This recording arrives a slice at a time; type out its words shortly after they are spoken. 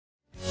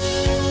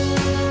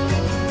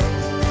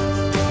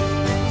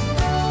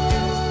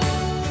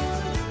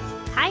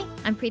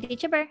Preeti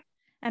Chibber.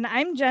 And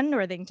I'm Jen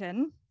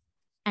Northington.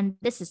 And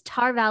this is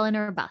Tar Valon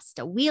or Bust,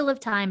 a Wheel of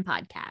Time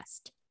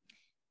podcast.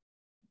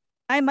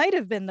 I might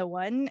have been the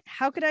one.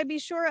 How could I be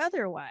sure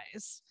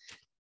otherwise?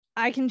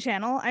 I can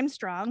channel. I'm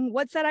strong.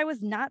 What said I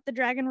was not the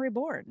dragon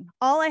reborn?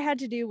 All I had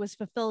to do was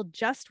fulfill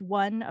just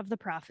one of the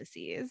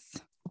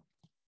prophecies.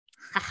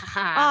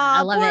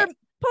 I love it.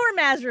 Poor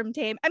Mazrim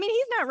Tame. I mean,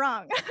 he's not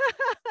wrong.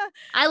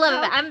 I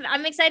love it.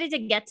 I'm excited to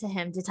get to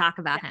him, to talk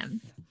about him.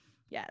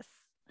 Yes.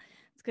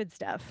 It's good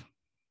stuff.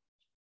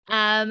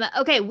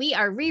 Okay, we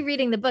are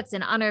rereading the books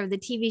in honor of the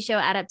TV show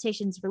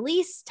adaptation's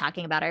release,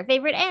 talking about our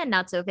favorite and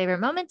not so favorite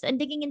moments, and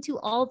digging into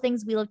all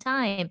things Wheel of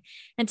Time.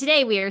 And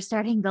today we are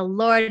starting the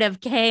Lord of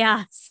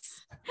Chaos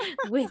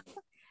with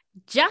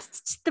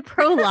just the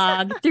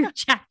prologue through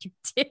chapter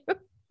 2.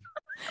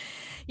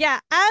 Yeah,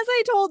 as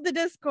I told the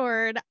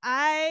Discord,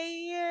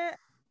 I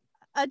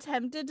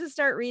attempted to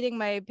start reading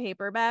my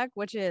paperback,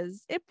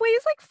 it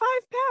weighs like 5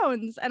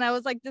 pounds, and I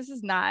was like, this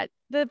is not,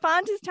 the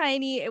font is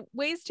tiny, it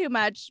weighs too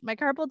much, my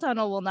carpal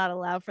tunnel will not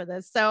allow for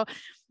this. So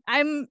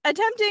I'm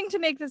attempting to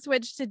make the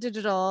switch to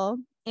digital,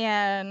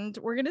 and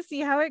we're gonna see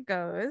how it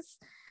goes.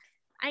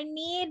 I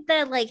need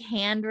the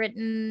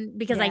handwritten,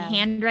 because I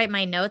handwrite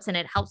my notes and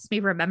it helps me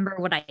remember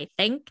what I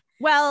think.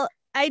 Well,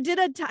 I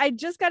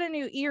just got a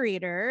new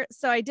e-reader,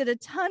 so I did a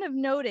ton of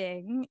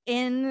noting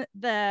in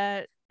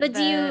the. But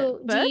do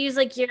you use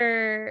do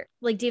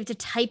you have to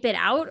type it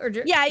out, or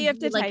you have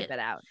to type it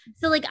out?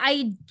 So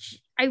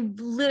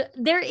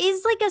there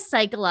is a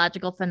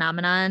psychological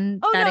phenomenon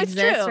that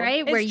exists,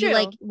 right? Where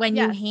you when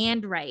you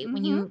handwrite,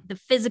 when you, the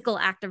physical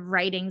act of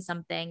writing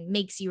something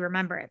makes you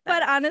remember it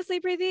better. But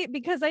honestly, Preeti,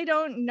 because I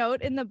don't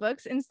note in the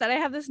books, instead I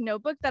have this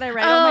notebook that I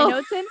write all my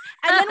notes in,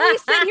 and then we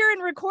sit here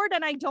and record,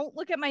 and I don't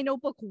look at my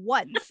notebook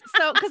once.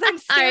 So because I'm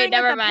staring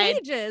at the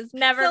pages.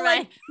 Never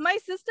mind. My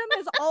system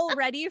is all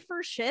ready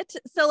for shit.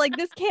 So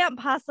this can't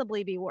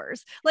possibly be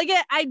worse.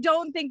 I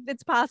don't think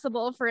it's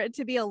possible for it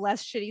to be a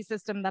less shitty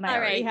system than I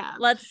already have.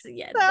 That's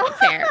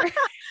fair.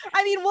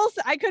 I mean,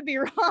 I could be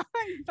wrong.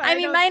 I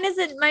mean, mine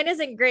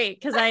isn't great,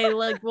 because I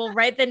will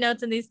write the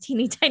notes in these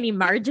teeny tiny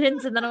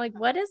margins, and then I'm like,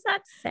 what does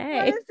that say?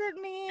 What does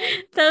it mean?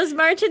 Those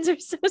margins are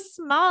so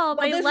small.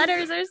 My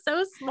letters are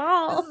so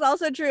small. This is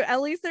also true. At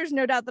least there's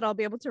no doubt that I'll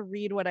be able to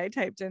read what I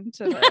typed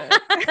into the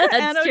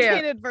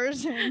annotated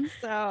version.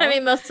 So I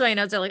mean, most of my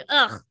notes are like,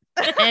 ugh.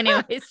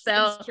 Anyway,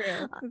 so it's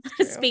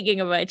true. Speaking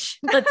of which,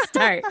 let's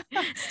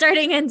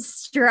starting in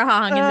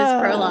strong in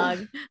this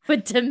prologue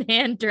with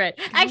Demandred.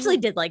 I actually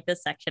did like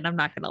this section, I'm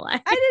not gonna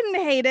lie. I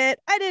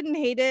didn't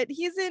hate it.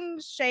 He's in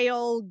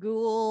Sheol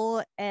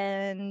Ghul,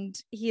 and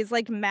he's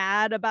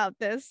mad about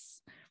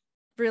this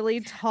really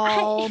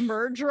tall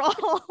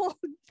Myrddraal.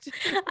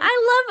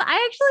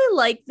 I actually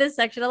like this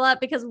section a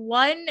lot, because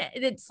one,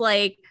 it's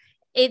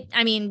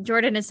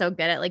Jordan is so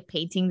good at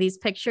painting these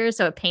pictures,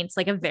 so it paints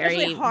a very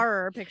especially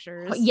horror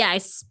pictures. Yeah,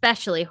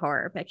 especially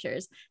horror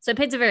pictures. So it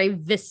paints a very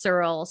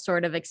visceral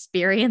sort of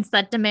experience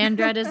that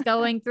Demandred is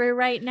going through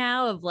right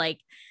now, of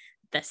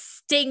the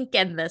stink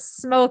and the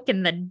smoke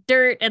and the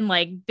dirt and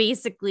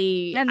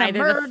basically and the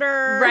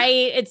murder.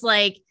 Right? It's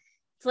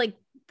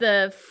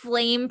the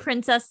Flame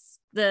Princess,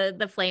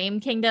 the Flame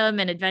Kingdom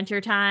and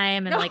Adventure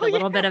Time, and a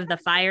little bit of the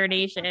Fire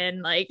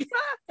Nation,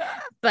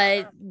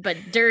 but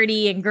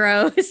dirty and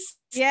gross.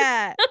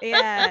 Yeah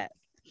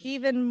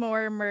Even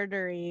more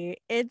murdery.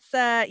 It's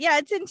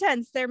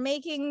intense. They're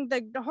making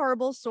the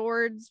horrible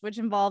swords, which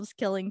involves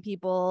killing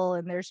people,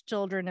 and there's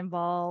children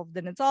involved,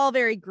 and it's all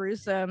very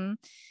gruesome.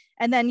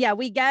 And then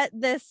we get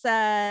this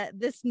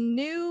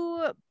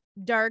new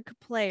dark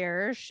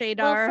player, Shadar.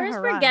 Well, first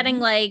Haran. we're getting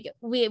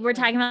we're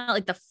talking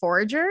about the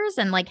forgers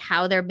and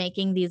how they're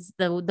making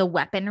the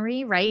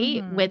weaponry,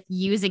 right? With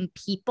using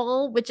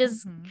people, which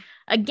is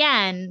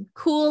again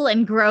cool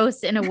and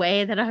gross in a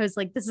way that I was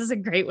like, this is a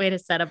great way to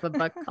set up a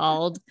book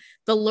called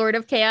The Lord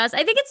of Chaos.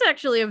 I think it's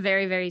actually a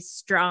very, very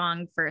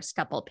strong first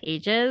couple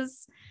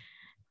pages,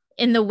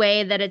 in the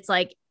way that it's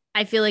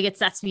I feel like it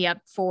sets me up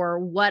for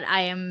what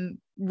I am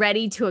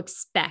ready to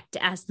expect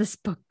as this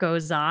book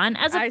goes on,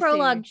 as a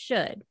prologue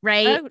should,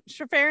 right?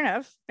 Sure, fair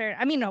enough.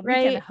 I mean, we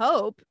can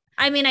hope.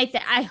 I mean,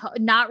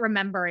 not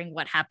remembering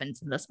what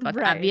happens in this book,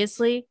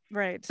 obviously,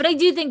 right? But I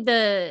do think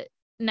the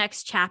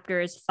next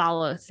chapters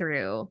follow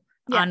through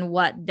on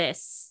what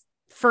this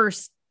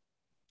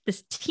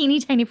teeny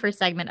tiny first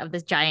segment of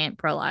this giant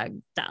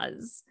prologue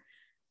does.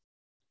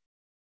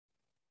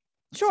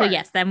 Sure. So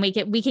yes, then we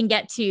can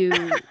get to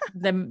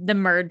the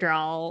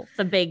Myrddraal,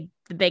 the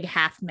big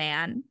half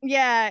man.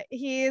 Yeah,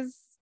 he's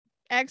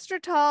extra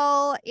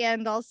tall,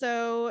 and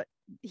also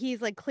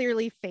he's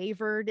clearly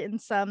favored in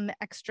some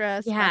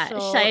extra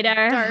special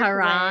Shadar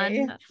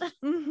Haran.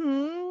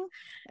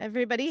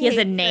 Everybody he has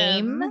a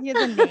name. He has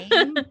a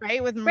name,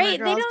 right? With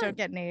Myrddraals don't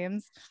get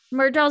names.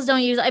 Myrddraals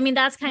don't use. I mean,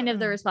 that's kind of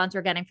the response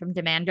we're getting from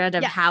Demandred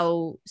of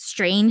how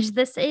strange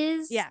this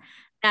is. Yeah.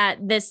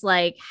 that this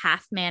like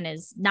half man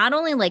is not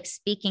only like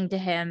speaking to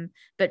him,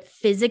 but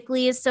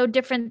physically is so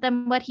different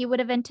than what he would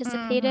have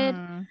anticipated.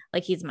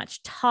 Like he's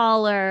much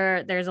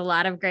taller. There's a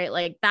lot of great,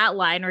 like that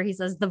line where he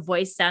says the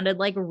voice sounded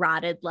like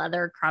rotted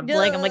leather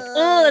crumbling. I'm like,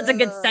 oh, that's a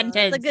good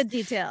sentence. It's a good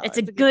detail. It's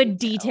a good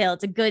detail.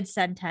 It's a good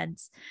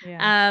sentence.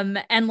 Yeah.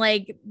 And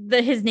like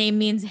his name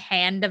means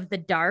hand of the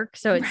dark.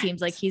 So it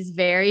seems like he's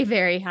very,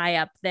 very high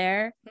up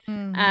there.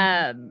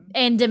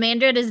 And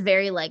Demandred is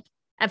very like,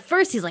 at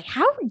first he's like,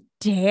 how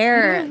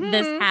dare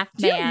this half man?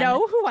 Do you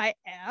know who I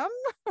am?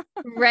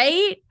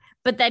 Right.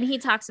 But then he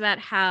talks about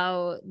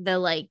how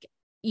like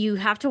you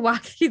have to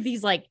walk through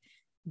these like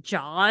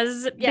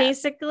jaws,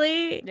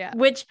 basically. Yeah.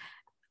 Which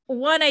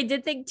one, I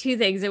did think two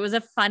things. It was a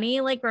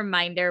funny like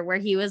reminder where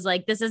he was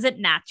like, this isn't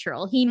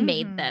natural. He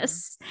made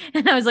this.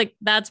 And I was like,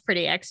 that's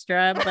pretty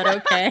extra, but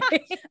okay.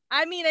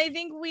 I mean, I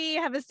think we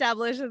have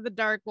established that the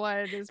Dark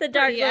One is the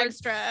pretty dark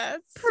extra.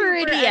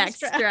 Pretty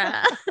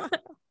extra.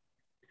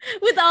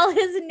 With all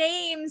his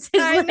names,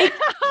 the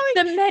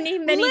many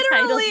literally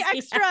titles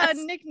extra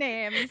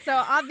nicknames. So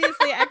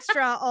obviously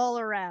extra all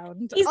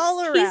around. He's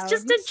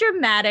just a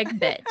dramatic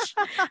bitch.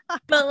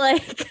 But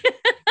like,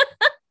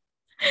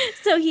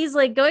 so he's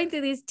like going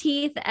through these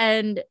teeth,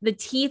 and the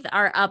teeth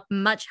are up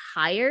much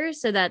higher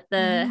so that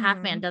the half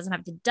man doesn't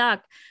have to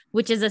duck,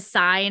 which is a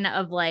sign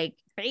of like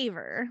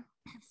favor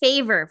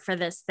for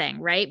this thing,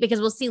 right? Because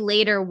we'll see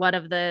later one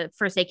of the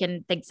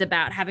Forsaken thinks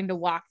about having to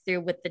walk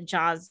through with the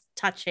jaws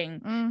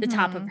touching the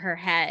top of her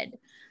head.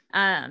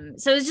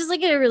 So it's just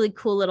like a really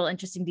cool little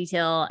interesting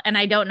detail, and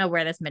I don't know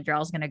where this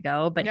Midral is going to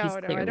go, but he's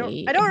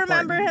clearly I don't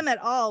remember him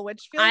at all,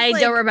 which feels I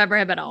don't remember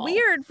him at all.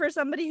 Weird for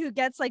somebody who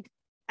gets like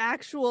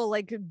actual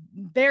like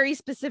very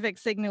specific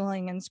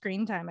signaling and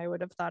screen time. I would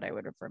have thought I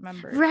would have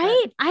remembered,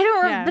 right? I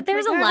don't remember, but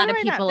there's a lot of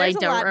people I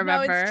don't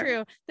remember. No, it's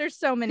true. There's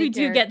so many who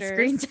do get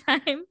screen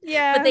time.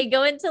 Yeah, but they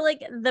go into like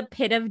the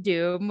pit of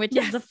doom, which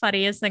is the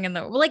funniest thing in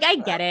the world. Like, I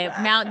get it,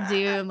 Mount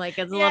Doom, like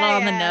it's a little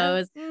on the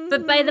nose,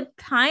 but by the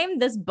time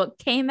this book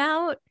came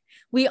out,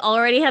 we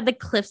already had the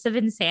Cliffs of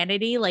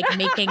Insanity like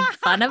making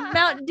fun of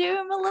Mount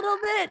Doom a little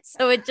bit.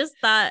 So it just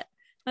thought,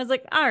 I was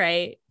like, all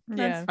right,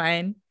 that's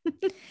fine.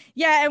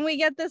 Yeah, and we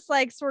get this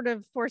like sort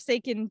of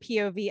Forsaken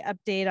POV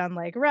update on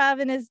like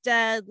Ravin is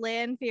dead,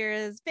 Lanfear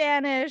is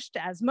vanished,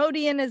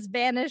 Asmodean is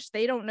vanished.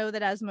 They don't know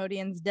that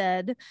Asmodean's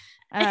dead.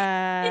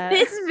 It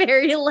is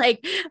very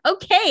like,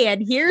 okay,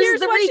 and here's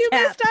the what recap. You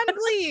missed on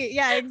Glee.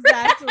 Yeah,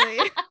 exactly.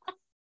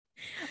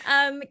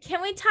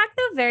 Can we talk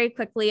though very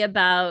quickly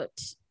about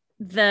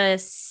the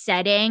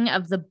setting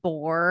of the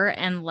boar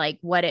and like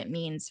what it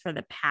means for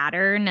the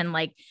pattern, and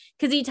like,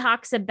 because he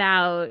talks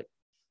about,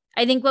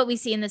 I think what we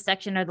see in this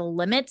section are the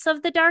limits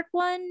of the Dark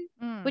One,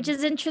 which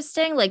is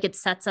interesting. Like it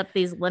sets up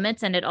these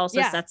limits, and it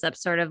also sets up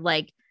sort of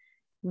like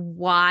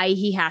why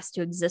he has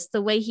to exist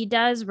the way he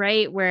does,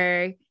 right?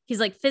 Where he's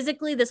like,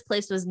 physically, this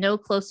place was no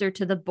closer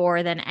to the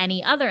boar than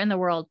any other in the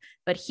world.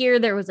 But here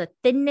there was a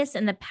thinness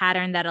in the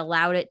pattern that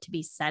allowed it to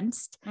be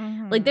sensed.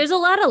 Like there's a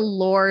lot of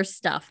lore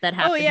stuff that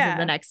happens in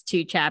the next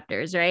two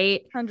chapters,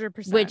 right?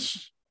 100%.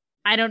 Which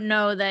I don't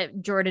know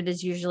that Jordan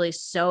is usually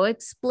so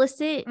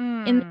explicit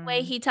in the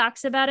way he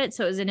talks about it.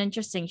 So it was an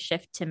interesting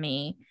shift to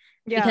me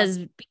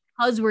because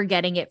we're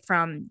getting it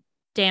from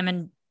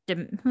Demandred.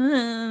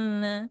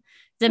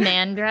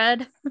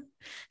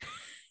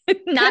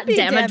 Not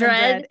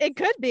Damodred. It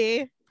could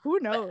be. Who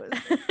knows?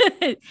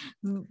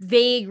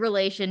 Vague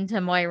relation to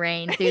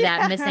Moiraine through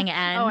that missing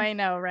N. Oh, I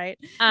know, right?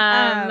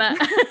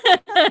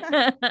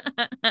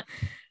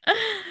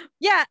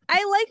 Yeah,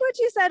 I like what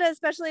you said,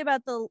 especially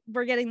about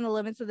we're getting the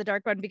limits of the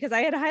Dark One, because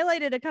I had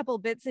highlighted a couple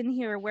bits in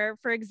here where,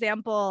 for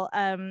example,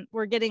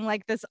 we're getting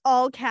like this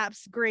all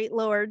caps Great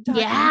Lord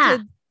talking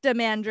to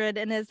Demandred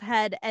in his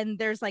head, and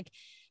there's like,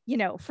 you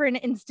know, for an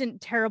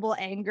instant, terrible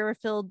anger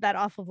filled that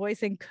awful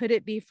voice, and could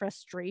it be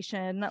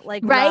frustration?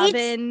 Like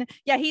Ravin,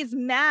 he's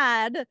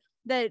mad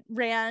that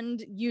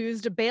Rand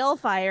used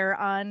Balefire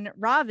on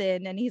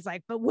Ravin, and he's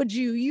like, but would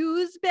you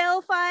use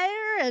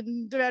Balefire?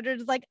 And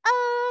Demandred's like,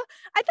 I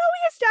thought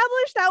we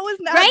established that was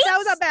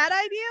a bad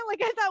idea.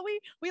 Like I thought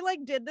we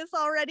like did this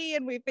already,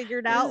 and we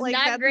figured out like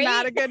that's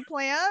not a good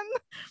plan.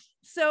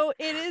 So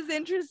it is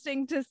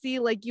interesting to see,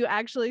 like, you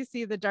actually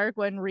see the Dark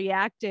One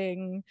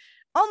reacting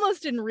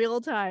almost in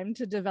real time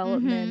to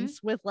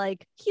developments with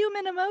like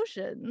human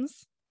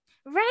emotions.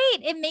 Right.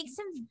 It makes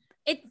him,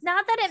 it's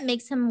not that it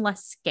makes him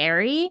less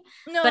scary,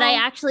 but I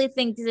actually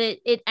think that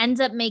it ends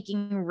up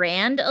making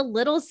Rand a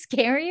little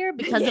scarier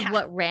because of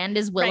what Rand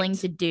is willing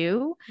to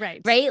do.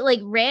 Right. Like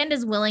Rand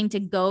is willing to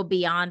go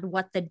beyond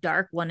what the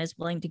Dark One is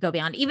willing to go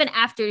beyond, even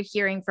after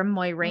hearing from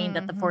Moiraine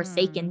that the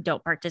Forsaken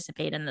don't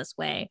participate in this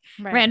way.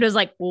 Rand was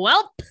like,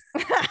 well,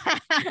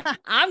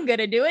 I'm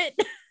gonna do it.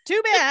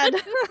 Too bad.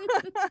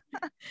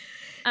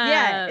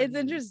 Yeah, it's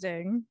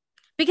interesting.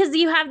 Because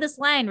you have this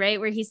line, right,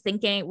 where he's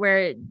thinking,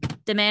 where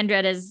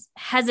Demandred is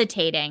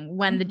hesitating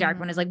when the Dark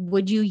One is like,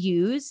 would you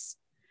use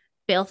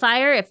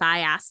Balefire if I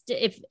asked,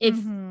 if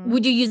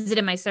would you use it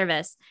in my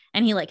service?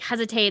 and he like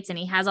hesitates and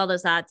he has all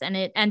those thoughts. And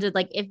it ended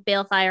like, if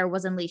Balefire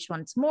was unleashed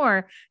once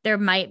more, there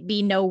might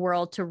be no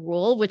world to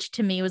rule, which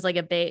to me was like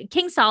a big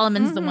King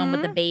Solomon's the one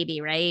with the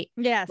baby, right?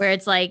 Yes. Where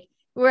it's like,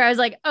 where I was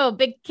like, oh,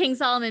 big King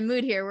Solomon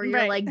mood here, where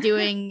you're like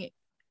doing,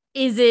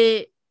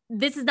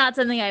 this is not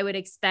something I would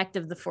expect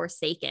of the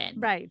Forsaken.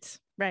 Right.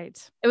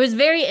 It was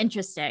very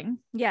interesting.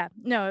 Yeah,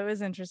 no, it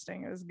was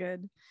interesting. It was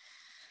good.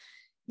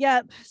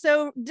 Yep.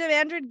 So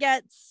Demandred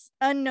gets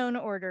unknown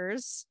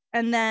orders,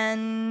 and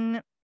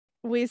then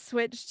we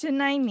switch to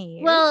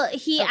Nynaeve. Well,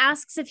 he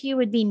asks if he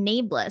would be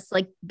nameless,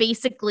 like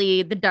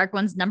basically the Dark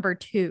One's number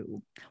 2.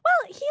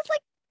 Well, he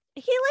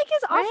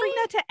is offering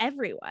that to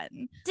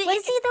everyone.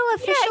 Is he though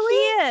officially?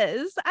 Yeah, he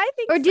is. I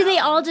think. Or do they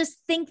all just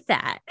think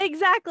that?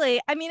 Exactly.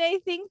 I mean, I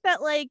think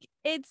that like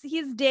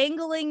he's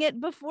dangling it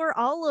before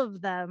all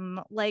of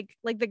them. Like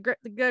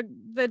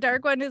the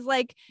Dark One is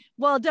like,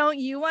 well, don't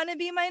you want to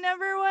be my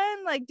number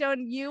one? Like,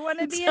 don't you want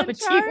to be in charge?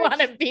 Don't you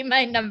want to be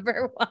my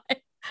number 1?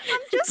 I'm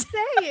just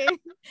saying,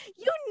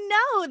 you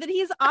know that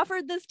he's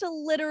offered this to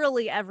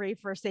literally every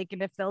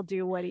Forsaken if they'll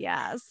do what he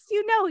asks.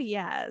 You know he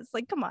has.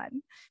 Like, come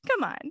on.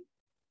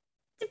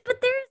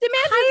 But there's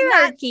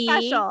hierarchy.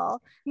 Not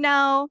special.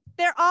 No,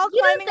 they're all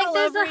climbing all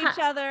over each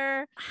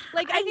other.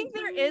 Like, I think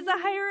there is a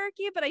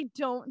hierarchy, but I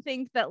don't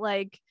think that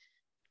like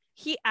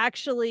he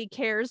actually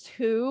cares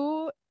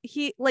who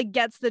he like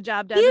gets the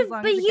job done. As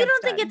long but as you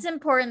don't think it's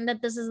important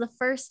that this is the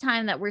first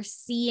time that we're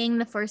seeing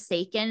the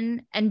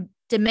Forsaken, and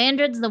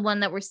Demandred's the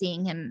one that we're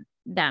seeing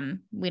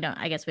them.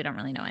 I guess we don't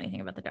really know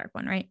anything about the Dark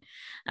One, right?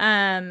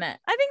 I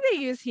think they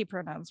use he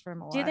pronouns for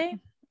him a lot. Do they?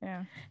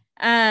 Yeah.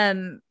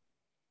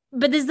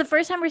 But this is the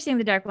first time we're seeing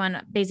the Dark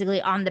One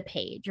basically on the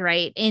page,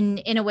 right?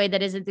 In a way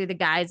that isn't through the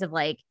guise of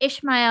like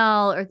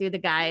Ishmael or through the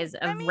guise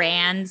of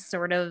Rand,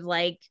 sort of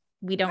like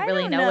we don't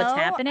really know what's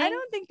happening. I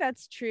don't think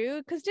that's true,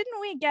 because didn't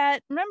we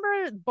get,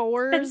 remember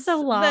Boars? It's so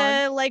long.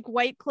 The like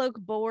White Cloak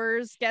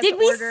Boars guest Did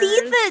we orders?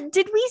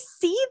 Did we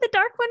see the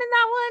Dark One in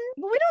that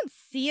one? Well, we don't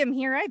see him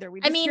here either.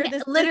 We just hear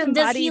this literally,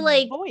 does he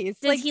like voice.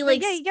 Does he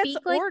like he gets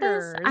speak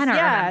orders? Like this? I don't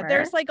remember.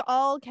 There's like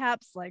all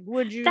caps like,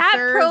 would you that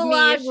serve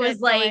prologue me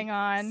was like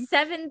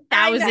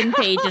 7,000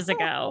 pages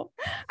ago.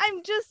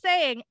 I'm just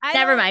saying.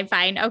 Never mind.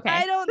 Fine. Okay.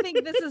 I don't think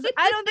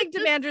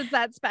Demandred's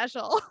that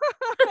special.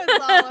 That's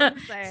all I'm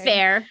saying.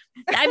 Fair.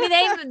 I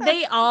mean,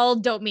 they all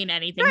don't mean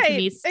anything to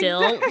me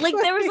still. Exactly. Like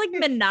there was like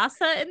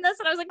Manasa in this,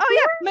 and I was like,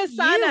 oh yeah,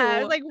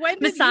 Masana. Like, when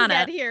did you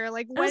get here?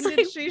 Like, when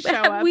did she show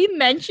up? Have we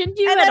mentioned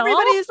you and at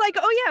everybody's all? like,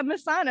 oh yeah,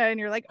 Masana, and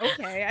you're like,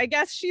 okay, I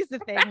guess she's the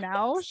thing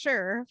now.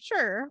 Sure,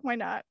 why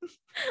not?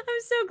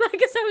 I'm so glad,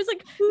 because I was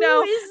like, who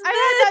is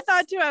I had that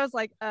thought too. I was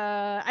like,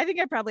 I think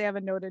I probably have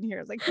a note in here.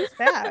 I was like, who's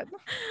that?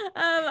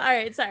 All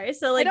right, sorry.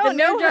 So like I don't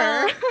know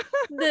her.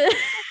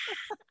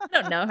 I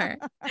don't know her.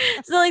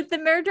 So like the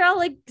Myrddraal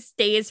like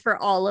stays for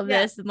all of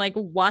this and like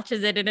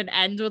watches it, and it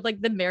ends with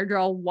like the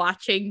Myrddraal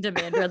watching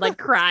Demandred like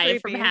cry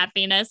from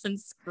happiness and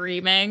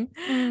screaming.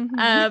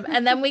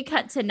 And then we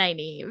cut to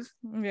Nynaeve.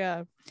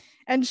 Yeah.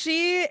 And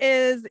she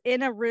is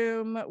in a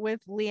room with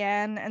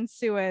Leanne and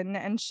Siuan,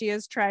 and she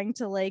is trying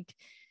to like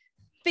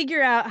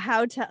figure out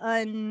how to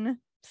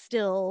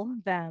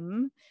unstill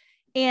them.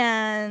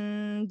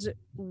 And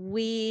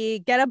we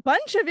get a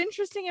bunch of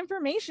interesting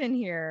information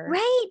here.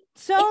 Right.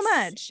 So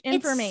much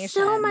information. It's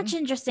so much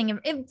interesting.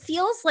 It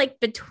feels like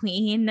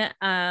between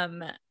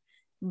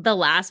the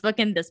last book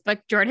and this book,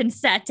 Jordan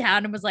sat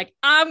down and was like,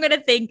 I'm gonna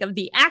think of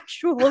the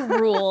actual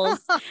rules.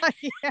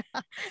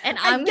 And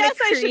I'm gonna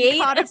create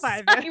a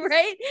site,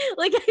 right?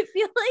 Like I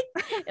feel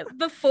like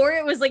before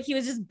it was like he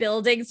was just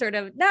building sort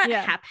of not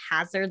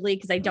haphazardly,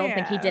 because I don't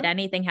think he did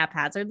anything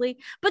haphazardly,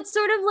 but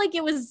sort of like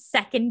it was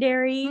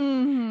secondary.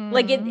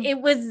 Like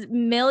it was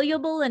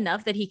malleable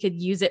enough that he could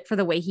use it for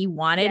the way he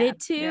wanted it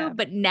to.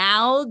 But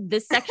now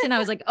this section I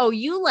was like, oh,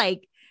 you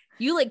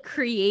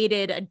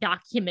created a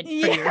document for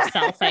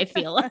yourself, I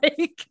feel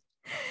like.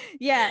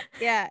 Yeah,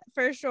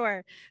 for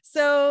sure.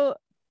 So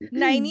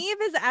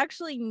Nynaeve is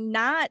actually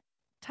not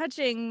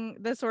touching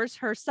the source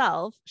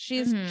herself.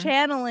 She's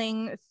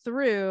channeling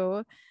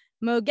through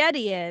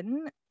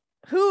Moghedien,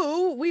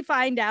 who we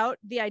find out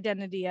the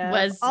identity of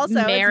was also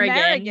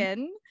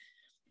Merrigan.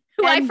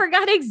 Who I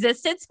forgot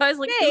existed. So I was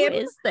like, who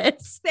is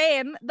this?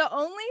 Same. The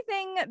only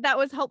thing that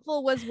was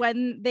helpful was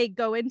when they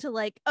go into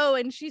like, oh,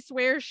 and she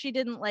swears she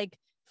didn't like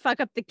fuck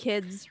up the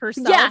kids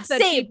herself. Yeah,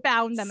 that she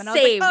found them. And I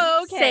was like,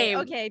 oh,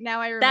 okay, now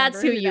I remember.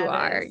 That's who you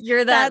are.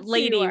 You're that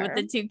lady with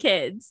the 2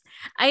 kids.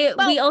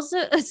 We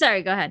also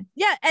sorry, go ahead.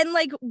 Yeah, and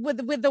like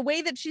with the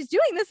way that she's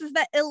doing this is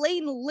that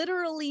Elaine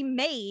literally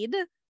made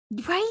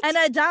an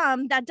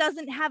Adam that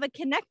doesn't have a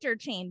connector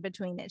chain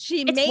between it.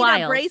 She made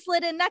a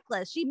bracelet and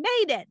necklace. She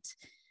made it.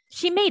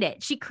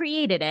 She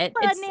created it.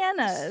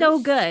 Bananas. It's so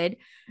good.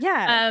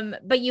 Yeah.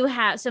 But you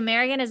have, so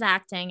Merrigan is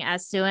acting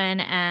as Siuan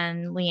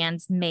and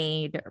Leanne's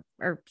maid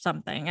or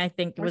something. I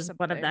think it was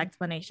one of the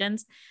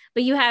explanations.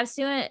 But you have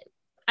Siuan.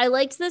 I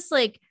liked this,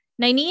 like,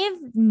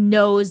 Nynaeve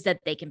knows that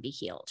they can be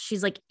healed.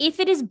 She's like,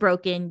 if it is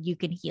broken, you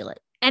can heal it.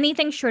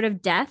 Anything short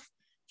of death,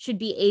 should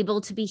be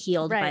able to be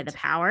healed by the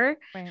power.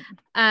 Right.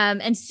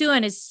 And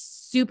Suen is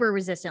super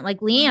resistant. Like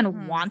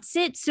Leanne wants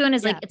it. Suen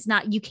is like, it's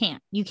not, you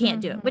can't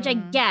do it, which I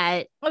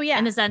get. Oh yeah.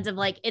 In the sense of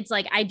like, it's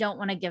like, I don't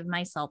want to give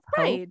myself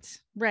hope.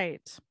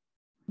 Right.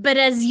 But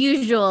as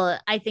usual,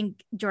 I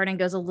think Jordan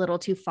goes a little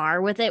too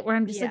far with it, where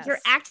I'm just like, you're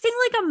acting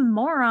like a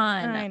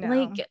moron. I know.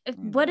 Like,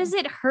 what does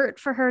it hurt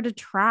for her to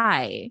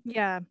try?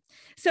 Yeah.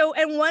 So,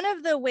 and one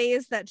of the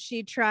ways that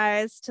she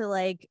tries to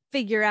like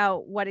figure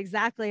out what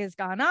exactly has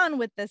gone on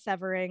with the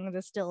severing,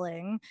 the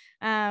stilling,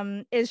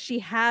 is she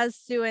has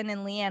Suen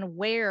and Leanne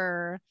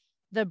wear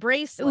the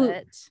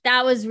bracelet. Ooh,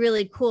 that was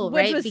really cool,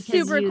 which right? Was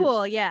because super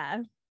cool.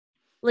 Yeah.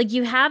 Like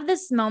you have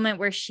this moment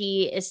where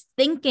she is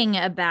thinking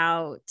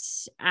about,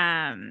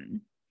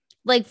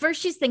 like first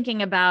she's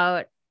thinking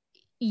about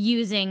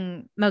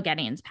using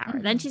Moghedien's power.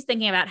 Then she's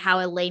thinking about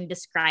how Elaine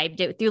described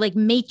it through like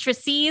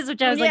matrices,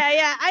 which I was like,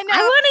 yeah, I know. I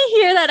want to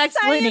hear that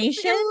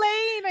explanation. Science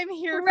Elaine, I'm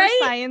here for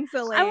science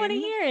Elaine. I want to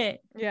hear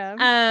it.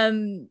 Yeah.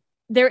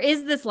 There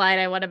is this line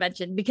I want to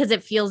mention because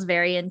it feels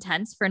very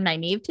intense for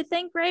Nynaeve to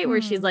think, right?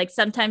 Where she's like,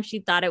 sometimes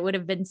she thought it would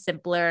have been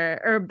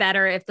simpler or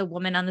better if the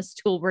woman on the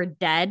stool were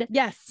dead.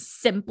 Yes.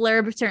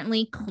 Simpler, but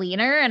certainly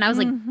cleaner. And I was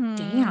like,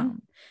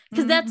 damn.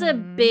 Because that's a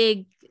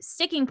big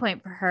sticking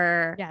point for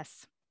her.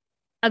 Yes.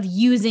 Of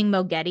using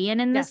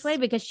Moghedien in this way,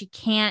 because she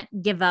can't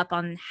give up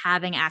on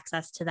having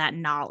access to that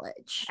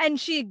knowledge. And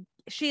she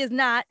is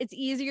not, it's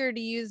easier to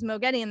use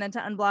Moghedien than to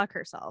unblock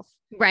herself.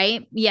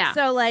 Right. Yeah.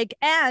 So like,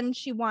 and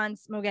she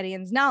wants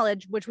Moghedien's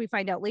knowledge, which we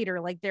find out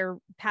later, like they're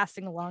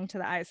passing along to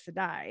the Aes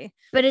Sedai.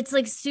 But it's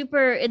like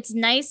it's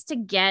nice to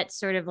get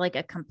sort of like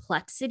a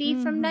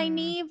complexity from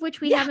Nynaeve,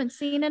 which we haven't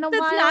seen in a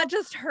while. It's not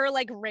just her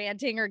like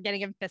ranting or getting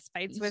in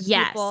fistfights with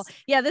people.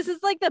 Yeah. This is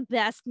like the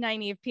best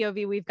Nynaeve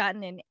POV we've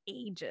gotten in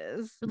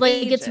ages.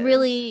 Like it's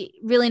really,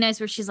 really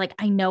nice where she's like,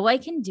 I know I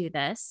can do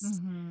this.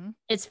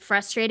 It's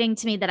frustrating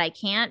to me that I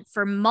can't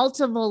for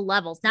multiple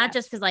levels, not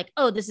just because like,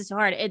 oh, this is so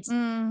hard. It's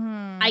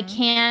I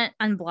can't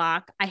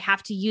unblock. I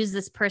have to use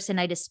this person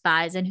I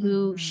despise and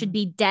who should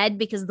be dead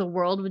because the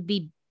world would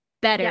be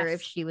better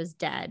if she was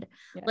dead.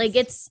 Like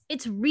it's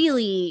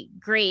really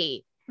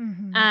great.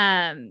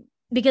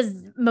 Because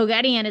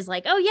Moghedien is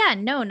like, oh yeah,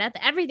 no, not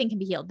everything can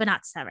be healed, but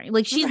not severing.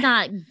 Like she's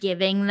not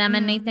giving them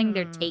anything;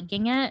 they're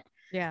taking it.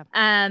 Yeah.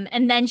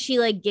 And then she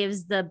like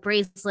gives the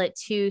bracelet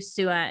to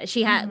Suen.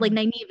 She had like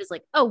Nynaeve is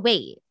like, oh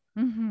wait.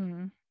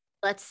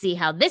 Let's see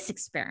how this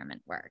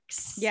experiment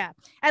works. Yeah.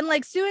 And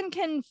like Suen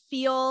can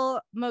feel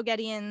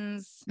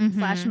Moghedien's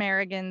 /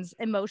 Merrigan's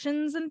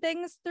emotions and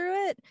things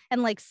through it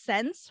and like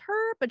sense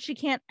her, but she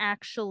can't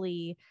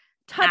actually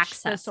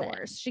touch the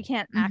source. She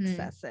can't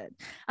access it.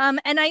 And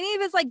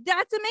Nynaeve is like,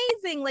 that's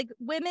amazing. Like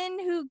women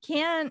who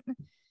can't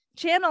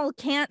channel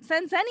can't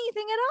sense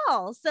anything at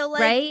all. So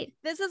like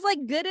this is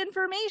like good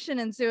information.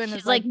 And Suen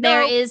is like,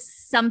 there is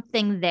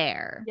something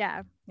there.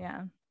 Yeah.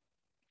 Yeah.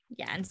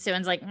 Yeah, and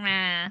Suen's like,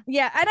 nah.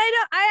 Yeah, and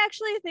I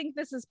actually think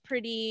this is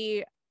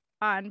pretty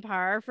on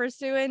par for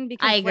Suen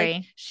because I agree.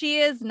 Like,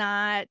 she is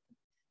not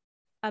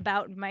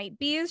about might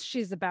be's,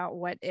 she's about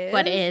what is.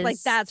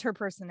 Like that's her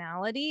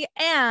personality.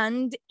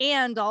 And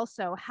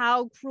also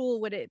how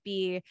cruel would it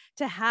be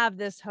to have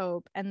this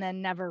hope and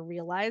then never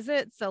realize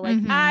it? So like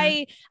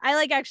I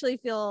like actually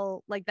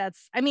feel like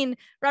that's, I mean,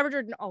 Robert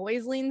Jordan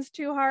always leans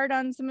too hard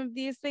on some of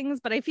these things,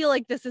 but I feel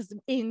like this is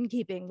in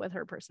keeping with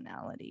her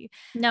personality.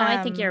 No,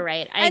 I think you're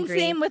right. I agree. And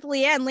same with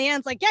Leanne.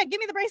 Leanne's like, yeah, give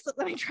me the bracelet,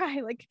 let me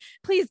try. Like,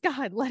 please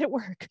God, let it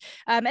work.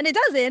 And it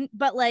doesn't,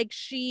 but like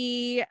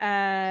she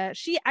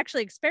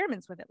actually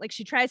experiments with it. Like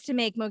she tries to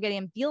make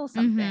Moghedien feel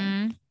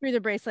something through the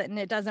bracelet and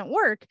it doesn't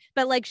work.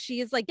 But like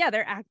she's like, yeah,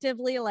 they're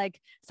actively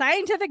like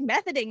scientific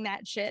methoding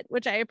that shit,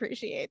 which I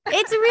appreciate.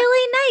 It's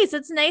really nice.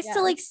 It's nice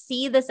to like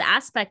see this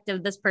aspect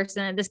of this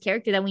person, this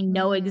character that we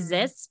know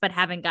exists, but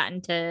haven't gotten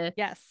to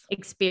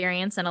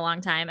experience in a long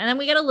time. And then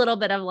we get a little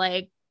bit of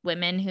like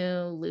women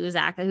who lose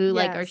Akka, who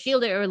like are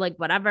shielded or like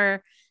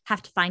whatever,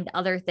 have to find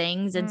other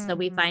things. And so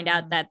we find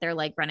out that they're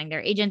like running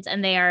their agents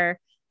and they are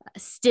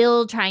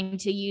still trying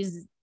to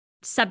use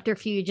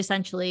subterfuge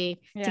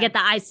essentially to get the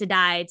Aes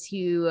Sedai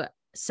to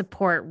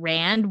support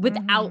Rand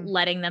without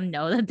letting them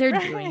know that they're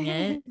doing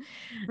it.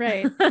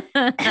 Right.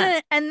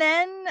 And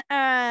then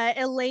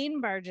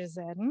Elaine barges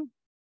in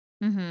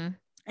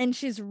and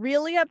she's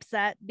really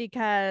upset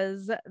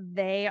because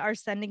they are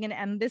sending an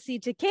embassy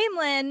to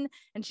Caemlyn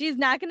and she's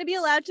not going to be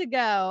allowed to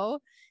go.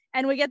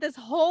 And we get this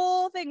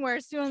whole thing where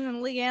Suen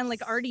and Leanne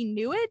like already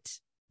knew it.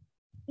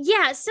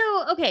 Yeah.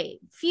 So, okay.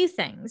 Few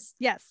things.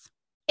 Yes.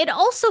 It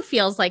also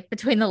feels like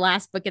between the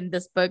last book and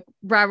this book,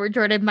 Robert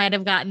Jordan might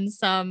have gotten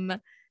some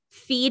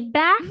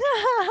feedback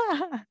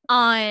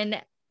on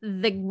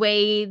the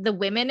way the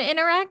women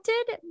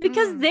interacted,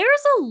 because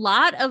there's a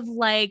lot of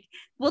like,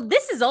 well,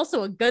 this is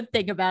also a good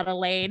thing about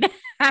Elaine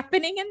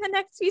happening in the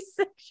next few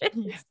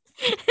sections.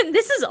 And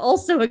this is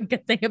also a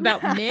good thing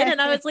about Min.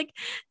 And I was like,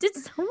 did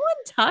someone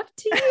talk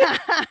to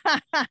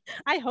you?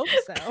 I hope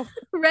so.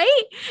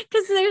 Right?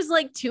 Because there's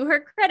like, to her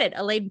credit,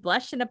 Elaine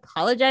blushed and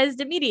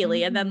apologized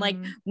immediately. And then like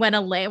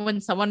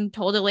when someone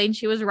told Elaine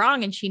she was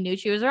wrong and she knew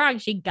she was wrong,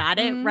 she got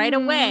it right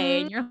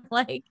away. And you're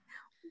like,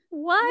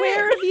 what?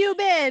 Where have you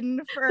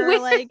been for Where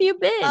like have you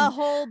been? a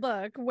whole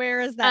book? Where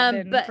has that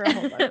been for a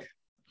whole book?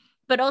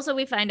 But also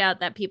we find out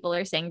that people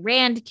are saying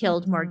Rand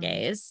killed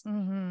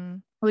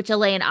Morghese, which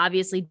Elaine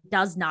obviously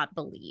does not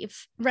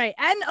believe. Right.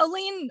 And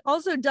Elaine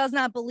also does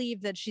not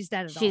believe that she's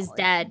dead at all. She's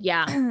dead.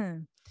 Yeah.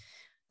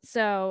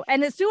 So,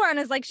 and Suan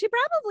is like, she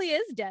probably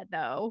is dead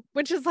though,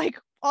 which is like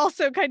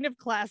also kind of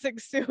classic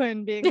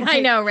Suan being like,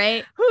 I know,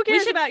 right? Who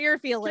cares about your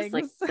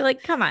feelings?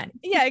 Like, come on.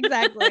 Yeah,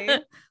 exactly.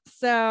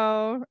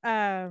 So,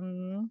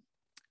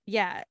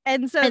 yeah.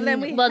 And so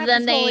then we have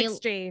this whole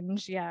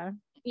exchange. Yeah.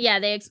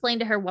 Yeah, they explain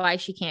to her why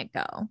she can't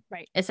go.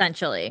 Right.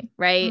 Essentially,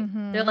 right?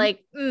 They're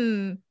like,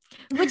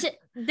 which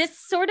this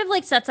sort of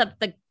like sets up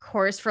the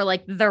course for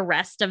like the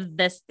rest of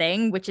this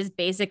thing, which is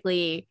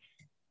basically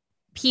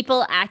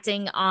people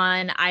acting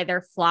on either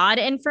flawed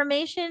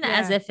information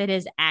as if it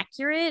is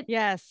accurate.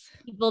 Yes.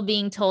 People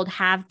being told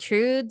half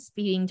truths,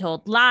 being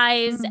told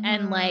lies,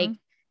 and like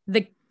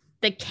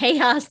the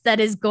chaos that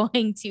is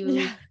going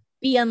to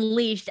be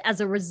unleashed as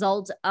a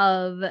result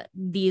of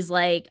these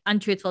like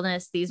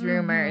untruthfulness, these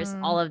rumors,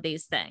 all of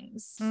these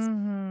things.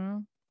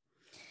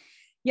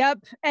 Yep.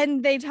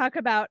 And they talk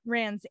about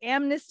Rand's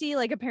amnesty.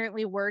 Like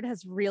apparently word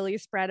has really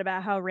spread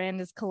about how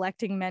Rand is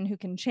collecting men who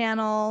can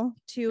channel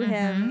to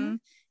him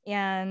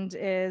and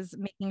is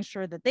making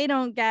sure that they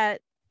don't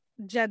get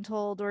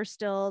gentled or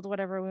stilled,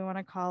 whatever we want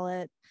to call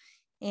it.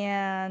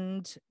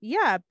 And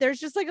yeah, there's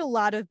just like a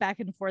lot of back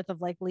and forth of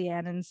like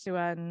Leanne and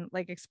Suan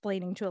like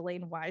explaining to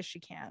Elaine why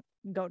she can't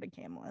go to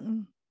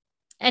Camelin.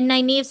 And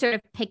Nynaeve sort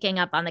of picking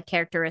up on the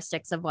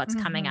characteristics of what's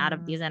coming out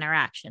of these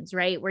interactions,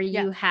 right? Where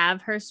you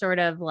have her sort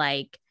of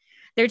like,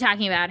 they're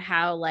talking about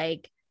how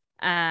like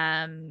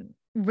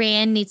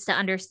Rand needs to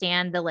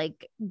understand the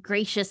like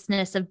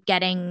graciousness of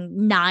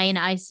getting 9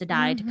 Aes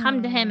Sedai to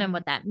come to him and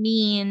what that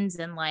means,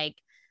 and like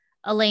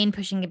Elaine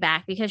pushing it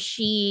back because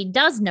she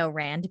does know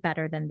Rand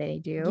better than they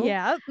do.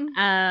 Yeah.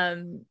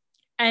 And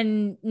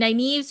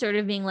Nynaeve sort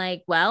of being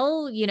like,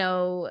 well, you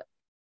know,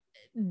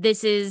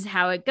 this is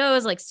how it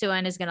goes. Like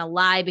Suan is going to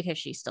lie because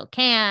she still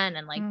can.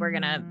 And like, we're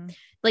going to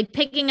like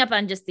picking up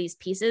on just these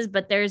pieces.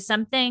 But there's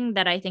something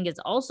that I think is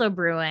also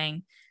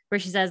brewing where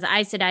she says,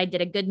 Aes Sedai did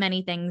a good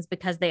many things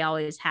because they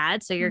always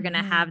had. So you're going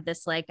to have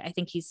this, like, I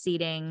think he's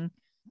seeding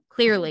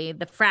clearly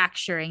the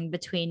fracturing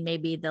between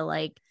maybe the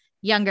like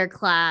younger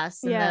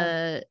class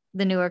and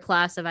the newer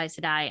class of Aes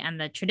Sedai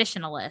and the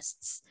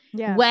traditionalists.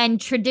 Yeah. When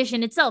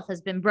tradition itself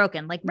has been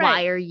broken, like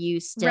why are you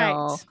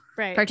still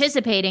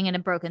participating in a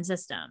broken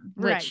system?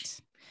 Which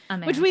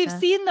we've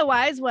seen the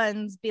wise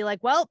ones be like,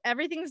 well,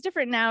 everything's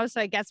different now, so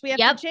I guess we have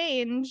to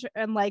change.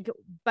 And like,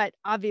 but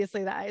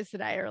obviously the Aes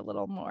Sedai are a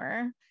little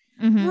more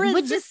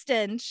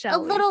resistant, a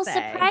little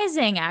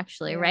surprising,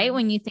 actually, right?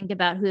 When you think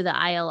about who the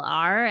Isle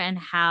are and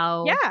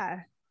how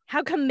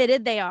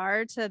committed they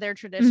are to their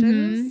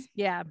traditions.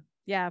 Yeah.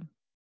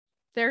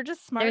 They're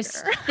just smarter.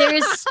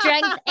 There's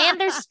strength,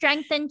 and there's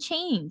strength and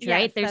change,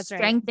 right? There's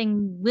strength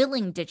and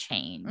willing to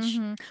change.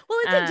 Well,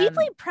 it's a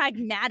deeply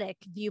pragmatic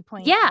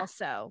viewpoint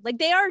also. Like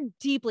they are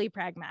deeply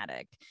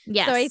pragmatic.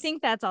 Yes. So I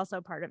think that's also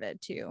part of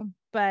it too.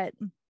 But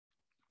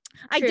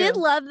I did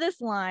love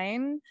this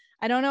line.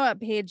 I don't know what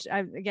page,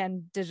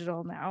 again,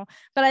 digital now,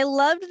 but I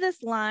loved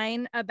this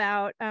line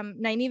about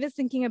Nynaeve is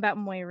thinking about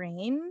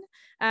Moiraine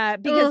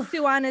because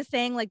Suan is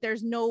saying like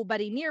there's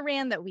nobody near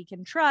Rand that we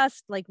can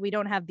trust, like we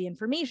don't have the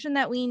information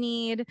that we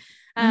need.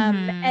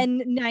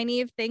 And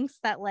Nynaeve thinks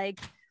that like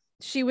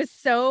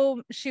this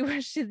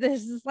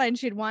line,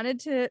 she'd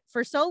wanted to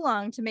for so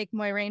long to make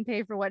Moiraine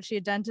pay for what she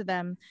had done to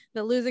them,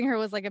 that losing her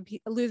was like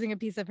losing a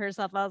piece of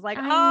herself. I was like,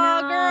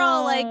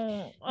 girl,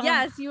 like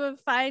yes, you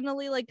have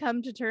finally like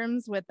come to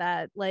terms with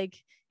that. Like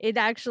it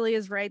actually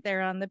is right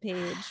there on the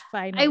page.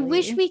 Finally, I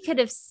wish we could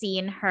have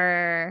seen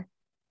her.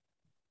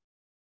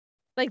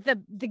 Like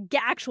the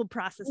actual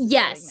process.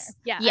 Yes.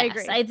 Yeah.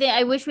 Yes. I agree.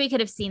 I wish we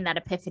could have seen that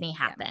epiphany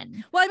happen.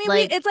 Yeah. Well, I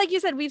mean, it's like you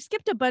said, we've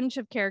skipped a bunch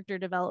of character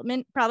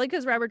development, probably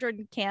because Robert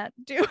Jordan can't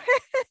do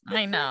it.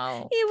 I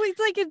know. It's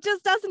like it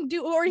just doesn't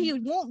do, or he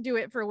won't do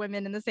it for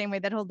women in the same way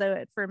that he'll do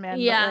it for men.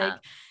 Yeah.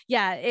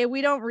 But like,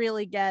 we don't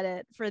really get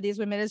it for these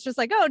women. It's just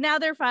like, oh, now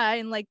they're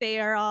fine. Like they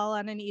are all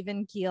on an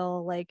even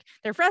keel. Like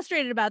they're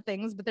frustrated about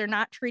things, but they're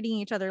not treating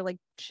each other like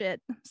shit.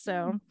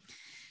 So,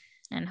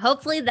 and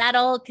hopefully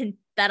that'll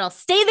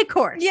stay the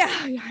course. Yeah.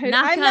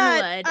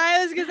 I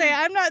was gonna say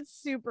I'm not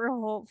super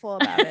hopeful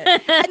about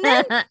it. and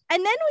then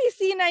we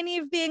see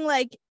Nynaeve being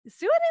like,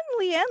 Suan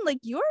and Leanne, like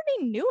you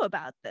already knew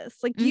about this.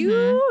 Like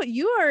you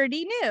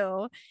already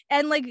knew.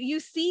 And like you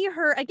see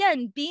her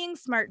again being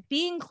smart,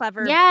 being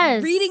clever,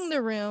 reading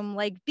the room,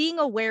 like being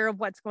aware of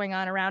what's going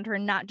on around her,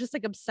 not just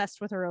like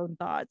obsessed with her own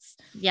thoughts.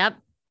 Yep.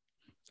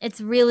 It's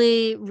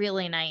really,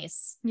 really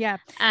nice. Yeah.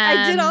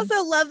 I did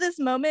also love this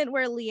moment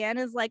where Leanne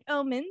is like,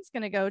 oh, Min's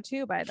gonna go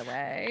too, by the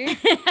way.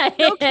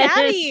 So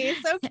catty.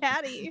 So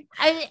catty.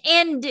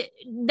 And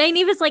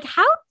Nynaeve is like,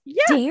 how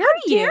dare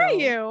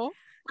you? Like,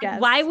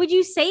 Yes. why would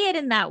you say it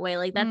in that way?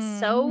 Like, that's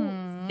so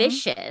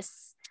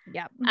vicious.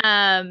 Yeah.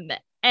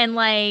 And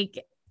like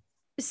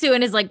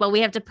Suin is like, well,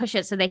 we have to push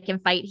it so they can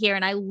fight here.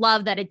 And I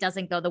love that it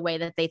doesn't go the way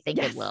that they think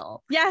it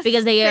will. Yes.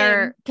 Because they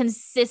are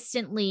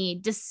consistently,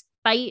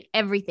 despite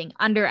everything,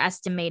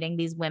 underestimating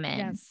these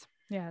women.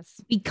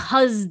 Yes.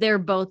 Because they're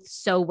both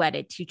so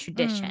wedded to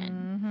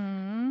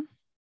tradition.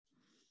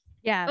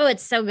 Yeah. Oh,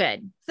 it's so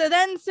good. So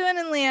then Suin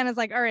and Leanne is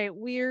like, all right,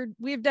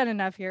 we've done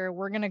enough here.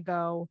 We're gonna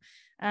go.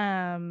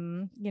 Try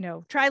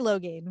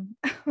Logain.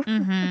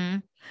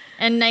 And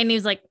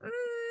Nynaeve's like,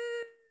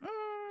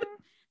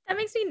 that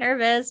makes me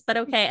nervous, but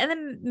okay. And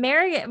then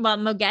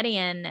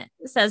Moghedien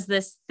says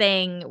this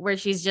thing where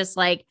she's just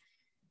like,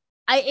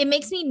 it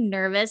makes me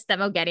nervous that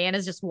Moghedien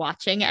is just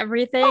watching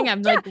everything.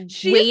 I'm like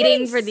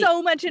waiting for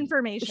so much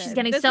information. She's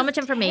getting so much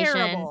information.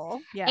 Terrible.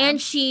 Yeah. And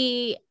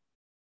she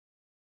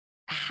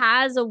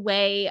has a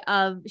way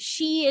of,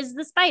 she is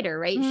the spider,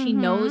 right? She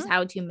knows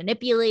how to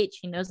manipulate.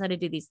 She knows how to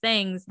do these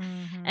things.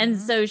 And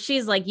so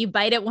she's like, you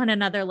bite at one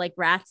another like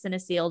rats in a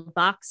sealed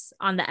box.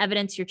 On the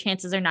evidence, your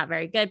chances are not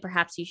very good.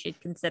 Perhaps you should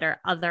consider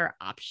other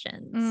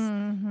options.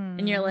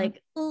 And you're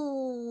like,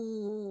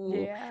 ooh.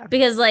 Yeah.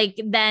 Because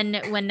like,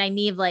 then when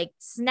Nynaeve like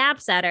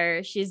snaps at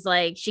her, she's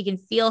like, she can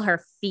feel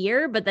her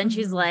fear, but then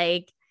she's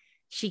like,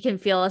 she can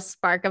feel a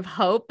spark of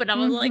hope. And I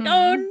was like,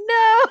 oh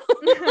no.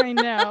 I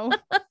know.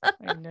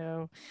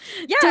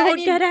 Yeah. Don't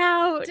get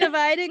out.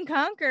 Divide and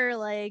conquer.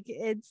 Like,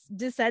 it's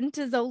dissent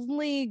is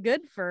only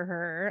good for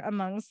her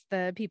amongst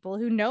the people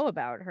who know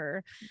about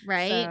her.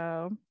 Right.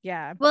 So,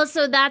 yeah. Well,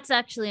 so that's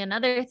actually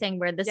another thing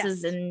where this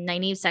is in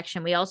Nynaeve's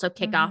section. We also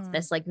kick off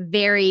this like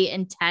very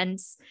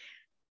intense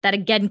that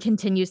again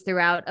continues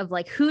throughout of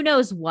like, who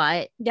knows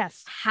what?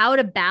 Yes. How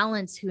to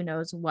balance who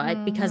knows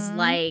what? Because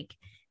like,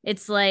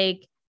 it's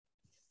like,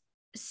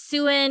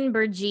 Suin,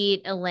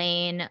 Birgitte,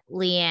 Elain,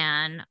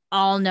 Leanne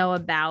all know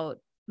about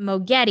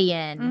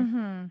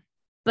Moghedien,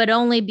 but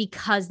only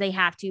because they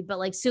have to. But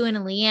like Suin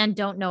and Leanne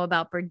don't know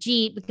about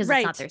Birgitte because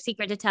it's not their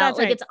secret to tell.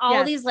 That's it's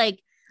all these like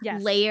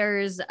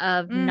layers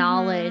of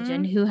knowledge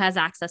and who has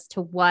access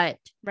to what.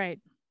 Right.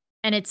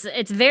 And it's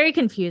very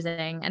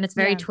confusing and it's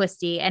very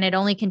twisty, and it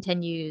only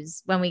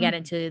continues when we get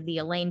into the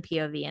Elain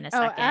POV in a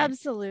second.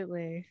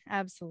 Oh,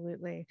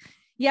 absolutely.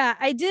 Yeah,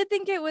 I did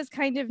think it was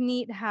kind of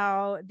neat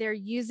how they're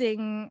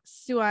using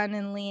Suin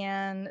and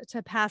Leanne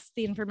to pass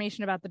the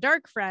information about the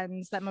Dark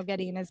Friends that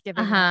Moghedien has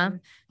given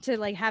them to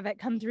like have it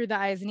come through the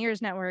Eyes and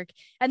Ears network.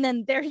 And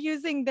then they're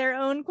using their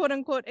own quote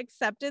unquote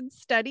accepted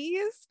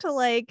studies to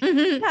like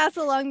pass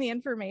along the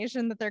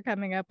information that they're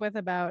coming up with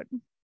about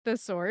the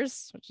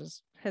source, which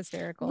is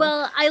hysterical.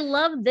 Well, I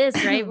love this,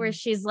 right? Where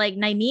she's like,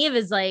 Nynaeve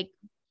is like,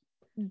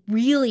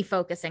 really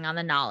focusing on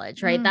the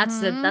knowledge, right?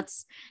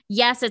 That's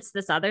yes, it's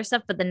this other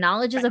stuff, but the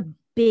knowledge is a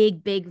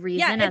big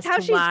reason. Yeah, it's how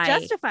she's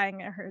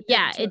justifying it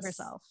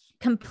herself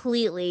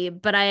completely.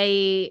 But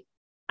I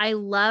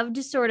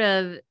loved sort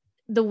of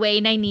the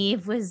way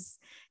Nynaeve was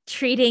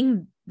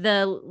treating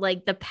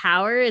the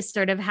power is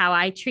sort of how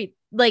I treat.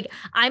 Like,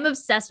 I'm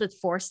obsessed with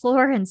Force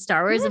lore and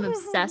Star Wars. I'm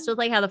obsessed with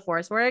like how the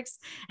Force works.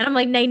 And I'm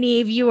like,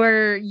 Nynaeve, you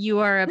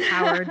are a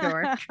power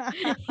dork.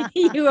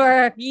 You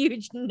are a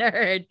huge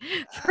nerd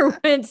for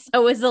when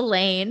so is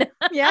Elain.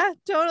 Yeah,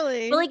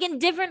 totally. But like in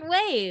different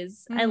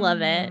ways. I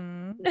love it.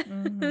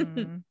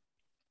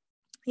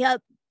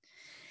 Yep.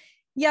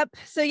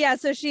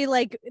 So she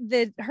like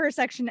her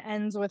section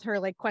ends with her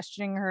like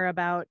questioning her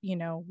about,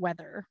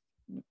 weather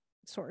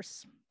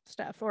source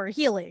stuff or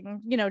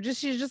healing,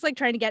 she's just like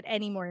trying to get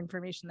any more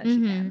information that she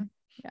can.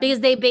 Yeah. Because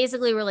they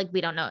basically were like,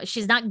 we don't know.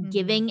 She's not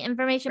giving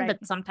information,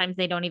 but sometimes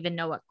they don't even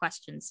know what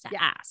questions to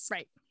ask.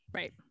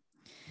 Right.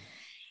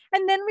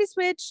 And then we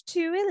switch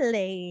to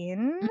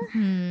Elain.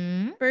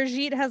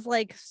 Birgitte has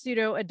like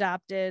pseudo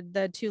adopted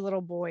the two little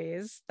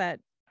boys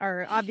that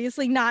are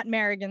obviously not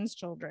Merrigan's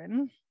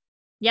children.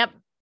 Yep.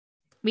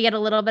 We get a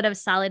little bit of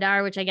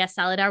Salidar, which I guess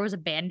Salidar was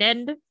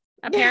abandoned,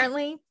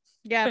 apparently.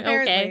 Yeah,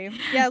 apparently. Okay.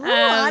 Yeah,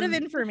 a lot of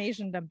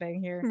information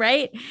dumping here.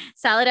 Right?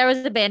 Salidar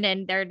was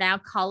abandoned. They're now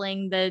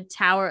calling the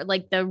tower,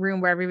 like the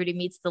room where everybody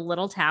meets, the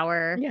little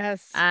tower.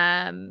 Yes.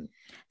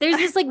 There's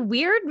this like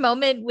weird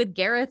moment with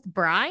Gareth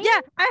Bryne.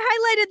 Yeah,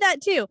 I highlighted that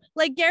too.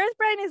 Like Gareth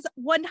Bryne is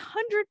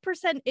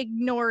 100%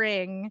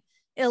 ignoring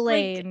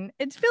Elain. Like,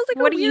 it feels like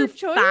what a are weird you,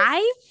 choice.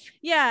 5?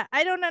 Yeah,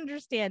 I don't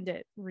understand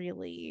it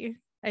really.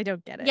 I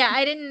don't get it. Yeah,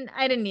 I didn't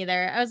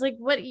either. I was like,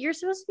 what? You're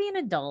supposed to be an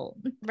adult.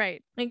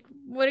 Right. Like,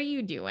 what are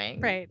you doing?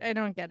 Right. I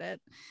don't get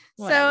it.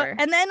 Whatever.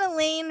 So, and then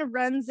Elain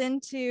runs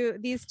into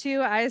these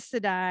two Aes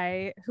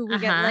Sedai who we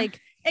get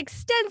like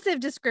extensive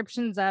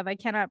descriptions of. I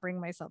cannot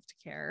bring myself to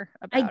care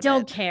about I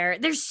don't care.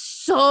 There's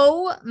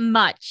so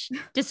much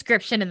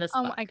description in this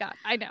book. Oh my God.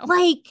 I know.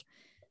 Like,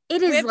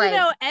 It is we have like, to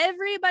know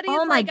everybody's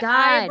oh my like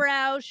God.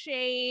 eyebrow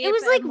shape. It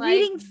was like and,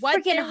 reading what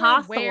freaking they were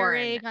Hawthorne.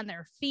 wearing on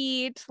their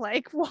feet.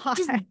 Like, why?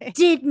 Just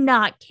did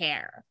not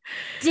care.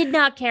 Did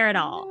not care at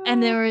all.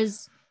 And there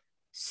was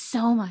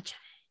so much of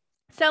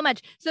it. So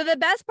much. So the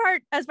best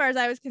part, as far as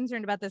I was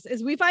concerned about this,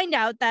 is we find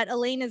out that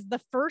Elain is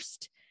the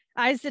first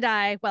Aes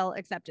Sedai, well,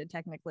 accepted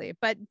technically,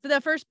 but the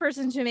first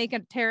person to make a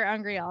Terra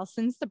Angreal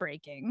since the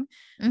breaking,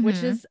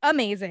 which is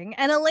amazing.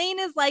 And Elain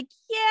is like,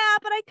 yeah,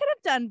 but I could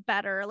have done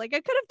better. Like, I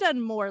could have done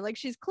more. Like,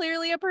 she's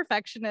clearly a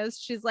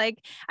perfectionist. She's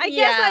like, I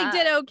guess I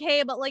did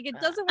okay, but like, it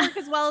doesn't work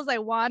as well as I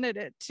wanted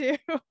it to.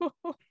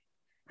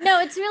 No,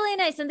 it's really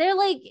nice. And they're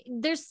like,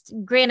 there's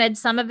granted,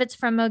 some of it's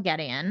from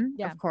Moghedien,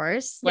 of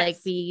course. Yes. Like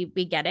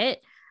we get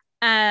it.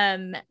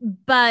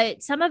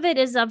 But some of it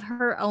is of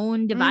her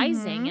own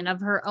devising and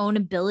of her own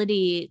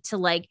ability to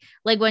like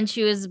when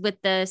she was with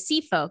the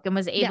sea folk and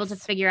was able to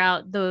figure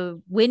out the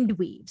wind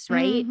weaves,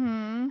 right?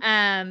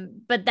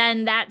 But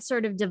then that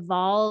sort of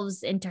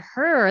devolves into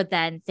her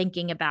then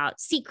thinking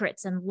about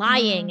secrets and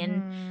lying.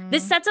 And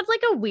this sets up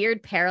like a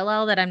weird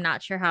parallel that I'm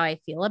not sure how I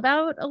feel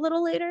about a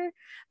little later,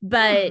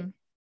 but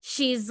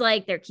she's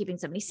like, they're keeping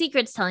so many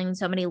secrets, telling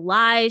so many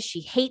lies.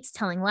 She hates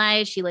telling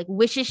lies. She like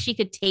wishes she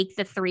could take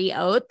the 3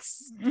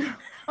 oaths.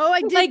 Oh, I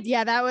did. Like,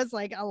 yeah, that was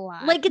like a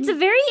lot. Like, it's a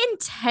very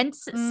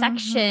intense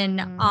section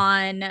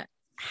on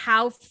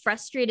how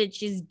frustrated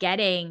she's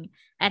getting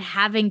at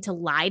having to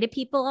lie to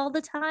people all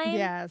the time.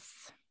 Yes.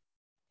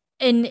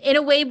 And in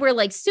a way where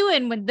like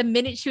Siuan, when the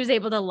minute she was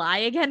able to lie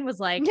again,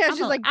 was like, she's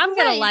like, I'm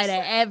going to lie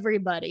to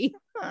everybody.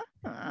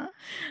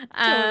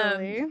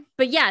 Totally.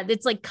 But yeah,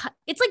 it's like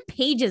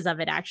pages of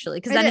it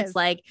actually, because then it's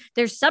like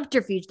there's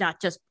subterfuge, not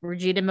just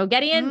Brigitte and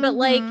Moghedien, but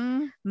like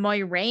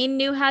Moiraine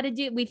knew how to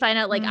do. We find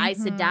out like Aes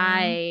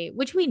Sedai,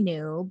 which we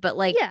knew, but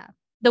like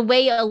the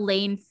way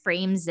Elain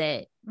frames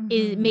it,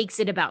 it makes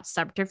it about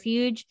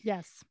subterfuge.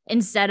 Yes.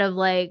 Instead of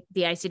like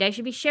the Aes Sedai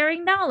should be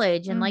sharing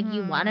knowledge and like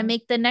you want to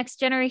make the next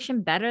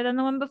generation better than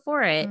the one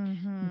before it.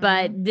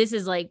 But this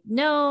is like,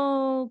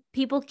 no,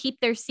 people keep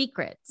their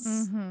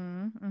secrets.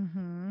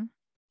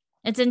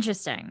 It's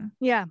interesting.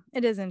 Yeah,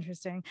 it is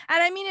interesting.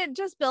 And I mean, it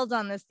just builds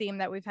on this theme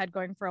that we've had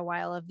going for a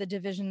while of the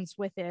divisions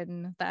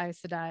within the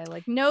Aes Sedai.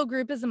 Like, no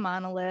group is a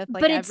monolith. Like,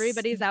 but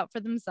everybody's out for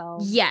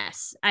themselves.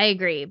 Yes, I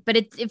agree. But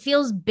it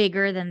feels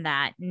bigger than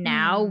that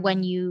now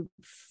when you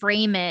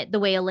frame it the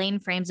way Elain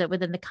frames it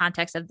within the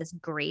context of this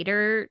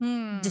greater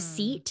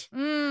deceit.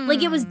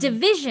 Like, it was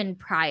division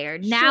prior.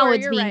 Now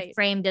it's being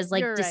framed as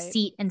like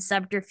deceit and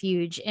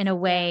subterfuge in a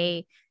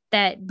way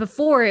that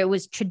before it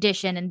was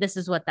tradition and this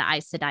is what the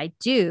Aes Sedai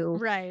do.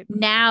 Right.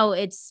 Now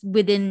it's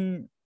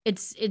within,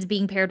 it's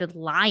being paired with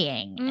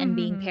lying and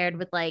being paired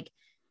with like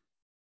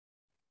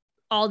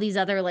all these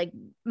other like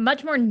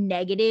much more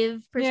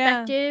negative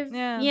perspective,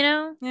 you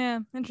know? Yeah.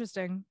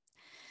 Interesting.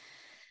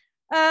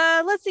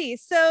 Let's see.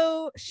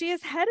 So she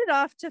is headed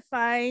off to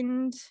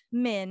find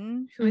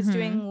Min, who is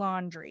doing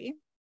laundry.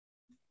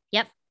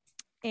 Yep.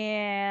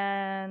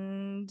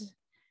 And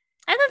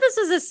I thought this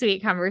was a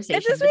sweet conversation.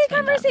 It's a sweet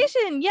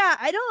conversation. Yeah.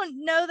 I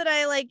don't know that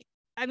I like,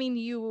 I mean,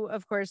 you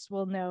of course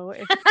will know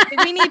if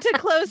we need to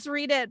close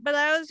read it, but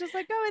I was just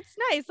like, oh, it's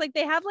nice. Like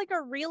they have like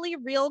a really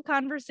real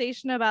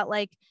conversation about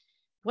like,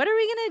 what are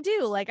we going to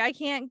do? Like, I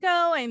can't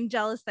go. I'm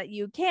jealous that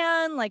you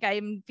can. Like, I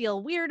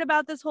feel weird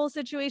about this whole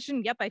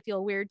situation. Yep. I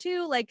feel weird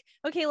too. Like,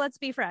 okay, let's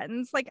be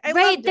friends. Like, I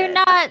loved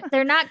it.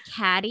 They're not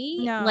catty.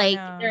 No, like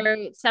there are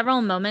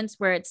several moments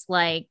where it's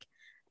like,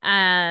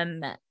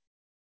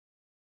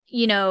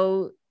 you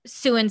know,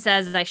 Siuan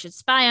says I should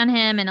spy on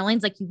him and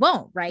Elaine's like, you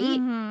won't, right?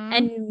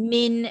 And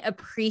Min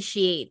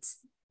appreciates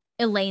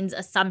Elaine's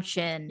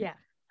assumption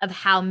of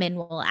how Min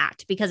will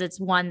act because it's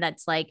one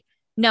that's like,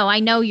 no, I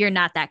know you're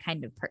not that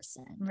kind of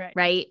person,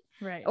 right?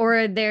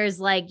 Or there's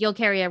like, you'll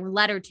carry a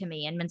letter to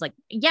me and Min's like,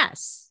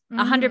 yes,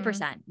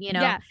 100%, you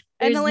know? Yeah.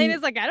 And Elaine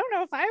is like, I don't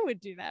know if I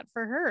would do that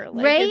for her.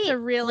 Like, it's a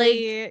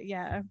really,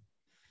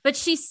 But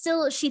she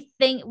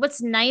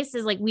what's nice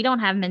is like, we don't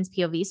have Min's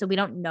POV, so we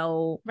don't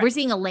know. We're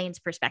seeing Elaine's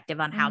perspective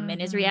on how Min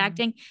is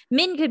reacting.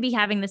 Min could be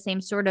having the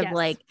same sort of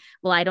like,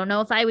 well, I don't know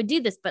if I would do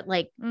this, but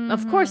like,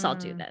 of course I'll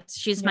do this.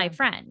 She's my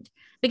friend.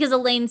 Because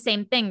Elaine,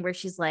 same thing where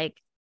she's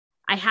like,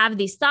 I have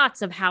these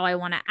thoughts of how I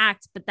want to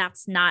act, but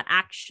that's not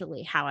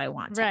actually how I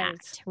want to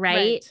act.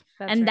 Right.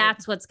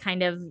 That's what's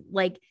kind of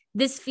like,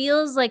 this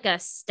feels like a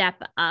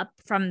step up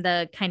from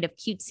the kind of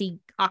cutesy,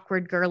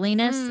 awkward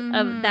girliness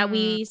of that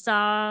we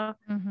saw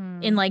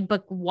in like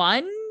book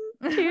 1, 2,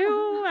 I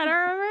don't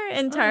remember,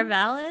 in Tar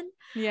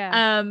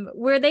Valon.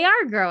 Where they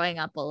are growing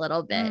up a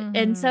little bit.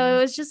 And so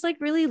it was just like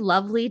really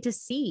lovely to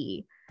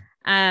see.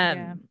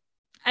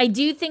 I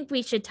do think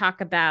we should talk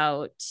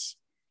about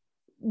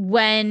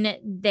when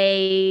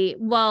there's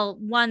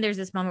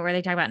this moment where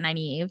they talk about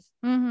Nynaeve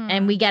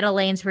and we get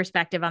Elaine's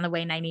perspective on the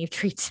way Nynaeve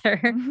treats her.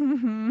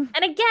 And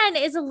again,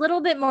 is a little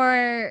bit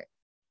more,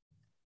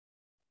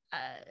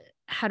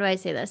 how do I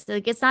say this?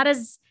 Like, it's not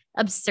as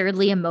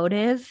absurdly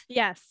emotive.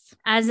 Yes.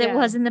 As it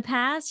was in the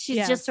past.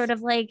 She's just sort Yes.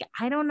 of like,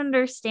 I don't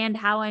understand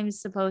how I'm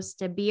supposed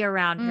to be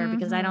around her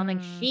because I don't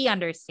think she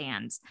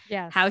understands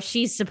how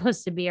she's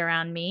supposed to be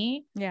around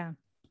me. Yeah.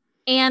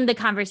 And the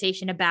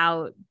conversation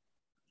about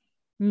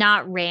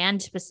not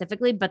Rand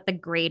specifically, but the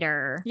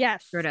greater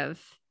sort of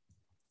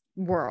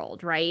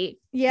world, right?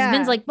 Yeah.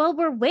 Min's like, well,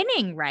 we're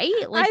winning, right?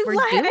 Like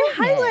I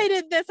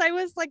highlighted this. I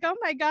was like, oh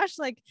my gosh,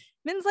 like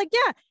Min's like,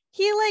 yeah,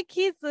 he's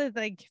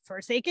like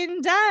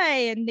forsaken die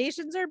and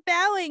nations are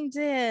bowing to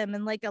him,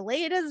 and like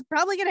Elena's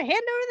probably gonna hand over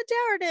the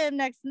tower to him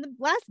next, and the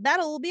last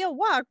battle will be a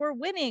walk, we're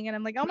winning. And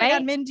I'm like, oh my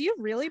god, Min, do you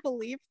really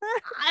believe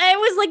that? I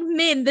was like,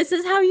 Min, this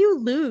is how you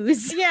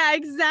lose. Yeah,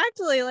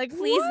 exactly. Like,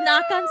 please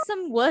knock on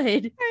some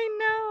wood. I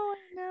know.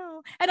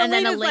 And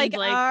Elena's like,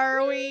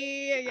 are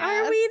we? Yes.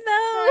 Are we though?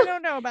 I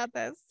don't know about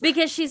this.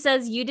 Because she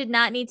says you did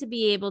not need to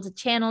be able to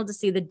channel to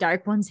see the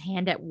Dark One's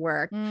hand at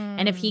work.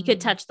 And if he could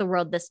touch the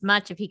world this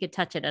much, if he could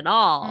touch it at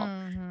all,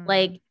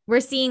 like we're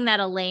seeing that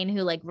Elaine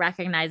who like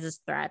recognizes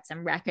threats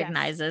and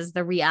recognizes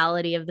the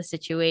reality of the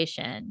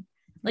situation.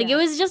 Like it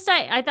was just,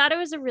 I thought it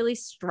was a really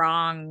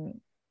strong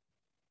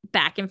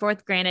back and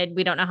forth. Granted,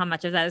 we don't know how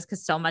much of that is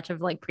because so much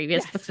of like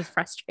previous books was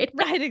frustrating.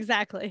 Right,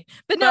 exactly.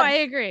 But no, I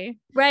agree.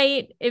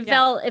 Right. It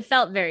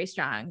felt very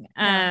strong.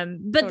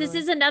 But this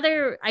is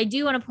another, I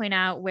do want to point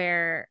out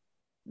where,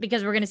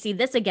 because we're going to see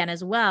this again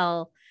as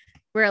well,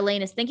 where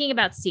Elaine is thinking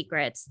about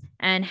secrets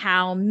and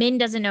how Min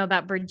doesn't know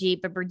about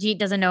Brigitte, but Brigitte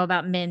doesn't know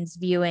about Min's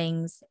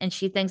viewings. And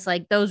she thinks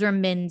like those were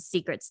Min's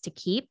secrets to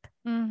keep.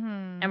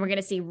 And we're going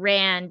to see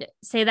Rand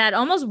say that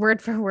almost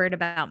word for word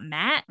about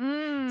Mat.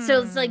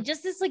 So it's like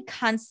just this like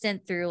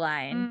constant through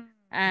line.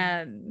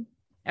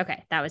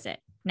 Okay, that was it.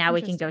 Now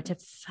we can go to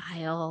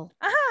Faile.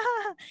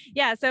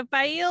 Yeah, so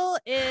Faile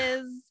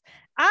is,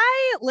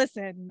 I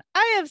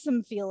have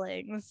some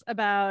feelings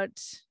about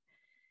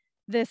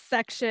this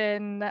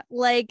section.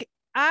 Like,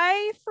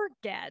 I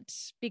forget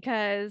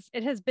because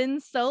it has been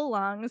so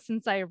long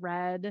since I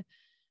read,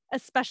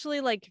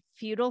 especially like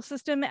feudal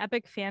system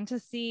epic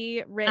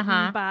fantasy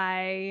written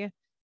by,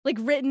 like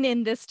written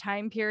in this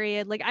time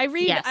period. Like I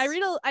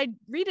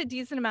read a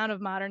decent amount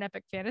of modern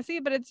epic fantasy,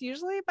 but it's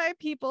usually by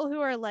people who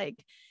are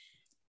like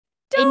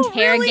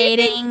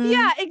interrogating.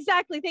 Yeah,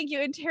 exactly. Thank you.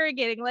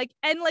 Interrogating. Like,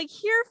 and like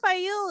here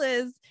Faile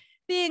is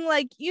being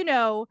like, you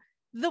know,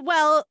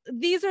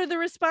 these are the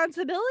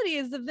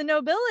responsibilities of the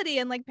nobility,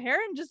 and like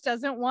Perrin just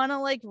doesn't want to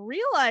like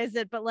realize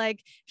it, but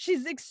like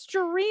she's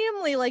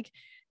extremely like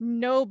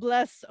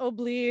noblesse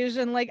oblige,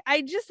 and like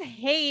I just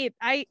hate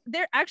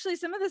there actually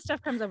some of this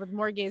stuff comes up with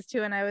Morghese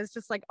too, and I was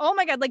just like, oh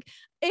my god, like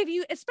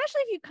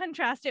especially if you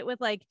contrast it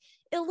with like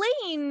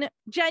Elaine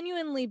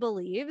genuinely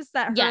believes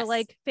that her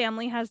like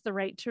family has the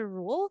right to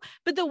rule,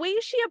 but the way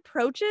she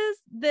approaches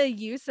the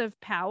use of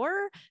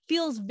power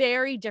feels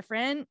very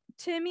different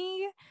to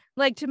me.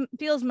 Like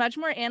feels much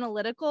more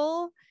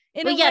analytical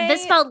in a way.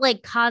 This felt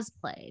like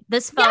cosplay.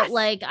 This felt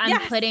like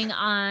I'm putting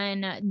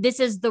on,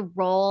 this is the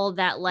role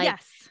that like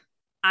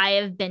I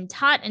have been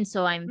taught, and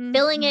so I'm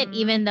filling it,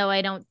 even though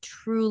I don't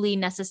truly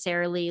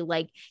necessarily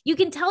like, you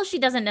can tell she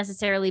doesn't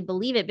necessarily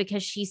believe it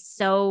because she's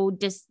so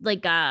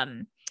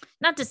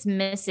not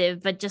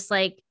dismissive, but just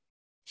like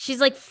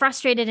she's like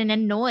frustrated and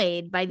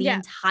annoyed by the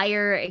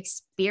entire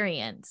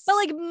experience. But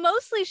like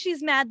mostly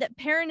she's mad that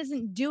Perrin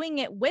isn't doing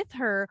it with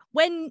her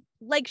when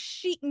like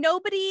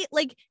nobody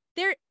like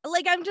they're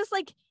like, I'm just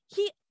like,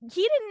 he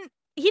didn't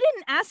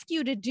ask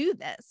you to do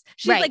this.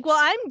 She's like, well,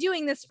 I'm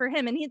doing this for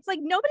him, and he's like,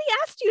 nobody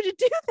asked you to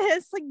do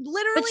this. Like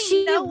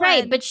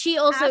literally, but she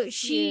also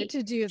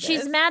to do this.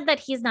 She's mad that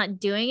he's not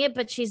doing it,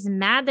 but she's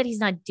mad that he's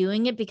not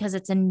doing it because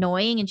it's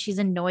annoying, and she's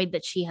annoyed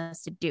that she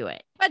has to do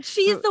it. But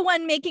she's the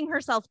one making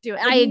herself do it.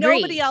 Like, I agree.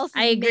 Nobody else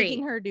is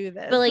making her do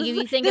this. But like, if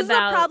you think this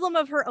about is a problem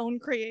of her own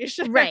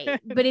creation, right?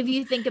 But if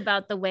you think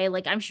about the way,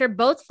 like, I'm sure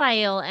both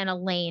Faile and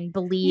Elaine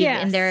believe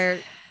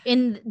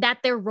in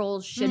that their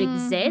roles should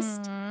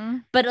exist,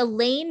 but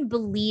Elaine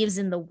believes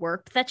in the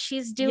work that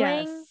she's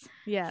doing.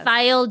 Yes.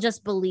 Faile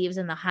just believes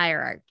in the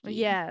hierarchy.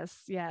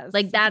 Yes.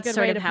 Like that's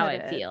sort of how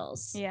it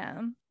feels.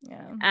 Yeah.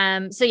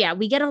 So yeah,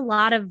 we get a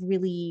lot of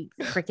really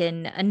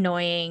freaking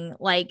annoying,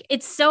 like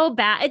it's so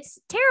bad. It's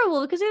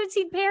terrible because we haven't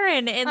seen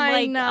Perrin in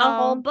like a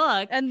whole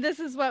book. And this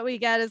is what we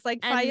get is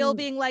like Faile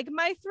being like,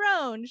 my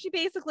throne. She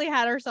basically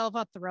had herself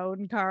a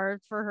throne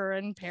carved for her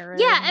and Perrin.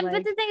 Yeah. And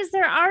but the thing is,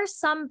 there are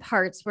some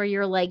parts where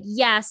you're like,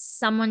 yes,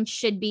 someone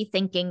should be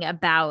thinking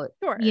about,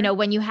 you know,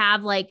 when you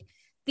have like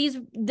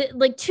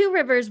like Two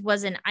Rivers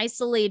was an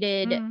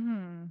isolated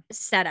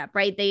setup,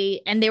 right?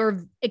 They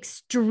were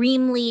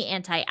extremely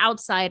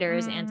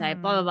anti-outsiders, anti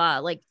blah blah blah,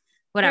 like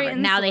whatever.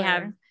 Now they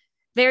have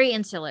very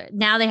insular.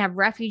 Now they have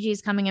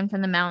refugees coming in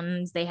from the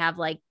mountains. They have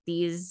like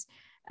these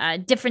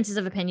differences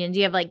of opinions.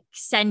 You have like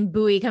Sen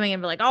Bui coming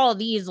in, but like all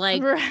these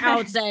like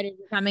outsiders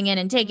are coming in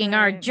and taking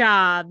our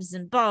jobs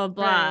and blah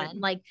blah blah. And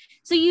like,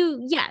 so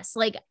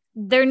like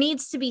there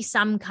needs to be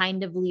some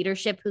kind of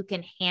leadership who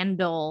can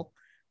handle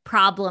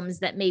problems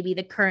that maybe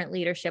the current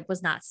leadership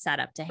was not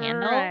set up to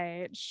handle.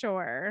 Right,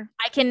 sure.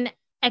 I can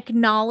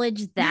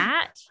acknowledge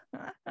that.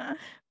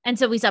 And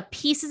so we saw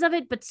pieces of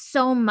it, but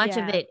so much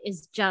of it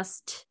is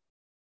just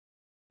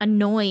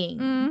annoying.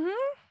 Mm-hmm.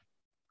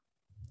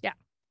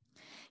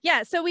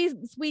 Yeah. So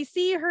we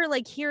see her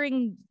like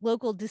hearing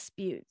local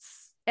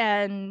disputes,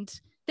 and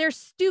they're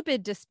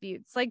stupid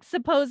disputes. Like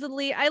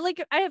supposedly, I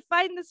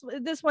find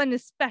this one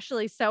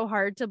especially so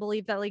hard to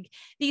believe that like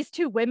these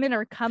two women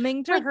are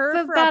coming to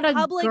her for a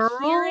public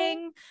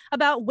hearing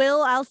about Will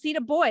Alcina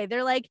Boy.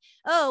 They're like,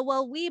 oh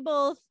well, we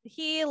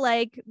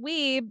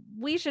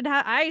should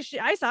have. I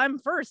saw him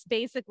first.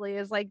 Basically,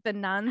 is like the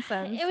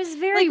nonsense. It was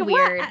very like,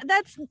 weird. What?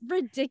 That's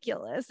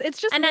ridiculous. It's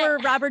just more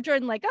Robert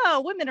Jordan like,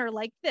 oh, women are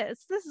like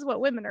this. This is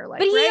what women are like.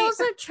 But he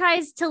also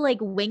tries to like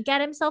wink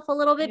at himself a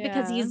little bit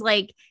because he's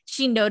like,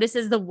 she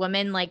notices the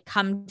woman like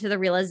come to the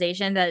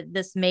realization that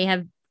this may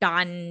have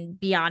gone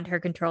beyond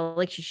her control,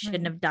 like she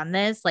shouldn't have done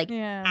this like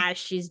as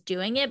she's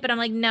doing it. But I'm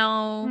like,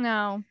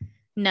 no,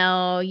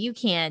 you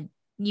can't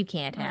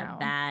have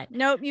that.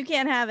 Nope, you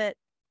can't have it.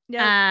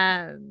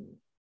 Yeah,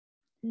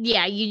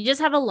 you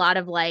just have a lot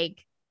of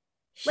like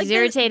she's like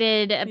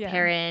irritated at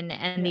Perrin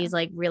and these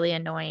like really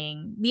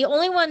annoying. The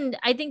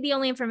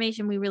only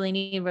information we really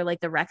need were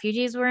like the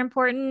refugees were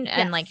important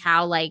and like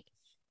how like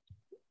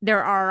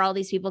there are all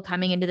these people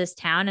coming into this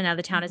town and now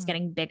the town is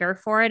getting bigger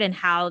for it and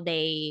how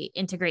they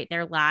integrate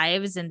their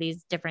lives in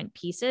these different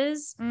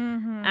pieces.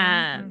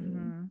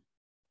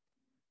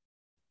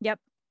 Yep.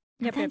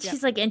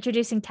 She's like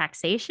introducing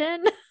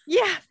taxation.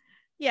 Yeah.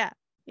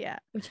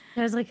 Which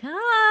I was like, cool.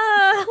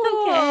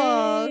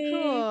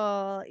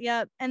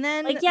 Yep. And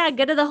then like,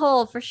 good to the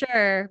whole for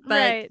sure.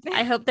 But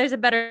I hope there's a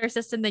better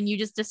system than you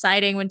just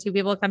deciding when two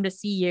people come to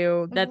see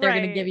you that they're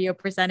going to give you a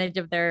percentage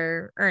of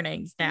their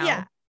earnings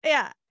now.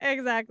 Yeah,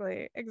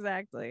 exactly.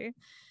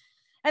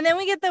 And then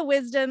we get the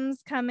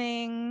wisdoms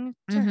coming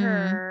to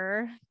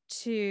her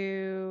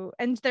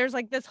and there's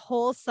like this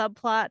whole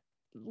subplot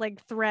like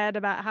thread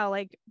about how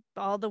like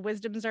all the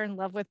wisdoms are in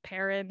love with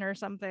Perrin or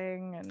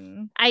something,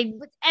 and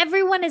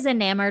everyone is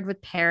enamored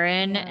with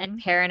Perrin and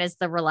Perrin is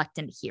the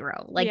reluctant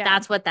hero. Like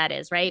that's what that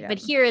is, right? But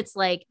here it's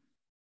like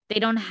they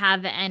don't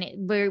have any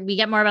we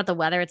get more about the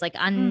weather. It's like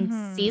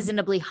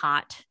unseasonably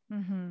hot.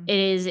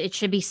 It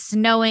should be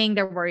snowing.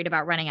 They're worried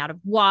about running out of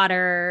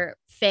water.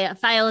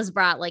 File has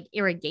brought like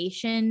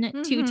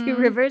irrigation to Two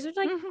Rivers, which is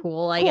like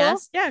cool, I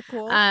guess. Yeah,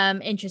 cool.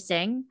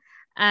 Interesting.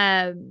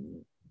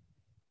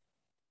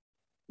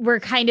 We're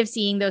kind of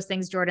seeing those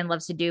things Jordan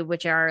loves to do,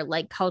 which are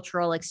like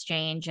cultural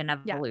exchange and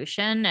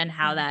evolution and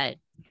how that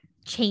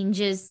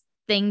changes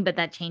thing, but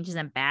that change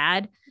isn't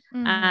bad.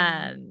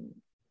 And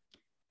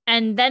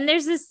then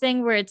there's this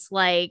thing where it's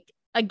like,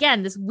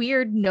 again, this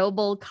weird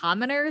noble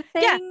commoner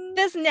thing. Yeah,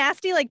 this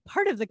nasty like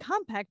part of the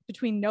compact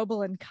between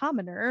noble and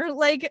commoner.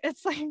 Like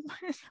it's like,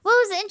 well,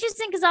 it was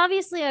interesting because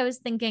obviously I was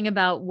thinking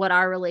about what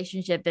our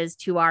relationship is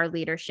to our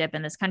leadership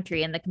in this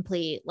country and the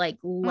complete like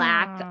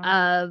lack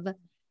of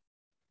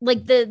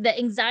like the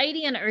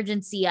anxiety and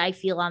urgency I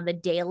feel on the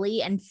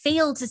daily and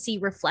fail to see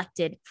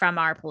reflected from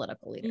our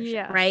political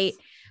leadership, right?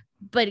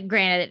 But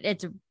granted,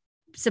 it's a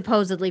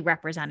supposedly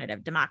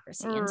representative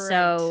democracy. And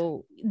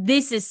so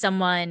this is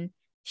someone,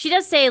 she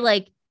does say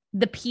like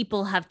the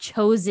people have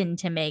chosen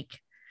to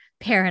make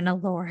Perrin a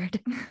lord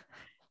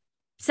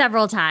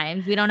several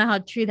times. We don't know how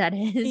true that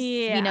is.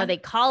 You know, they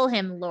call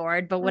him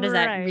lord, but what does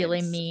that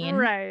really mean?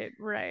 Right.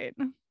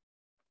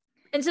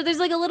 And so there's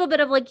like a little bit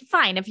of like,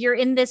 fine, if you're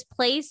in this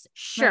place,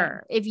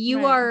 sure. If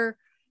you are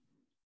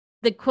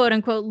the quote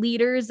unquote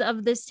leaders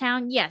of this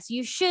town, yes,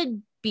 you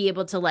should be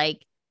able to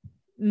like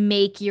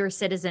make your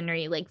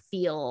citizenry like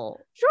feel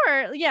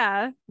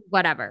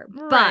whatever.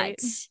 But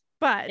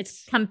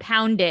it's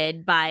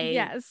compounded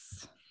by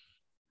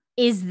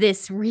is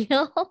this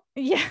real?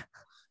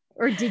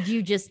 Or did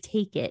you just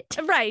take it?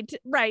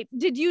 Right.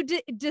 Did you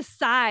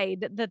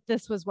decide that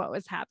this was what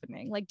was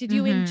happening? Like, did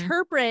you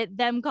interpret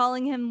them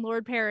calling him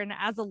Lord Perrin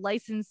as a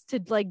license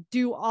to like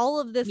do all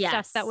of this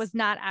stuff that was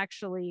not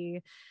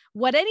actually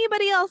what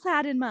anybody else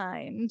had in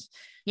mind?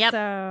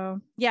 So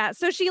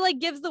she like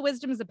gives the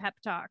wisdoms a pep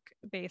talk,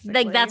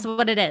 basically. Like that's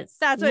what it is.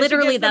 That's what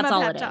literally that's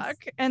all it is.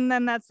 And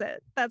then that's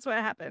it. That's what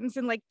happens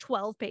in like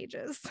 12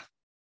 pages.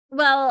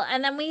 Well,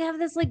 and then we have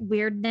this like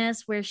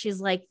weirdness where she's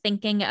like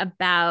thinking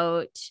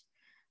about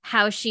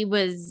how she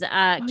was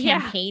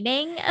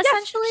campaigning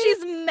essentially.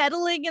 She's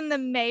meddling in the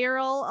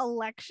mayoral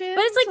election.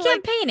 But it's like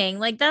campaigning.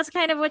 Like that's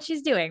kind of what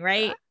she's doing,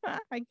 right?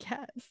 I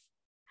guess.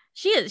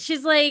 She is.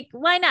 She's like,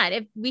 why not?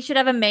 If we should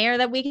have a mayor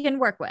that we can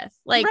work with.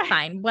 Like,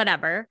 fine,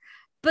 whatever.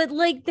 But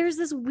like there's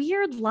this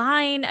weird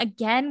line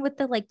again with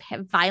the like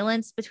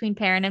violence between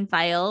Perrin and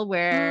File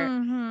where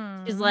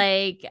she's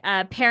like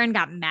Perrin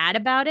got mad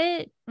about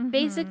it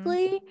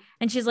basically,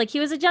 and she's like, he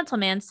was a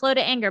gentleman, slow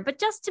to anger, but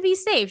just to be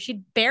safe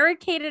she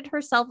barricaded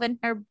herself in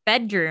her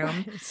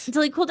bedroom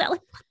until he cooled down.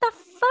 Like what the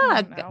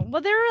fuck?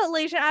 Well, their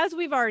relation, as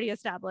we've already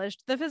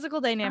established, the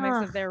physical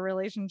dynamics of their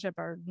relationship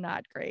are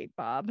not great,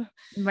 Bob.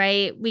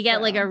 Right, we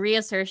get like a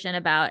reassertion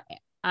about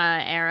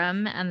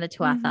Aram and the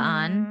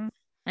Tuatha'an.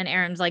 And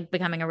Aram's like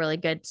becoming a really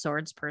good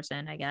swords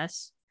person, I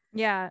guess.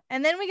 Yeah.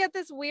 And then we get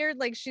this weird,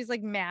 like, she's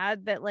like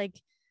mad that like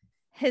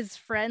his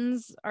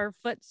friends are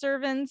foot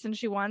servants and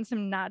she wants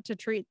him not to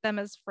treat them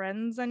as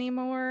friends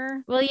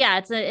anymore. Well, yeah,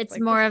 it's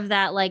like more of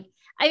that, like,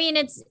 I mean,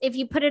 it's, if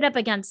you put it up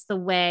against the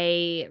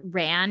way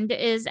Rand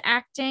is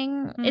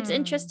acting, it's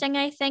interesting,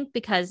 I think,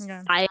 because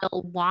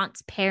File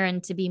wants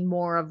Perrin to be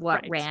more of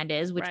what Rand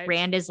is, which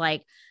Rand is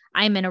like,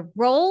 I'm in a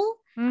role.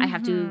 I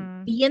have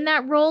to be in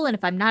that role. And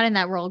if I'm not in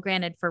that role,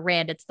 granted for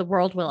Rand, it's the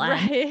world will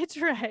end.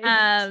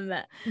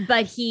 Right.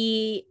 But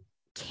he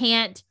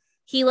can't,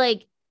 he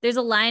like, there's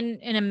a line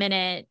in a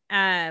minute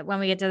when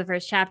we get to the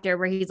first chapter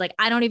where he's like,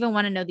 I don't even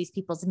want to know these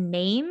people's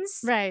names.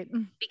 Right.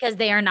 Because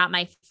they are not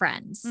my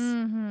friends.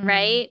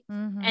 Right.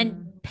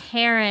 And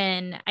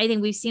Perrin, I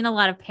think we've seen a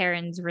lot of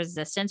Perrin's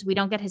resistance. We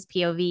don't get his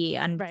POV,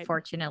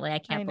 unfortunately. I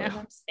can't believe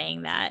I'm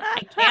saying that.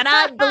 I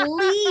cannot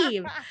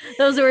believe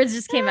those words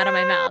just came out of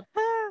my mouth.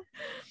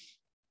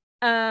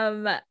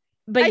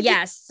 But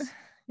yes.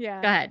 Yeah.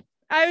 Go ahead.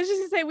 I was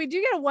just gonna say, we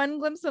do get one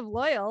glimpse of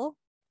Loyal.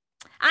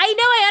 I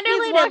know, I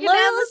underlined it.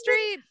 Down the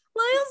street.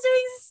 Loyal's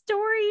doing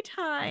story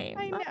time.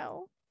 I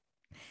know.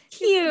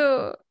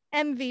 Cute.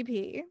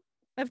 MVP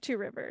of Two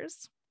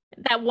Rivers.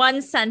 That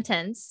one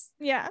sentence.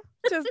 Yeah,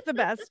 just the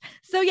best.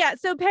 So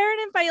Perrin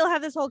and Faile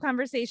have this whole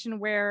conversation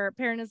where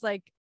Perrin is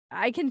like,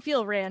 I can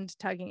feel Rand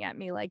tugging at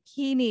me, like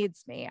he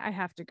needs me. I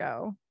have to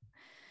go.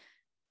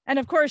 And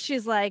of course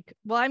she's like,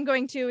 well, I'm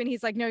going to. And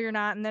he's like, no, you're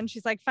not. And then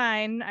she's like,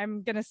 fine,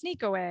 I'm going to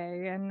sneak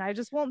away. And I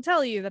just won't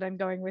tell you that I'm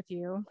going with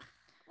you.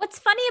 What's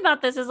funny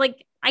about this is,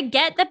 like, I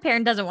get that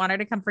Perrin doesn't want her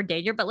to come for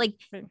danger, but like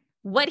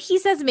what he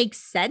says makes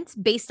sense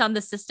based on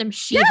the system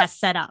she has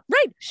set up.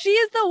 Right. She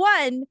is the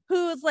one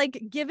who's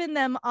like given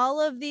them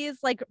all of these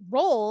like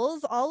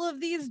roles, all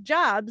of these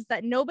jobs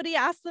that nobody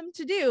asked them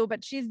to do,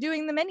 but she's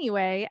doing them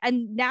anyway.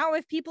 And now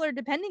if people are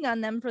depending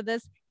on them for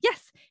this,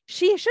 yes,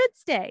 she should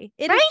stay.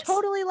 It is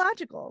totally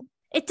logical.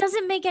 It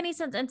doesn't make any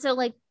sense. And so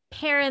like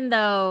Perrin,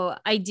 though,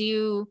 I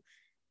do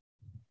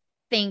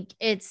think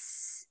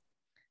it's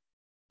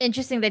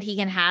interesting that he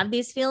can have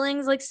these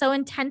feelings like so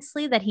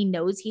intensely that he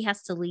knows he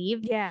has to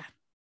leave. Yeah.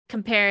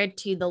 Compared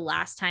to the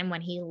last time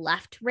when he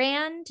left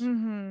Rand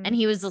and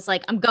he was just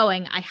like, I'm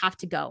going, I have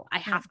to go. I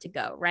have to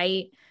go.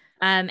 Right.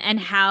 And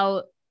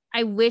how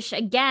I wish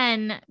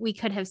again, we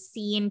could have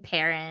seen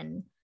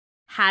Perrin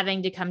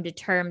having to come to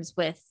terms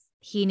with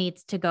he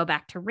needs to go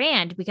back to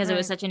Rand because it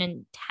was such an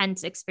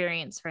intense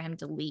experience for him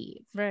to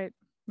leave. Right.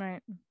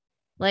 Right.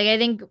 Like,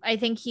 I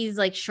think he's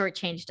like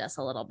shortchanged us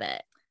a little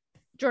bit.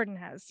 Jordan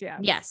has, yeah.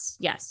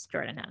 Yes,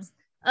 Jordan has.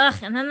 Ugh,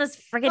 and then this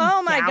freaking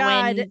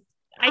God.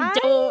 I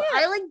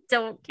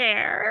don't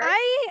care.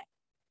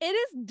 It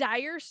is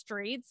dire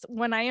straits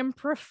when I am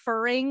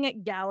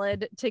preferring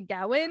Galad to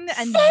Gawyn,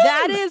 and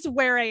that is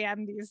where I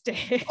am these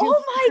days.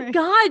 Oh my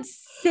God,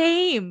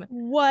 same.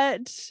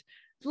 What?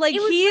 Like,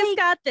 he's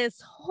got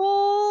this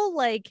whole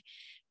like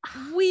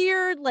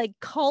weird like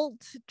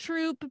cult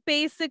troop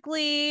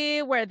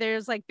basically where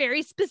there's like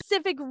very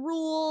specific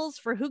rules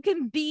for who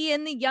can be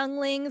in the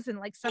younglings, and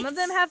like some of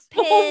them have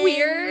pins, so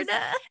weird,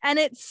 and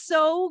it's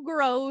so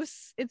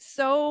gross. It's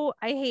so,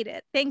 I hate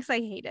it. I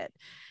hate it.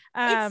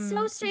 It's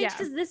so strange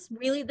because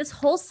this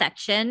whole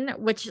section,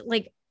 which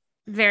like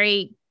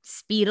very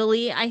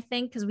speedily, I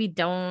think, because we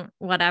don't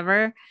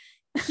whatever,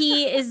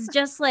 he is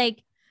just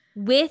like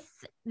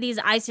with these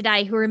Aes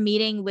Sedai who are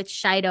meeting with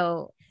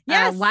Shido.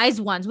 Wise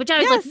Ones, which I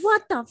was like,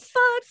 what the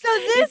fuck? So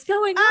this is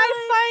going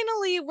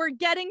on? We're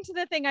getting to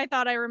the thing I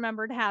thought I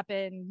remembered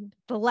happened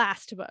the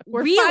last book.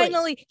 We're really?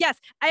 Finally, yes.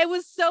 I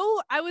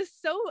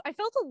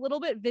felt a little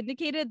bit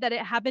vindicated that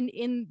it happened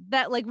in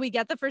that, like, we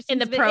get the first in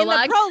the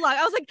prologue.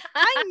 I was like,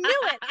 I knew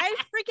it.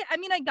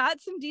 I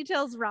got some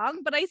details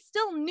wrong, but I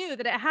still knew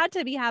that it had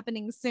to be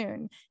happening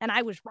soon, and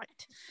I was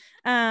right.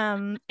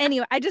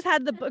 Anyway, I just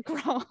had the book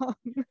wrong,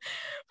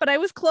 but I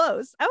was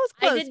close. I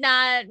did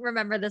not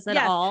remember this at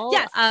all.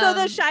 Yes. So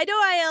the Shido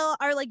Aiel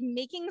are like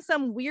making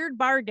some weird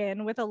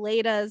bargain with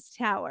Aleda's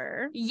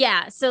tower.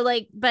 Yeah. So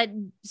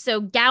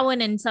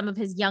Gawyn and some of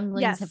his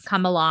younglings have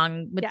come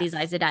along with these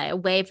Aes Sedai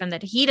away from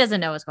that. He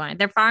doesn't know what's going on.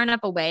 They're far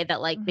enough away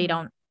that like they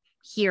don't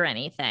hear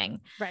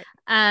anything. Right.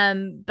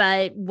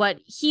 But what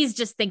he's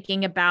just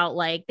thinking about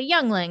like the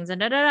younglings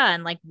and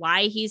and like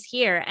why he's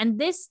here. And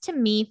this to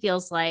me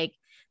feels like,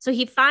 so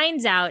he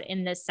finds out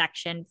in this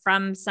section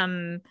from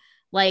some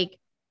like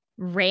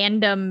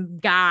random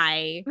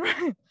guy.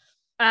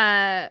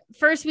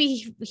 First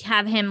we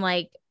have him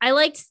like, I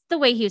liked the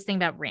way he was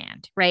thinking about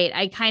Rand, right?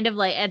 I kind of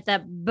like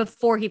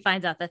before he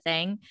finds out the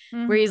thing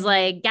where he's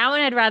like, Gawyn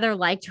had rather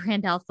liked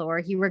Rand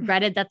al'Thor. He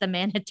regretted that the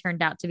man had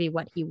turned out to be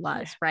what he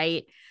was,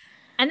 right?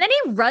 And then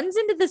he runs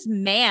into this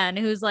man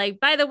who's like,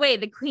 by the way,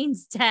 the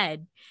queen's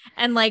dead.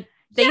 And like,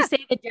 they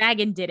say the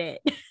dragon did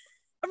it.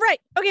 Right.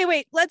 Okay,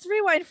 wait. Let's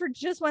rewind for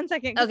just 1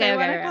 second because I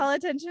want to call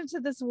attention to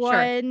this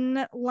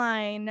one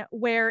line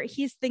where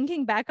he's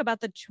thinking back about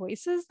the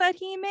choices that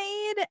he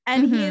made.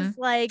 And he's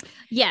like,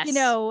 yes, you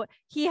know,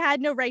 he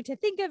had no right to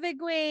think of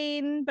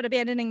Egwene, but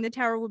abandoning the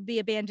tower would be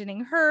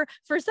abandoning her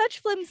for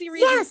such flimsy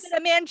reasons that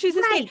a man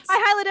chooses fate. I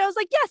highlighted, I was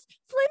like, yes,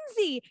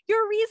 flimsy.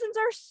 Your reasons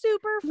are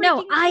super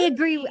freaking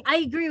flimsy. I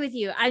agree with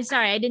you. I'm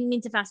sorry. I didn't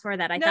mean to fast forward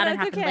that. I thought it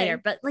happened later.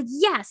 But like,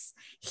 yes,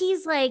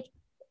 he's like,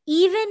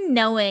 even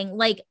knowing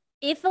like,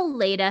 if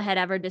Elaida had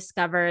ever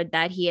discovered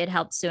that he had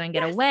helped Siuan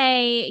get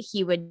away,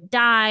 he would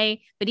die.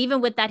 But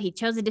even with that, he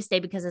chose to stay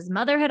because his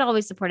mother had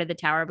always supported the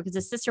tower, because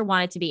his sister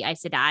wanted to be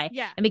Aes Sedai,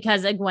 and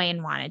because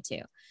Egwene wanted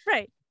to.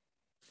 Right.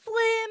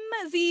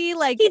 Flimsy,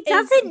 like he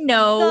doesn't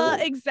know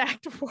the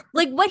exact word.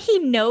 Like what he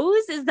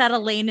knows is that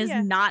Elaine is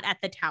not at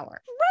the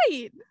tower.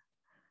 Right.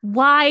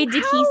 Why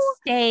did he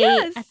stay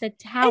at the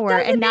tower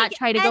and not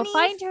try to go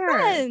find her?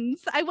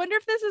 I wonder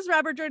if this is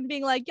Robert Jordan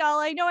being like, y'all,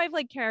 I know I've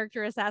like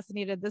character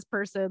assassinated this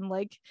person.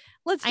 Like,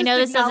 let's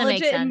just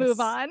acknowledge it and move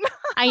on.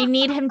 I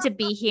need him to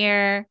be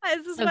here.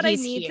 This is what I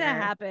need to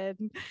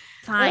happen.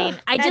 Fine.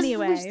 I just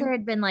wish there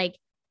had been like,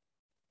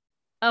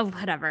 oh,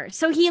 whatever.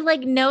 So he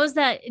like knows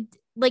that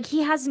like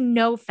he has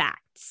no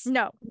facts.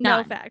 No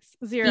facts.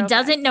 Zero. He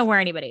doesn't know where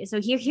anybody is. So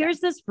he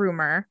hears this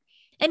rumor.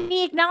 And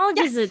he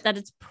acknowledges it that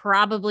it's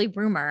probably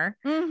rumor,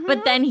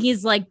 but then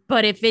he's like,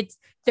 but if it's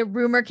the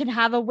rumor can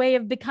have a way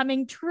of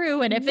becoming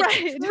true. And if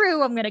it's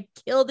true, I'm going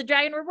to kill the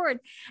Dragon Reborn.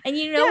 And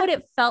you know what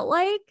it felt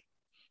like?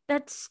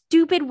 That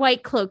stupid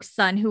White Cloak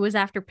son who was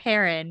after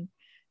Perrin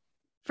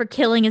for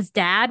killing his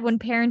dad when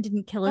Perrin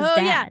didn't kill his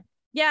dad.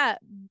 Yeah.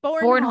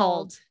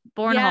 Bornhold.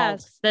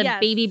 The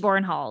baby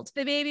Bornhold.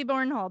 The baby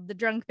Bornhold. The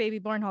drunk baby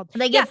Bornhold.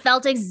 Like it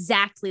felt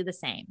exactly the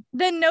same.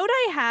 The note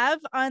I have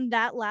on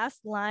that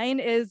last line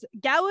is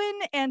Gawyn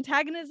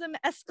antagonism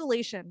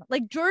escalation.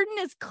 Like Jordan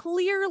is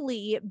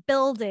clearly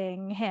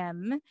building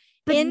him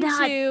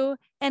into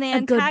an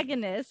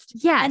antagonist.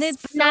 And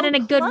it's not in a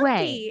good clunky.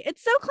 way.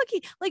 It's so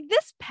clunky. Like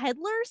this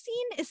peddler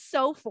scene is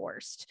so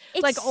forced.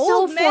 It's like so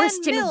old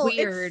forced man Mill, and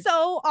weird. It's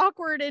so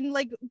awkward and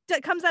like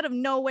that comes out of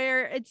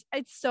nowhere. It's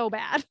so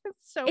bad.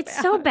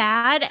 It's so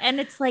bad.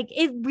 And it's like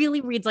it really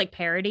reads like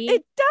parody.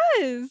 It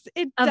does.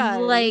 It does.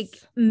 Like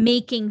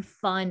making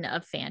fun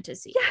of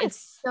fantasy.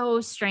 It's so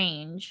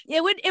strange.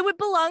 It would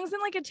belongs in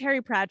like a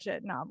Terry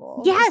Pratchett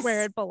novel. Yes,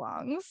 where it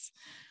belongs.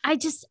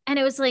 And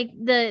it was like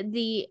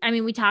I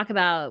mean, we've talked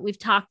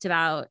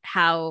about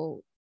how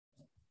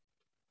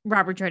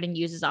Robert Jordan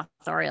uses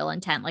authorial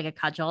intent like a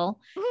cudgel.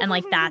 And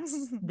like, that's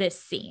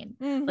this scene.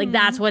 Like,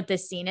 that's what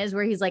this scene is,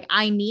 where he's like,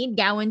 I need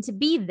Gawyn to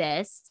be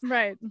this.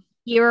 Right.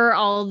 Here are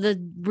all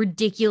the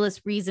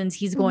ridiculous reasons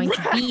he's going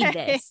to be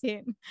this.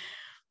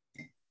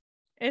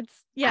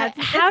 It's not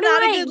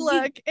a good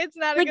look. It's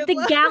not a good look.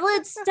 Like the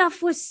Galad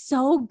stuff was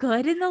so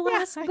good in the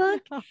last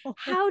book.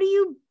 How do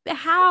you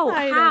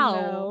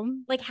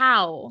like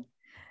how?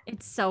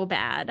 It's so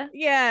bad.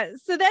 Yeah.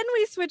 So then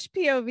we switch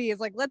POVs.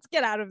 Like, let's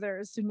get out of there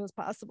as soon as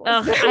possible.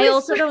 I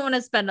also don't want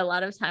to spend a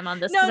lot of time on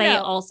this because I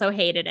also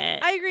hated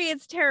it. I agree.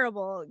 It's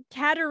terrible.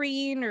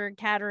 Katarine or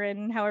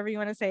Katarin, however you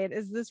want to say it,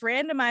 is this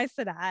random Aes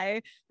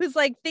Sedai who's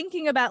like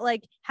thinking about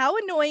like how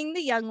annoying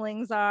the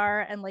younglings are,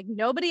 and like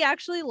nobody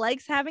actually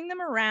likes having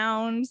them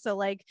around. So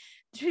like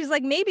she's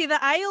like, maybe the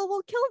Aiel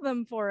will kill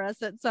them for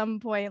us at some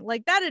point.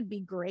 Like that'd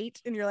be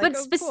great. And you're like, but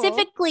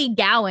specifically cool.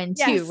 Gawyn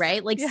too,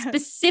 right? Like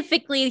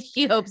specifically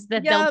she hopes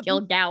that they'll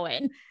kill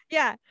Gawyn.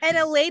 Yeah. And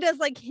Eleida's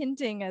like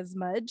hinting as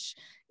much.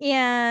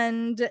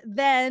 And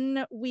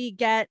then we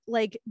get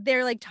like,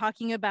 they're like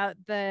talking about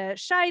the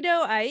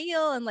Shaido,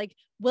 Aiel, and like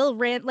will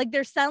Rand, like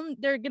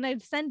they're gonna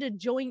send a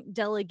joint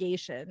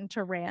delegation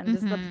to Rand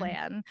is the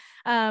plan,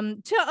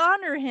 to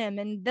honor him,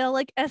 and they'll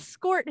like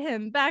escort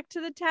him back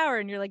to the tower.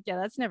 And you're like, yeah,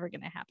 that's never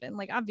gonna happen.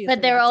 Like obviously,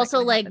 but they're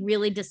also like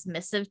really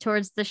dismissive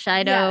towards the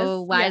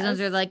Shaido. Wise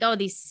ones are like, oh,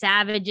 these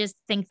savages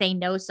think they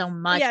know so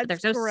much, but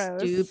they're so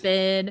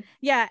stupid.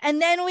 Yeah, and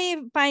then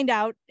we find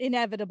out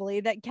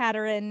inevitably that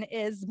Katarine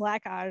is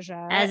Black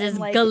Aja, as is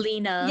like,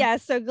 Galena. Yeah,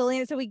 so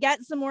Galena. So we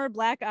get some more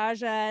Black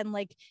Aja, and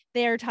like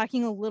they're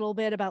talking a little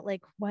bit about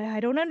like why I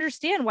don't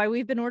understand why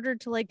we've been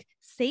ordered to like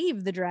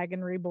save the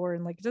Dragon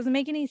Reborn. Like it doesn't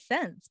make any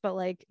sense, but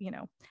like, you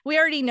know, we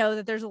already know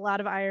that there's a lot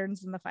of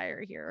irons in the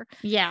fire here.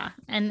 Yeah.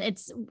 And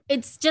it's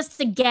just,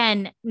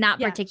 again, not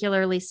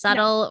particularly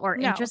subtle or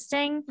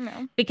interesting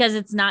because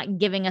it's not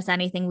giving us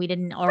anything we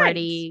didn't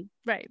already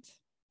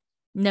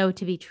know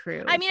to be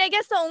true. I mean, I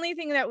guess the only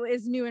thing that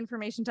is new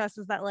information to us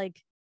is that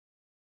like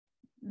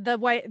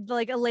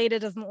Elaida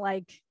doesn't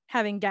like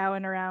having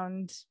Gawyn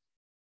around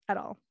at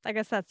all. I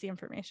guess that's the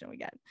information we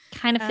get.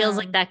 Kind of feels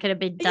like that could have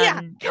been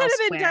done could have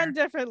been done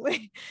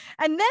differently.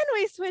 And then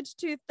we switch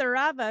to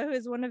Thorava, who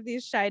is one of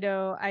these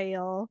Shaido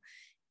Aiel,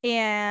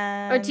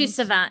 or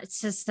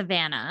to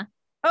Savannah.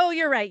 Oh,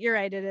 you're right.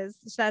 It is.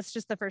 That's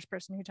just the first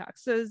person who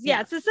talks. So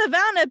it's a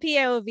Savannah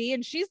POV,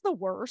 and she's the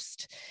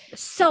worst.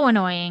 So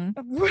annoying.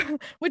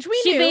 Which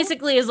she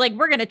basically is like,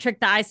 we're gonna trick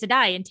the Aes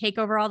Sedai and take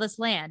over all this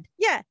land.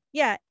 Yeah.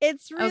 Yeah,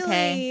 it's really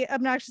Okay.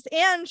 obnoxious.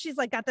 And she's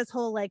like got this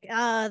whole like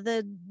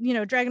the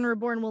Dragon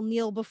Reborn will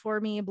kneel before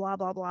me, blah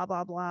blah blah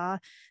blah blah.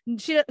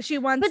 And she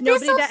wants But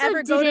this nobody to also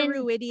ever go to didn't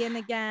Ruidian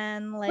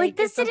again. like Like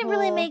this it's a didn't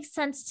really whole make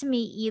sense to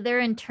me either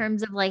in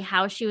terms of like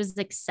how she was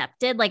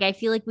accepted. Like I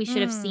feel like we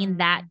should have seen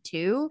that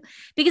too,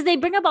 because they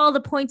bring up all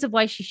the points of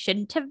why she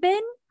shouldn't have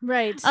been.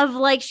 right. Of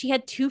like she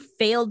had 2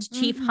 failed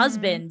chief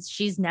husbands.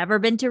 She's never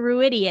been to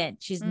Ruidian.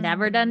 She's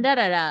never done da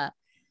da da.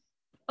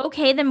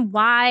 Okay, then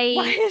why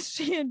is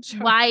she in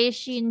charge? Why is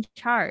she in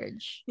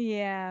charge?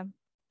 Yeah.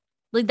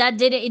 Like that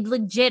did it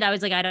legit. I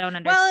was like, I don't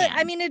understand. Well,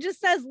 I mean, it just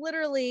says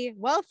literally,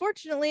 well,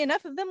 fortunately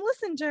enough of them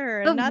listened to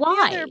her and not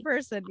why? the other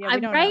person. Yeah,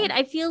 we don't right? know.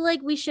 I feel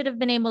like we should have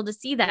been able to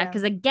see that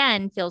because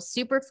again, feels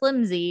super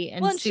flimsy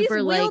and super she's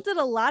like wielded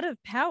a lot of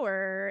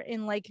power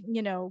in like,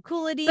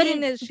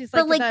 Couladine she's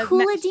like, but like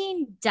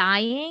Couladine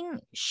dying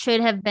should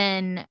have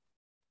been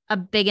a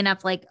big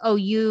enough like, oh,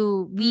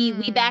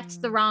 we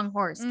backed the wrong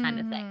horse kind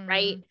of thing,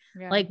 right?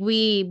 Yeah. Like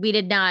we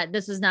did not,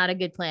 this was not a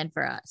good plan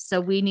for us,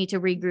 so we need to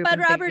regroup. But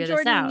Robert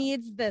Jordan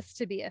needs this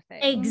to be a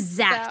thing.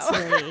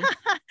 Exactly.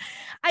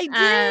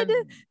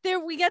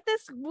 So. We get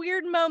this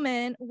weird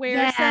moment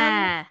where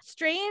some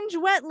strange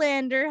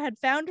wetlander had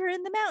found her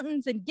in the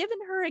mountains and given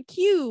her a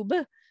cube.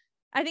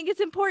 I think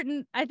it's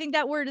important. I think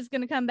that word is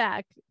going to come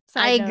back.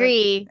 I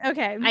agree.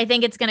 Okay. I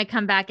think it's going to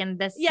come back in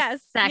this.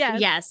 Yes.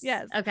 Yes.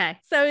 Okay.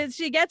 So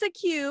she gets a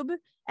cube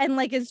and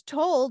like is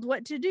told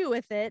what to do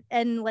with it.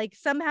 And like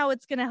somehow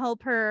it's going to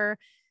help her,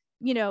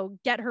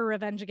 get her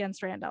revenge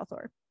against Rand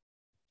al'Thor.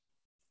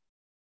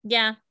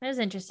 Yeah, that was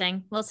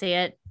interesting. We'll see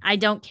it. I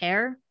don't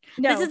care.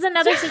 No. This is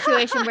another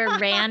situation where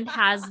Rand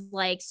has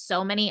like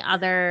so many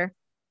other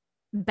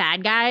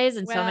bad guys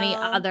and so many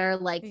other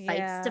like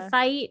fights to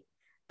fight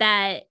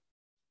that,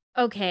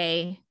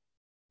 okay,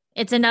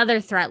 it's another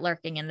threat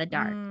lurking in the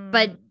dark,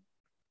 but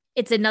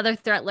it's another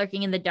threat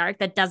lurking in the dark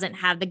that doesn't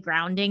have the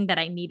grounding that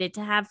I needed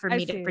to have for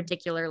me to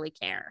particularly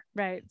care.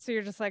 Right. So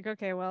you're just like,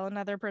 okay, well,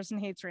 another person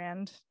hates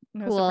Rand.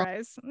 No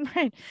surprise.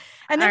 Right.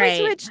 And then we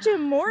switch to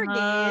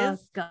Morgase,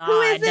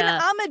 who is in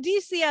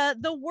Amadisia,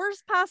 the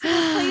worst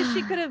possible place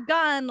she could have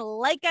gone.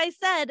 Like I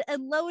said,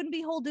 and lo and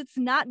behold, it's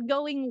not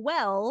going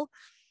well.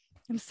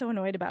 I'm so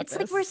annoyed about this. It's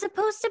like we're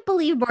supposed to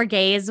believe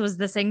Morgase was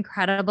this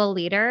incredible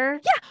leader.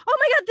 Yeah. Oh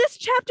my God, this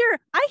chapter,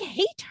 I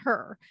hate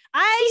her.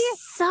 I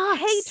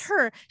hate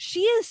her.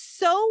 She is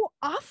so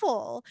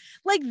awful.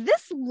 Like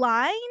this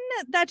line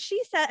that she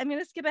said, I'm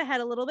going to skip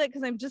ahead a little bit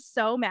because I'm just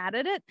so mad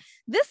at it.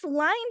 This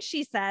line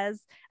she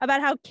says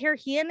about how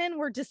Cairhienin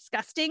were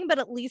disgusting, but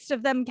at least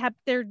of them kept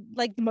their,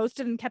 like most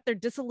of them kept their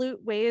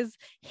dissolute ways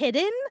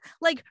hidden.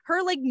 Like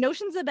her like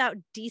notions about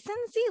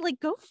decency, like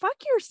go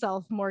fuck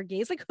yourself,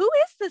 Morgase. Like who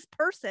is this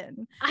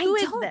person? Who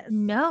is this?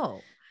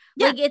 No.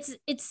 Yeah. Like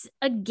it's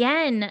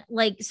again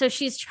like, so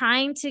she's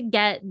trying to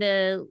get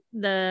the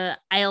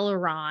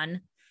Aileron,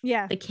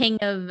 the king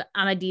of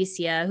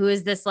Amadisia, who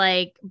is this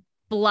like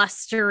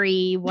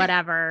blustery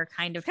whatever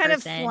kind of kind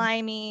person. Of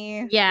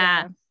slimy,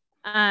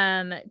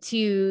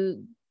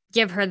 to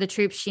give her the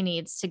troops she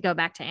needs to go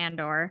back to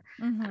Andor.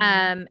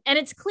 And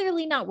it's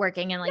clearly not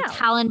working, and like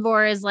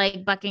Talonvor is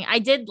like bucking. I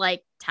did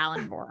like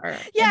Talonvor.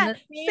 Yeah,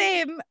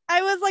 same.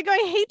 I was like, I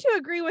hate to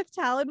agree with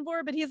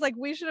Talonvor, but he's like,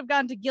 we should have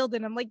gone to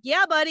Gildan. I'm like,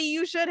 yeah, buddy,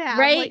 you should have.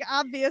 Right. Like,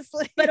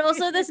 obviously. But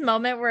also this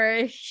moment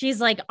where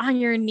she's like on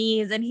your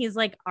knees and he's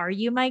like, are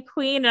you my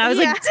queen? And I was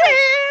like,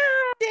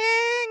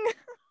 dang.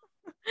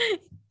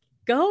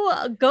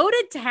 Go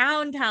to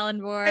town,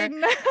 Talonvor.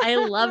 I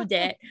loved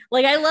it.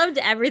 Like I loved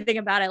everything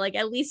about it. Like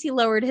at least he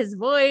lowered his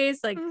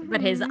voice, like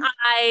but his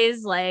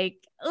eyes, like,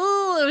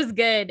 oh, it was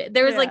good.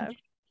 There was like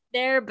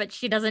there, but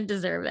she doesn't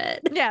deserve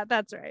it. Yeah,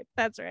 that's right.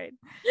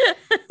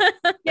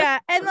 Yeah.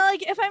 And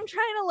like if I'm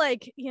trying to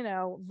like,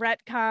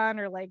 retcon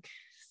or like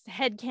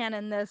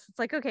headcanon this, it's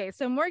like, okay,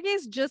 so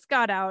Morgase just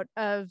got out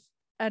of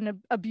an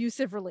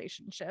abusive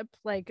relationship.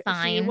 Like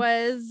she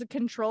was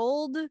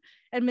controlled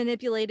and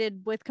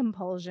manipulated with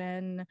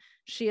compulsion.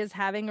 She is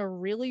having a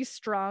really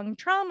strong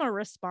trauma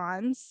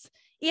response,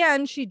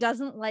 and she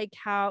doesn't like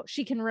how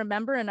she can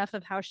remember enough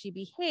of how she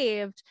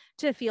behaved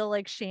to feel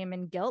like shame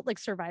and guilt, like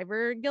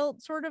survivor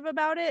guilt sort of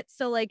about it.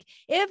 So like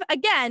if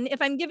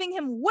I'm giving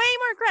him way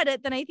more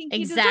credit than I think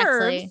he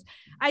deserves,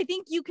 I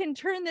think you can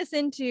turn this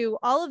into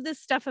all of this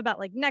stuff about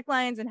like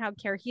necklines and how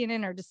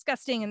Cairhienin are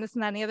disgusting and this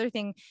and that and the other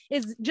thing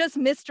is just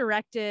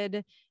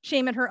misdirected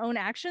shame at her own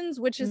actions,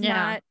 which is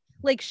not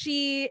like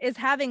she is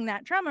having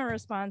that trauma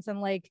response, and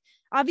like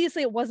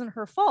obviously it wasn't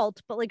her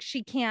fault, but like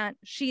she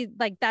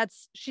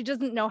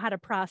doesn't know how to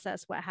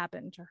process what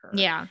happened to her.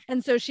 Yeah.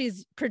 And so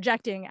she's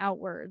projecting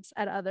outwards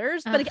at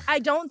others. But I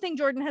don't think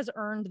Jordan has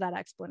earned that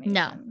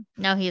explanation.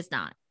 No, he is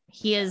not.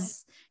 He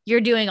is,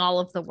 you're doing all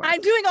of the work.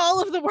 I'm doing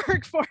all of the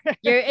work for it.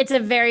 It's a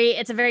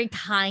very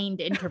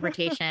kind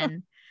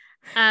interpretation.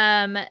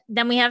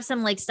 Then we have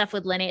some like stuff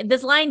with Lenny.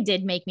 This line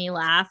did make me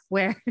laugh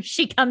where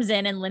she comes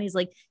in and Lenny's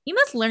like, you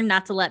must learn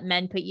not to let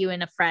men put you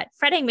in a fret.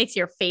 Fretting makes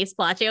your face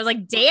blotchy. I was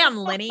like, damn,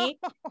 Lenny,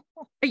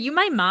 are you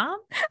my mom?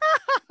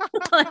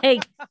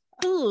 Like,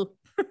 ooh.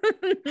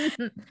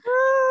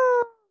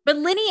 But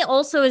Linny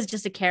also is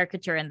just a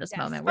caricature in this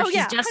moment where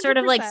she's just sort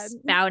of like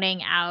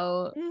spouting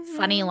out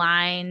funny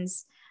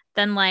lines.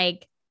 Then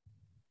like,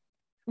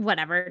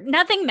 whatever,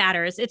 nothing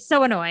matters. It's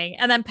so annoying.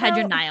 And then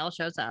Pedro Niall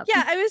shows up.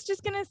 Yeah, I was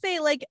just gonna say,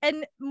 like,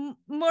 and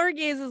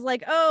Morghese is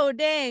like, oh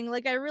dang,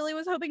 like I really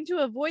was hoping to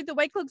avoid the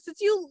White Cloak since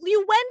you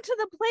went to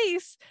the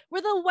place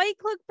where the White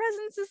Cloak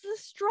presence is the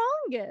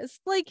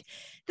strongest. Like,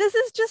 this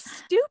is just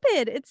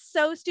stupid. It's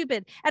so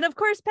stupid. And of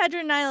course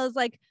Pedro Niall is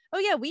like, oh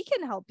yeah, we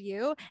can help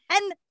you.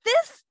 And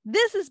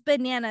this is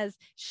bananas.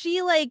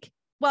 She like,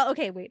 well,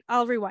 okay, wait,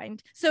 I'll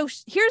rewind. So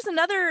here's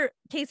another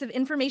case of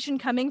information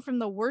coming from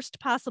the worst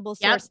possible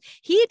source. Yep.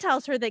 He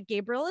tells her that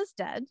Gabriel is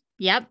dead.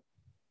 Yep.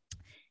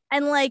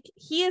 And like,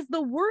 he is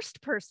the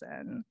worst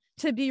person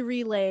to be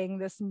relaying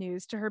this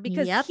news to her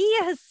because he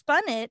has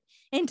spun it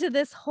into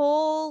this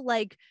whole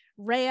like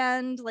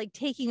Rand like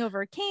taking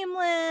over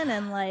Caemlyn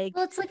and like.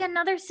 Well, it's like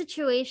another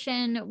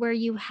situation where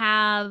you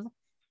have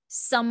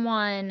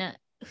someone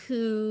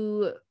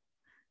who.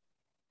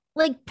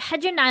 Like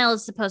Pedro Niall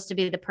is supposed to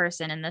be the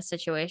person in this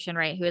situation,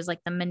 right? Who is like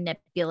the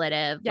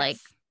manipulative, like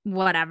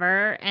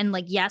whatever. And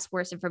like, yes,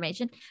 worse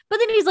information. But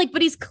then he's like,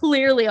 but he's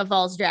clearly a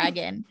false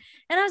dragon.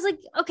 And I was like,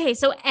 okay,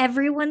 so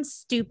everyone's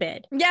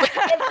stupid. Yeah.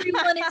 Like,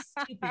 everyone is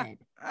stupid.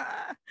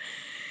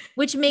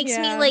 Which makes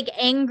me like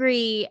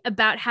angry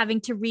about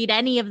having to read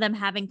any of them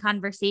having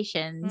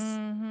conversations.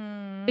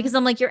 Mm-hmm. Because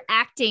I'm like, you're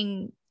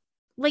acting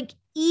like,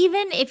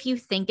 even if you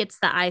think it's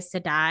the Aes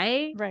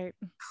Sedai, right?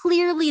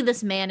 Clearly,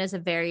 this man is a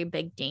very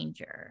big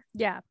danger.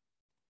 Yeah,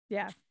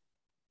 yeah.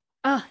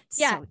 Oh,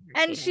 yeah. So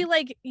and she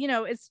like, you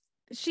know,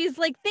 she's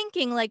like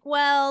thinking like,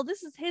 well,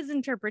 this is his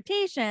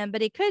interpretation,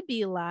 but it could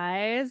be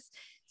lies.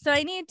 So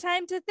I need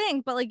time to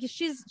think. But like,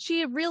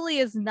 she really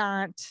is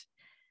not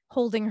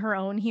holding her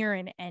own here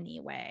in any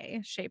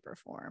way, shape, or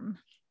form.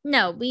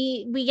 No,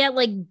 we get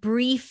like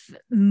brief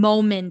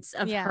moments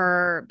of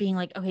her being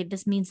like, okay,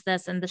 this means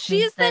this and this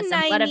means this,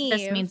 and what if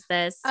this means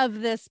this of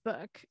this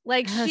book.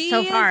 Like she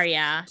so far,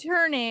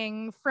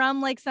 turning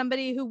from like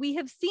somebody who we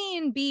have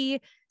seen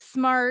be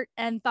smart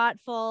and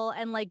thoughtful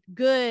and like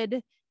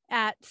good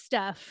at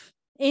stuff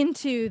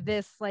into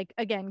this like,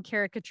 again,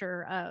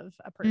 caricature of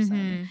a person.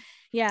 Mm-hmm.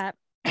 Yeah.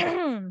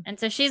 And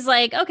so she's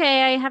like,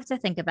 okay, I have to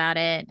think about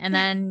it. And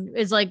then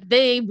is like,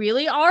 they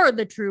really are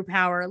the true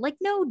power. Like,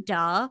 no,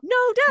 duh.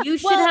 You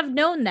should have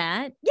known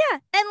that. Yeah.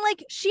 And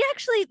like, she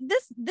actually,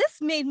 this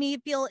made me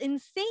feel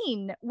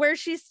insane where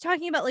she's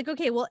talking about like,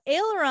 okay, well,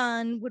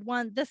 Aileron would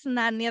want this and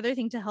that and the other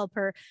thing to help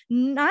her.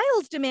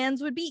 Niall's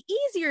demands would be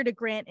easier to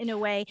grant in a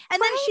way.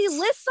 And then she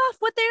lists off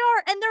what they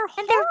are and they're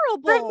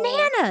horrible. They're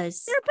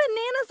bananas. They're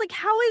bananas. Like,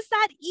 how is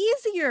that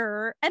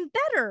easier and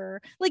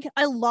better? Like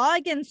a law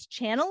against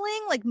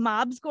channeling, like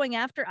mobs going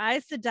after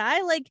Aes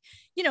Sedai, like,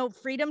 you know,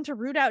 freedom to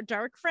root out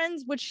dark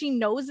friends, which she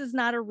knows is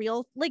not a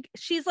real, like,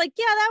 she's like,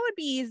 yeah, that would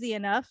be easy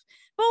enough.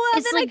 But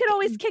then like, I could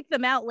always kick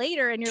them out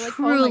later. And you're like,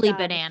 truly oh my God,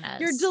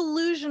 bananas. You're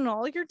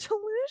delusional. You're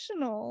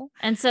delusional.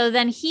 And so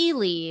then he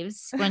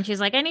leaves when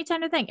she's like, I need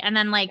time to think. And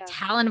then like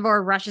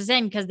Talonvor rushes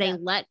in because they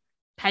let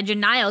Pedro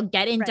Niall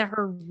get into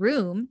her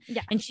room.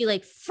 Yeah. And she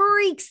like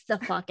freaks the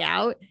fuck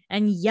out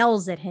and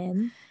yells at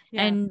him.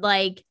 Yeah. And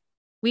like,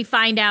 we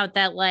find out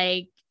that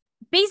like,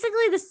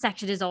 basically this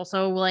section is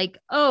also like,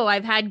 oh,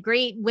 I've had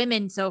great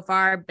women so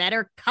far,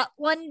 better cut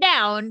one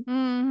down.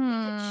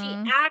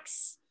 Mm-hmm. She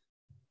acts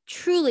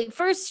truly,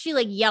 first she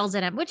like yells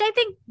at him, which I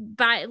think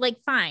by like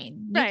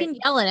fine, you can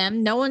yell at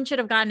him, no one should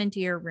have gotten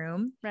into your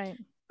room, right?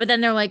 But then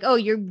they're like, oh,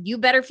 you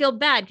better feel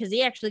bad because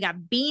he actually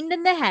got beamed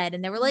in the head,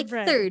 and there were like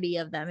 30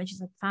 of them, and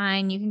she's like,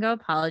 fine, you can go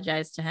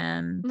apologize to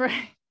him,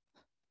 right?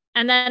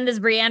 And then this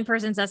Brienne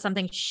person says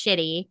something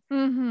shitty.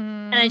 Mm-hmm.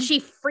 And then she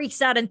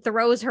freaks out and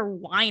throws her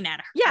wine at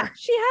her. Yeah,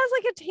 she has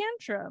like a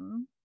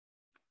tantrum.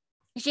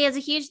 She has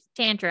a huge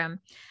tantrum.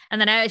 And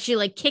then she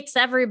like kicks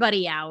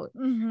everybody out.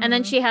 Mm-hmm. And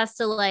then she has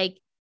to like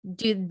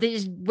do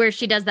this where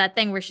she does that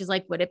thing where she's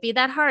like, would it be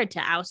that hard to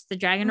oust the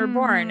Dragon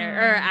Reborn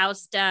or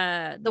oust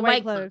the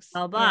White Cloaks,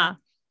 blah, blah.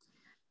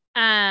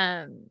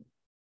 Yeah.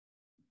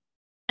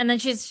 And then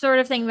she's sort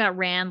of thinking about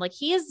Rand. Like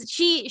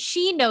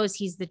she knows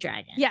he's the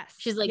dragon. Yes.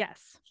 She's like,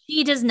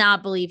 she does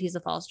not believe he's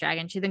a false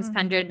dragon. She thinks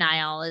Pedro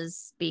Niall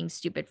is being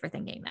stupid for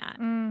thinking that.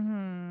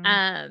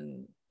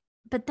 Mm-hmm.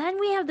 But then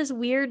we have this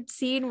weird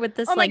scene with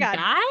this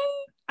guy.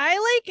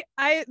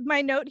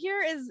 My note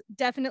here is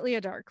definitely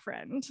a dark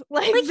friend.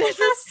 Like this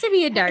has to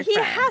be a dark friend.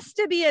 He has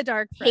to be a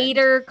dark friend.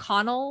 Hayter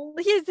Connell.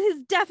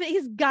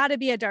 He's got to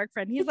be a dark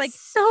friend. He's like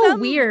so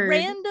weird.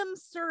 Random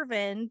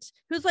servant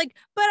who's like,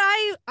 but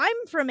I'm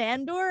from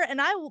Andor and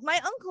my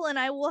uncle and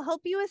I will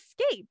help you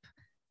escape.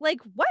 Like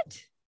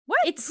what?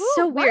 It's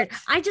so weird.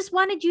 I just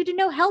wanted you to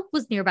know help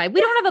was nearby.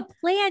 We don't have a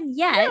plan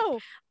yet,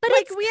 but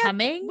like, it's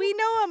coming. We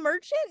know a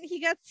merchant.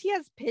 He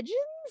has pigeons.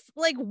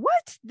 Like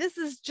what? This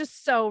is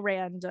just so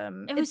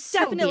random. It's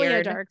definitely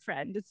a dark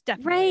friend. It's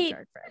definitely a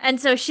dark friend. And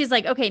so she's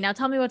like, okay, now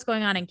tell me what's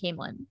going on in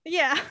Caemlyn.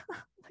 Yeah.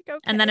 Okay.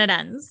 And then it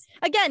ends.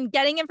 Again,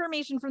 getting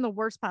information from the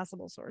worst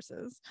possible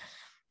sources.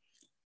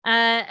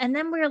 And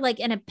then we're like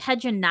in a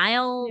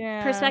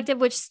Pedronile perspective,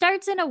 which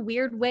starts in a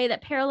weird way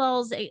that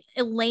parallels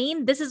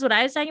Elaine. This is what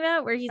I was talking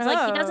about, where he's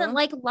like, he doesn't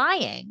like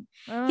lying.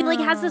 He like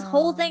has this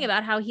whole thing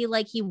about how he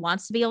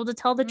wants to be able to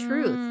tell the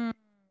truth.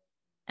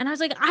 And I was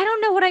like, I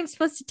don't know what I'm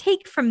supposed to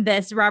take from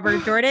this,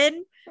 Robert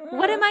Jordan.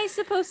 What am I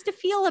supposed to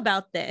feel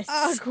about this?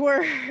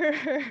 Awkward.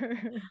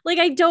 Like,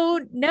 I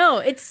don't know.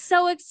 It's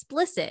so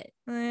explicit.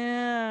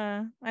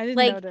 Yeah, I didn't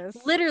like, notice.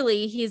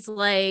 Literally, he's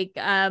like,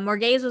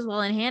 Morghese was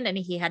well in hand and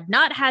he had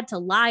not had to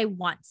lie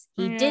once.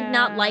 He did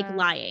not like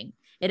lying.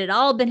 It had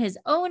all been his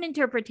own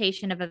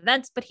interpretation of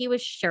events, but he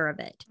was sure of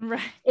it.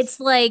 Right. It's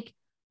like,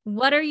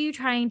 what are you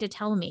trying to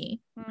tell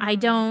me? I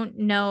don't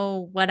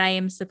know what I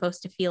am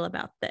supposed to feel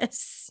about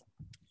this.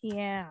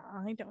 Yeah,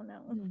 I don't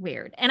know.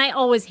 Weird. And I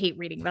always hate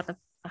reading about the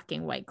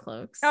fucking White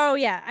Cloaks. Oh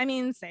yeah, I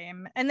mean,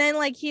 same. And then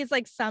like he's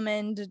like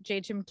summoned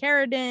Jachim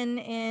Carradine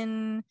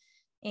in,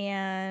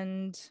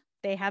 and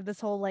they have this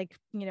whole like,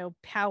 you know,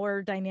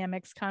 power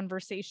dynamics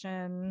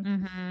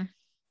conversation.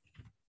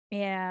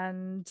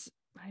 And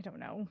I don't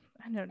know.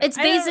 It's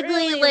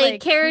basically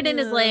like Carradine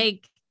is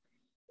like,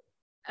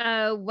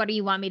 what do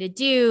you want me to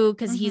do?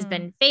 Because he's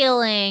been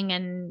failing,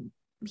 and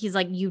he's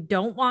like, you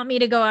don't want me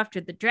to go after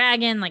the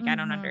dragon. Like, I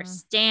don't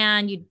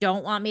understand. You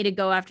don't want me to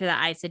go after the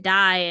Aes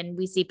Sedai. And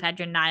we see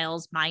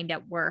Pedron-Niall's mind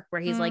at work,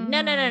 where he's like,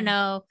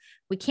 no,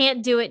 we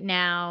can't do it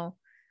now.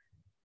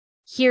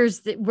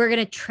 We're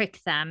gonna trick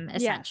them,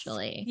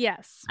 essentially.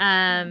 Yes.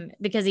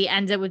 Because he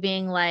ends up with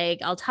being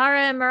like,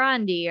 Altara and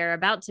Morandi are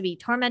about to be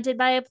tormented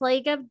by a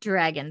plague of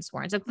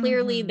Dragonsworn. So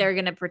clearly they're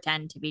gonna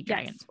pretend to be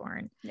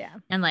Dragonsworn. Yeah.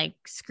 And like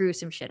screw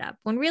some shit up.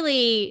 When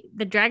really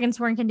the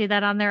Dragonsworn can do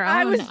that on their own.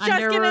 I was just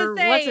gonna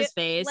say, what's his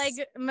face? Like,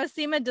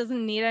 Masema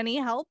doesn't need any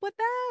help with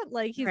that.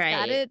 Like, he's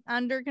got it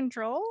under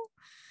control.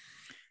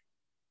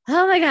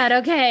 Oh my God.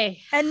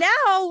 Okay. And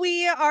now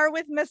we are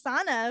with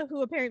Mesaana,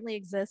 who apparently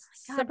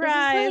exists. God,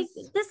 surprise.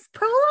 This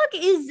prologue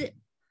is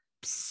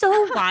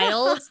so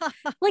wild.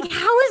 Like,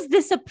 how is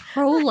this a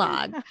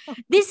prologue?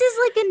 This is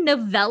like a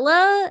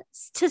novella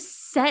to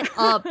set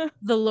up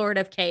the Lord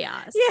of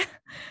Chaos. Yeah.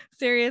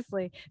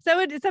 Seriously.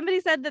 So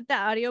somebody said that the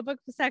audiobook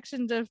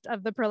section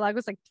of the prologue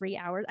was like 3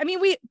 hours. I mean,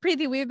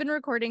 Preeti, we've been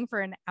recording for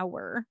an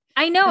hour.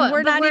 I know.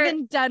 We're not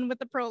even done with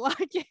the prologue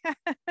yet.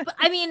 But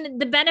I mean,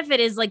 the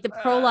benefit is like the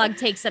prologue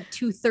takes up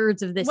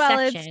 2/3 of this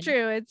section.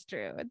 It's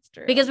true.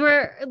 Because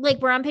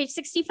we're on page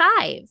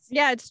 65.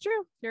 Yeah, it's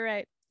true. You're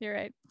right.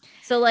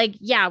 So like,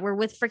 yeah, we're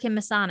with freaking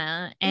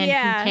Mesaana, and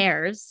who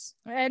cares?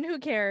 And who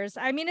cares?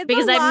 I mean, it's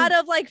a lot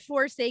of like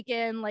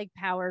Forsaken, like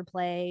power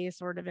play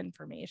sort of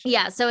information.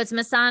 Yeah. So it's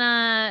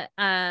Mesaana,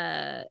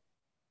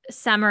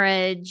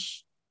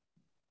 Semirhage,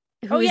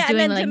 who's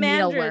doing like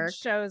needlework,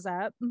 shows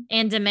up,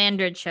 and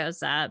Demandred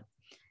shows up,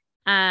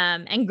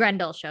 and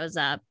Grendel shows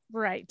up,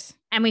 right?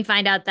 And we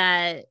find out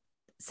that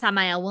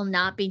Samael will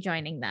not be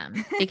joining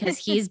them because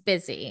he's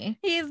busy.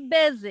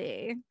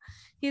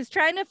 He's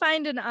trying to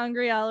find an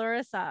Angreal or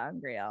a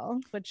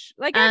sa'angreal, which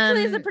like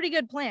actually is a pretty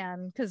good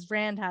plan because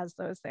Rand has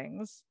those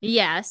things.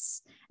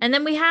 Yes. And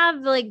then we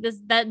have like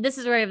this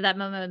is where we have that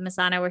moment with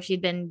Mesaana where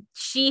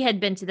she had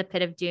been to the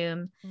Pit of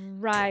Doom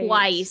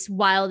twice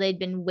while they'd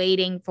been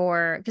waiting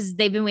because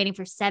they've been waiting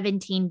for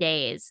 17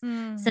 days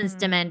since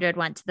Demandred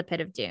went to the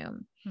Pit of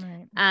Doom.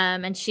 Right.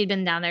 And she'd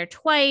been down there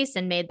twice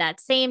and made that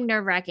same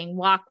nerve-wracking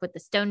walk with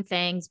the stone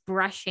fangs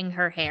brushing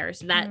her hair.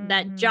 So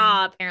that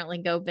jaw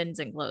apparently opens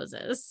and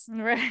closes.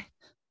 Right.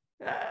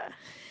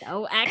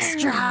 So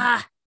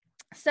extra.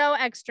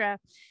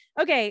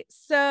 Okay,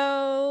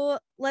 so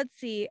let's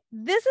see.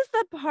 This is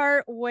the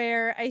part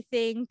where I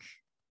think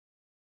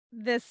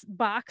this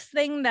box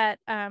thing that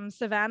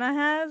Savannah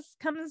has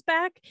comes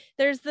back.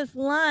 There's this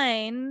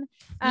line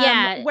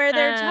where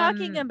they're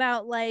talking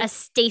about like a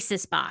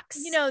stasis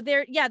box. You know,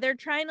 they're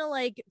trying to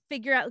like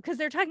figure out, because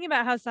they're talking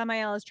about how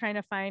Samael is trying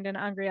to find an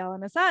Angreal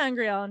and a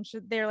sa'angreal, and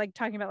they're like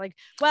talking about like,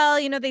 well,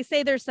 you know, they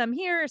say there's some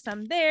here,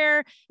 some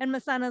there, and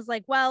Mesaana's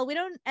like, well, we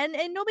don't, and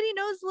nobody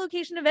knows the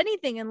location of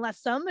anything unless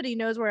somebody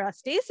knows where a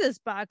stasis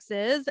box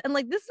is, and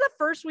like this is the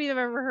first we've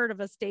ever heard of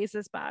a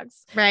stasis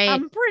box, right?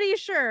 I'm pretty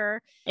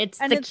sure it's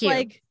cube.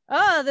 Like,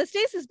 oh, the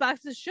stasis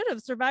boxes should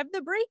have survived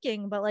the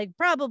breaking, but like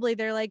probably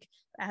they're like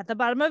at the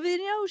bottom of the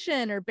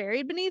ocean or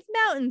buried beneath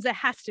mountains. It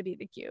has to be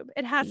the cube.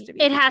 It has to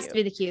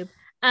be the cube.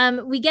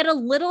 We get a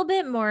little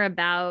bit more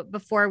about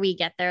before we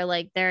get there.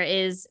 Like there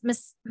is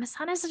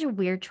Mesaana is such a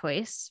weird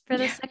choice for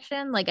this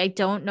section. Like I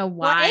don't know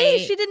why. Well,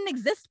 she didn't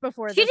exist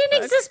before.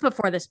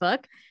 This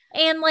book,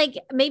 and like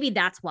maybe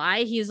that's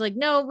why he's like,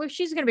 no,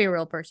 she's gonna be a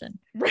real person.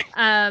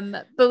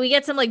 But we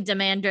get some like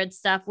Demandred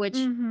stuff, which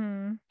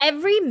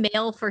every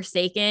male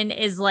Forsaken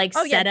is like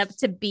set up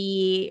to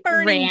be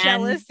burning Rand.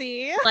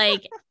 Jealousy.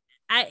 Like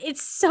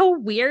it's so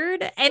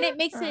weird, and it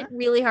makes it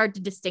really hard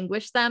to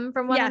distinguish them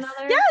from one another.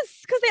 Yes,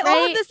 because they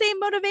all have the same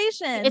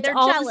motivation. They're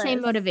all jealous. The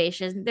same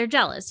motivation. They're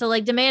jealous. So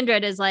like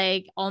Demandred is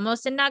like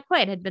almost and not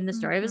quite had been the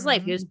story of his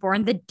life. He was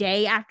born the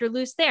day after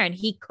Lews Therin.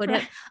 He could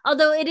have,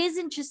 although it is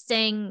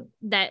interesting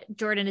that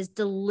Jordan is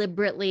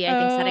deliberately, I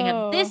think, setting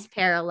up this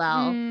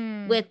parallel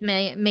with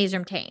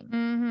Maezram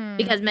Taim,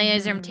 because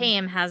Maezram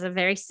Taim has a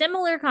very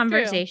similar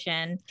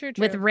conversation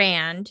with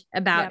Rand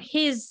about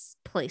his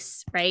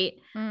place, right?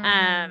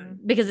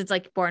 Because it's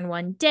like born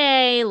one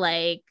day,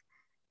 like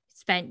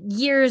spent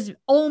years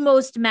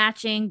almost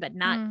matching but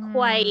not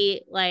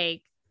quite,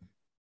 like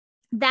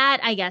that,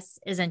 I guess,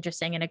 is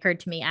interesting and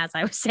occurred to me as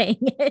I was saying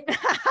it.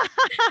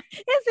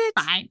 Is it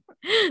fine?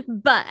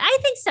 But I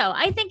think so.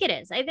 I think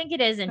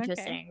it is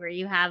interesting where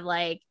you have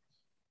like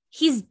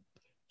he's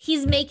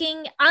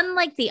making,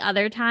 unlike the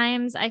other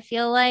times, I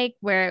feel like,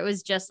 where it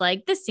was just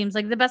like, this seems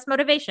like the best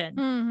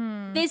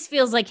motivation. This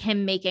feels like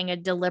him making a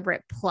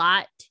deliberate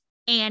plot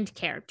and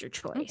character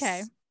choice.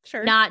 Okay,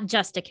 sure. Not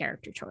just a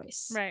character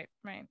choice. Right.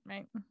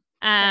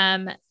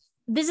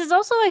 This is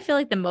also, I feel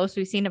like, the most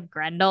we've seen of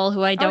Grendel,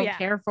 who I don't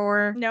care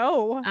for.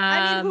 No.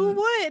 I mean, who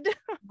would?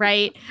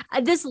 Right.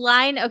 This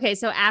line, okay,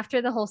 so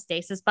after the whole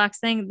stasis box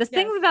thing, this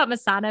thing about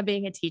Mesaana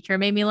being a teacher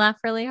made me laugh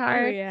really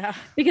hard. Oh, yeah.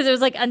 Because it was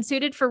like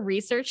unsuited for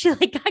research. She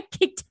like got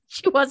kicked.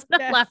 She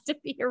wasn't allowed to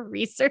be a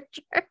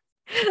researcher.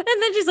 And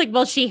then she's like,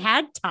 well, she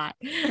had taught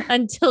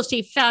until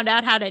she found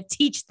out how to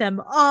teach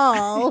them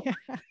all.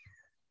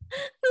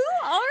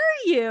 Who are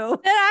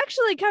you? That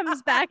actually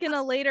comes back in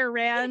a later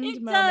Rand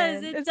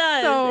moment. It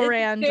does. So it's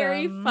random.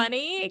 Very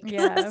funny.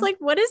 Yeah. It's like,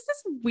 what is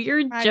this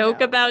weird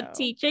joke about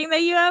teaching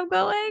that you have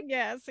going?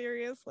 Yeah,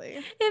 seriously.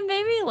 It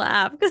made me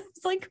laugh because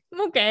it's like,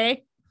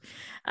 okay.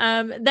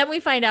 Then we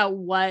find out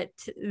what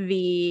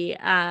the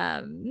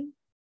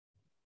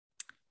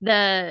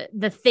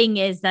thing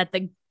is that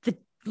the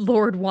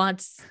Lord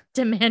wants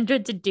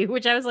Demandred to do,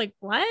 which I was like,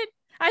 what?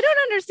 I don't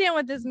understand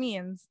what this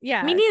means.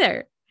 Yeah. Me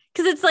neither.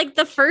 Because it's like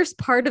the first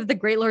part of the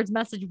Great Lord's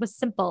message was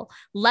simple.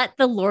 Let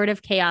the Lord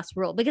of Chaos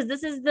rule. Because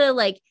this is the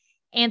like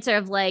answer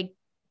of like,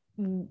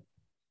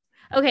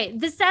 okay,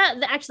 this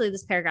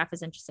paragraph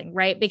is interesting,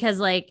 right? Because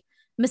like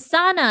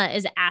Mesaana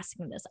is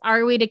asking this.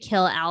 Are we to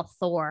kill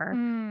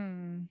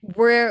al'Thor?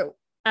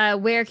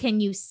 Where can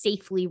you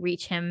safely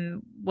reach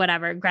him?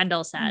 Whatever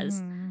Grendel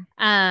says.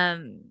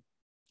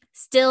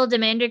 Still,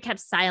 Demandred kept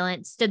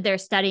silent, stood there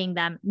studying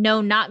them. No,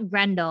 not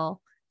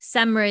Grendel.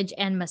 Semrij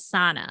and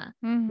Mesaana.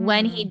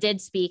 When he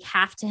did speak,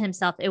 half to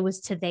himself, it was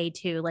to they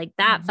too. Like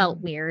that felt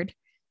weird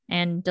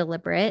and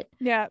deliberate.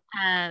 Yeah.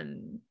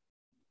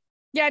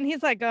 Yeah, and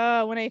he's like,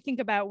 oh, when I think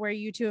about where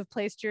you two have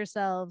placed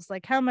yourselves,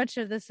 like how much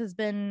of this has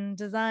been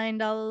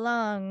designed all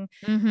along.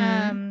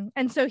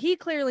 And so he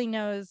clearly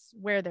knows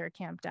where they're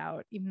camped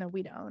out, even though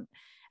we don't.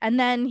 And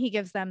then he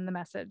gives them the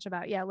message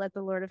about, let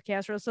the Lord of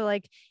Chaos rule. So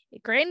like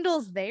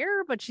Grendel's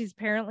there, but she's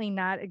apparently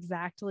not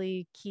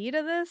exactly key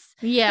to this.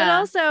 Yeah. But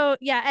also,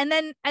 and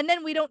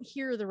then we don't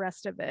hear the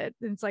rest of it.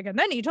 It's like, and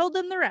then he told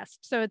them the rest.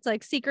 So it's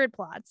like secret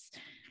plots.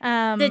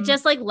 Is it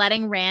just like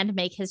letting Rand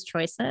make his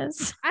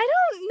choices? I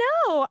don't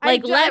know.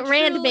 Like let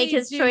Rand make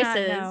his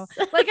choices.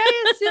 Like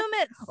I assume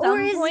at some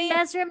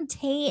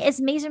point.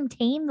 Is Maezram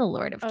Taim the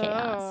Lord of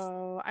Chaos?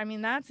 Oh, I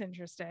mean that's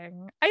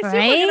interesting. I assume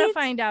we're gonna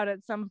find out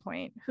at some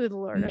point who the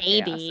Lord of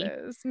Chaos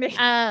is. Maybe.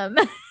 I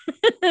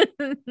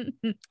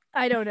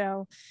don't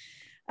know.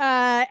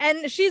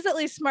 And she's at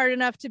least smart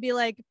enough to be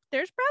like,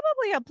 there's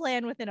probably a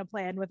plan within a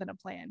plan within a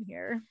plan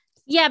here.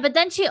 Yeah, but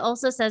then she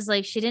also says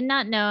like she did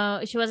not know,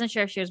 she wasn't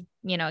sure if she was,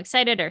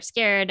 excited or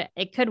scared.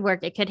 It could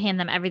work. It could hand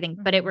them everything,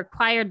 but it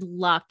required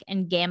luck,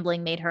 and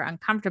gambling made her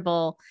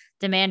uncomfortable.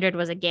 Demandred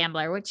was a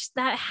gambler, which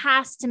that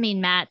has to mean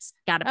Mat's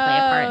got to play a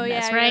part in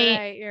this,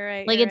 right? You're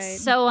right. Like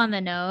it's so on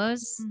the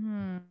nose.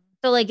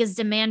 So like is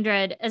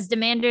Demandred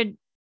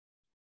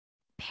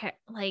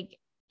like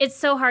it's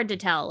so hard to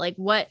tell like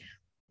what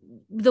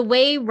the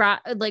way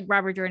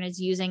Robert Jordan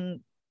is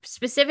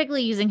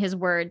specifically using his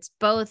words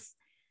both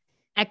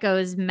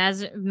echoes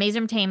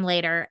Maezram Taim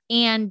later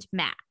and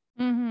Mat.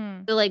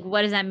 So like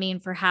what does that mean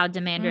for how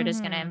Demandred is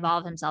going to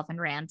involve himself in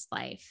Rand's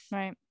life?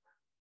 Right.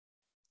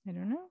 I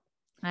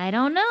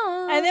don't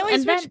know. And then we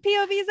switch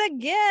POVs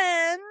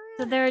again.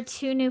 So there are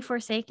two new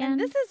Forsaken. And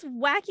this is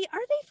wacky.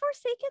 Are they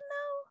Forsaken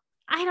though?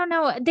 I don't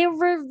know. They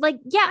were like,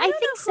 I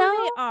think so.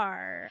 They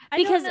are.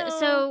 Because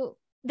so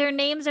their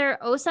names are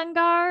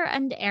Osangar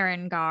and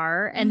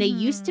Erengar, and they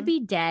used to be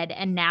dead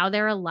and now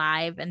they're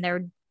alive, and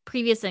their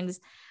previous things.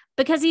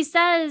 Because he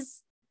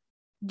says,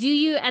 do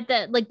you at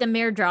the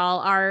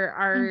Myrddraal,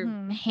 our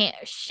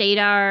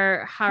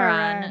Shadar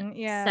Haran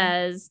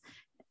says,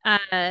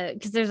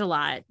 because there's a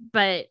lot,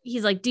 but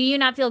he's like, do you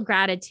not feel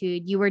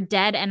gratitude? You were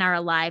dead and are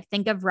alive.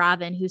 Think of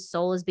Robin, whose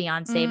soul is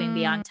beyond saving,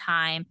 beyond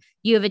time.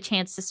 You have a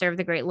chance to serve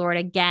the great Lord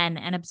again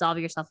and absolve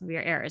yourself of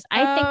your errors.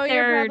 I think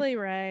you're probably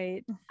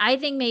right. I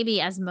think maybe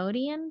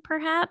Asmodean,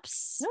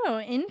 perhaps. Oh,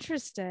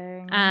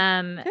 interesting.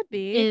 Could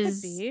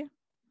be.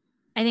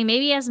 I think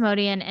maybe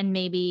Asmodean, and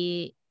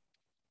maybe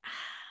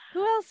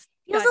who else?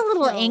 He was got a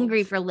little killed.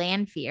 angry for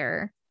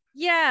Lanfear.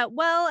 Yeah,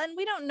 well, and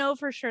we don't know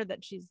for sure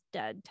that she's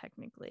dead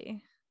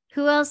technically.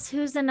 Who else?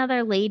 Who's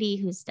another lady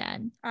who's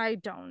dead? I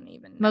don't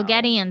even know.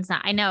 Moghedion's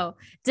not. I know.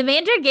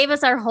 Demandra gave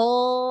us our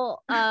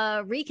whole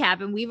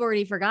recap and we've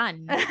already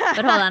forgotten. But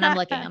hold on, I'm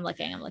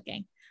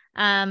looking.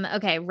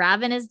 Okay,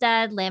 Raven is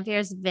dead.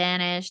 Lanfear's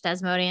vanished.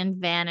 Asmodean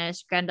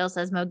vanished. Grendel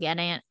says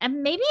Moghedion.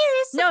 And maybe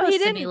it is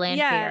supposed to be Lanfear.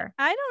 Yeah,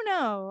 I don't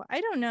know.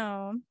 I mean,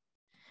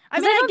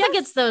 I don't think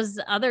it's those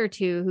other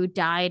two who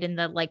died in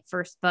the like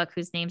first book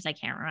whose names I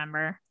can't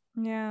remember.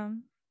 Yeah.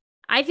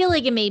 I feel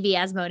like it may be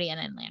Asmodean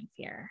and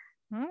Lanfear.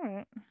 All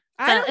right.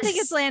 I don't think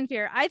it's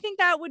Lanfear. I think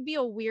that would be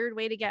a weird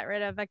way to get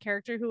rid of a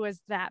character who was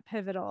that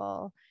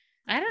pivotal.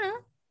 I don't know.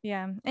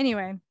 Yeah.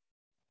 Anyway.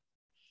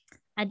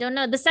 I don't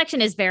know. The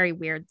section is very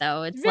weird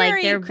though. It's very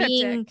like they're cryptic.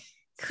 being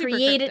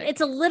created.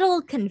 It's a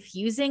little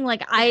confusing.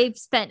 Like I've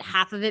spent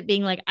half of it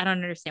being like, I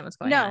don't understand what's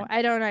going on. No,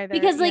 I don't either.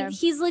 Because like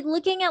he's like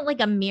looking at like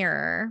a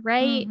mirror,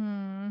 right?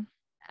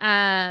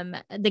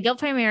 The guilt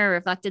frame mirror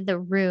reflected the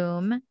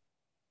room.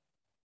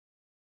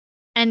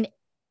 And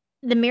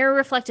the mirror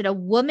reflected a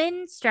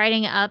woman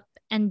striding up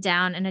and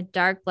down in a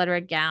dark blood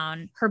red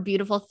gown, her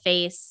beautiful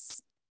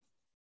face.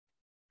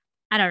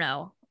 I don't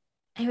know.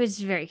 It was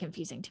very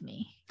confusing to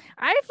me.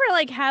 I, for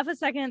like half a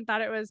second, thought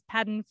it was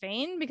Padden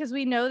Fane because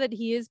we know that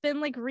he has been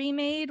like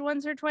remade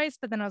once or twice,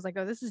 but then I was like,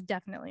 oh, this is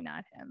definitely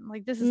not him.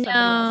 Like this is somebody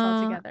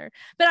else altogether.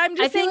 But I'm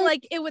just saying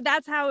like it would,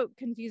 that's how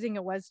confusing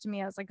it was to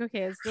me. I was like,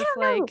 okay, is this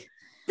like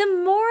the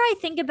more I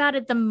think about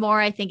it, the more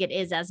I think it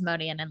is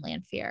Asmodean and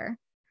Lanfear.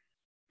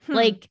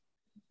 Like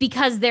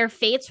because their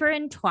fates were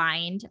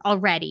entwined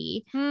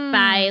already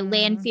by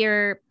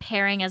Lanfear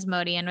pairing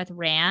Asmodean with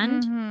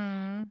Rand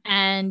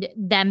and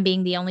them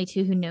being the only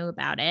two who knew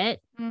about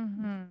it.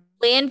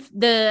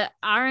 The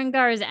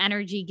Arengar's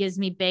energy gives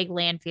me big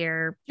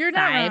Lanfear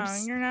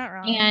vibes. You're not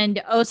wrong.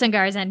 And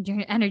Osangar's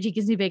energy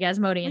gives me big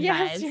Asmodean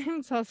vibes.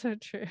 It's also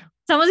true.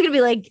 Someone's gonna be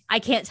like, I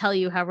can't tell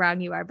you how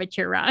wrong you are, but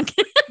you're wrong.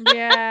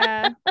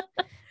 Yeah.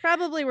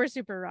 Probably we're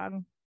super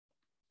wrong.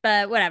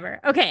 But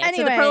whatever. Okay, anyway.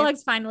 So the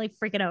prologue's finally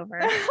freaking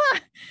over.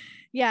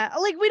 Yeah,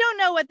 like we don't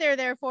know what they're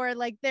there for.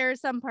 Like they're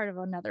some part of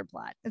another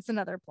plot. It's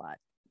another plot.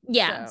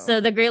 Yeah.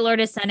 So the Great Lord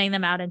is sending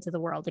them out into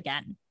the world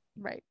again.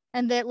 Right.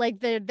 And that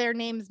like their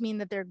names mean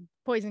that they're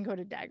poison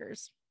coated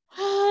daggers.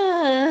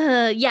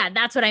 Yeah,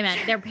 that's what I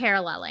meant. They're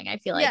paralleling. I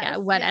feel like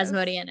what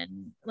Asmodean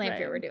and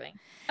Lanfear were doing.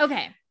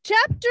 Okay.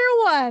 Chapter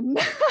 1.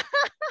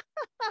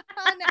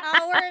 An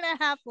hour and a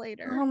half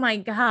later. Oh my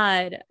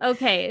God.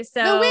 Okay.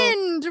 So the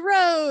wind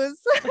rose.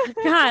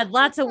 God,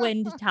 lots of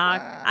wind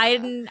talk. I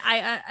like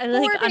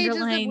 4 pages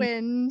underlying of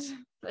wind.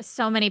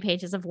 So many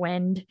pages of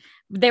wind.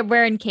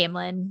 We're in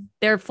Caemlyn.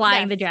 They're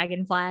flying the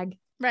dragon flag.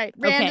 Right.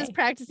 Rand is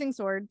practicing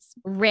swords.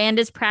 Rand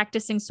is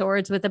practicing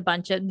swords with a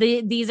bunch of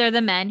these are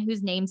the men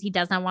whose names he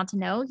does not want to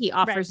know. He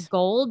offers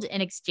gold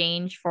in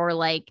exchange for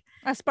like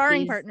a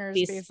sparring partners.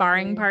 These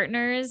sparring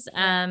partners.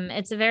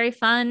 It's a very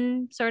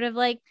fun sort of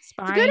like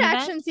sparring. It's a good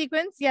action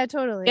sequence. Yeah,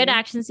 totally. Good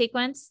action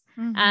sequence.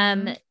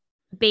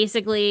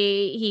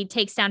 Basically he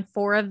takes down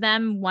 4 of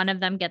them. One of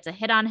them gets a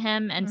hit on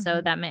him. And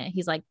so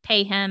he's like,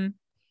 pay him.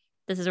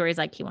 This is where he's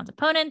like, he wants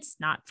opponents,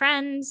 not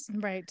friends.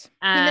 Right.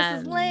 He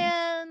misses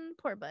Lan.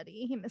 Poor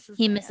buddy.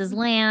 He misses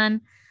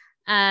Lan.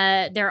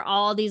 There are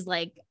all these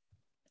like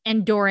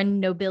Andoran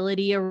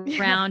nobility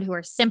around who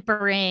are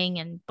simpering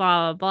and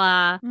blah,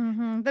 blah, blah.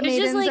 The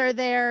maidens are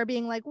there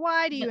being like,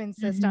 why do you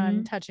insist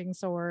on touching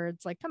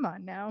swords? Like, come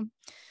on now.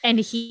 And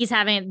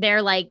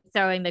they're like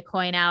throwing the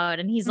coin out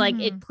and he's like,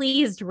 it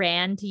pleased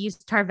Rand to use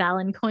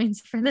Tarvalin coins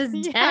for this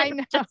debt. I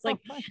know. Just like,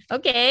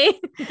 okay,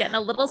 getting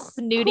a little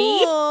snooty.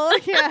 Cool.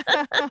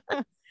 Yeah.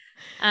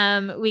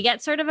 We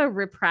get sort of a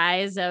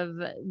reprise of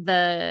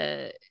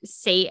a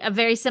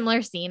very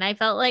similar scene, I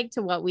felt like,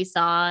 to what we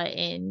saw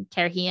in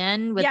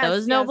Caerhien with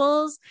those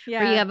nobles,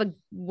 where you have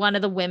one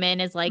of the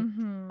women is like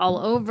all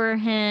over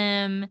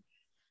him.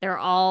 They're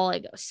all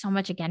like so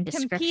much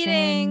description,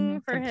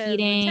 competing for his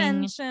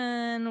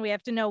attention. We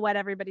have to know what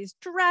everybody's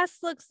dress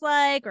looks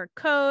like or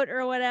coat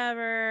or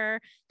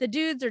whatever. The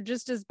dudes are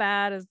just as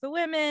bad as the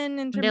women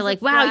in terms. They're like,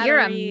 of wow, flattery. you're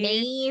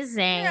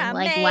amazing. You're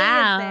like, amazing.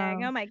 Wow.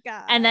 Oh my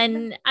God. And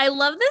then I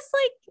love this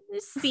like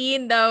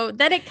scene though,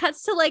 that it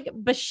cuts to like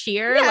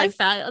Bashir, like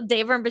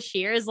Daver and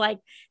Bashir is like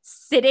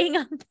sitting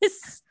on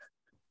this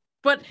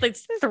throne,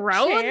 this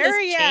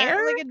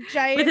chair, like a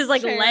giant with his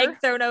like chair.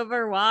 leg thrown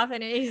over Waff,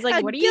 and he's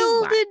like, "What are you?"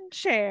 Gilded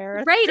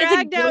chair, right?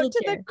 Dragged it's a out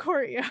to chair. the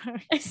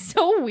courtyard. It's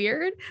so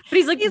weird, but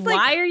he's like,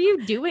 "Why are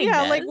you doing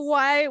this?" Like,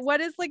 why? What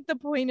is like the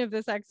point of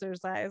this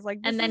exercise?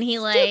 Like, this and then is he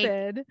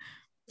stupid. like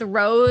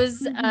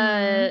throws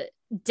a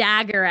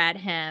dagger at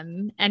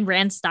him, and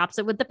Rand stops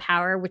it with the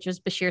power, which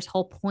was Bashir's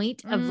whole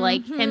point of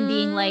like him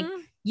being like,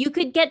 "You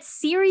could get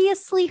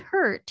seriously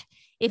hurt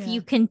if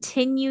you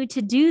continue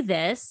to do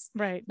this."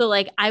 Right. So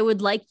like, I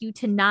would like you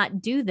to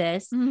not do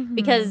this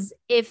because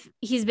if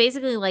he's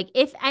basically like,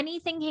 if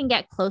anything can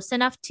get close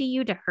enough to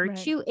you to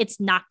hurt you, it's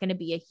not going to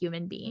be a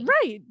human being.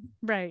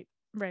 Right.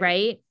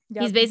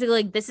 Yep. He's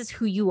basically like, this is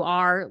who you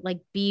are.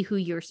 Like, be who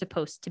you're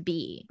supposed to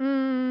be.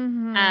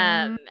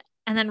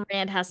 And then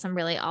Rand has some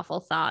really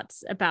awful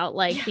thoughts about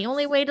like the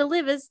only way to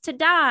live is to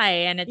die.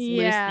 And it's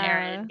Luce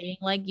Theron being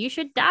like, you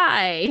should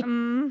die.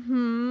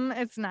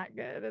 It's not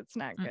good. It's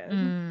not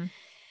good.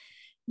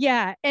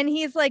 Yeah. And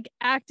he's like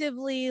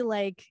actively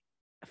like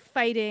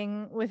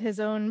fighting with his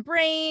own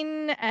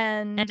brain,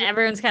 and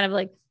everyone's kind of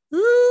like,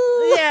 ooh.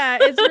 Yeah,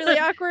 it's really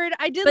awkward.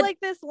 I did like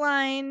this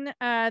line.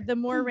 The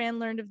more Rand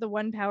learned of the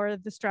one power,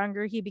 the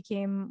stronger he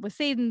became with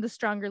Satan, the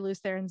stronger Luce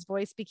Theron's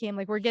voice became.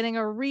 Like, we're getting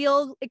a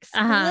real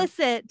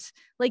explicit,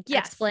 like,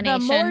 yes,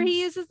 explanation. The more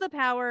he uses the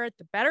power,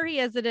 the better he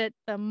is at it,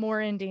 the more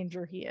in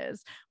danger he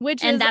is.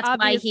 And that's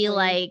why he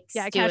likes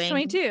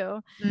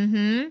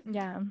Catch-22.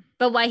 Yeah.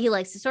 But why he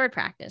likes the sword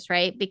practice,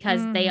 right?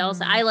 Because they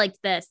also, I liked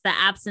this. The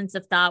absence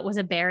of thought was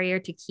a barrier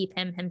to keep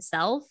him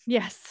himself.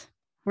 Yes.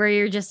 Where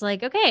you're just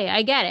like, okay,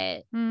 I get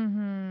it.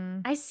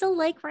 I still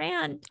like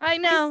Rand. I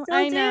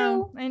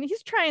know. And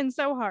he's trying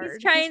so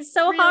hard. He's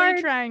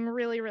really trying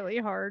really, really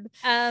hard.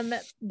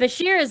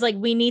 Bashir is like,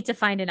 we need to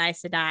find an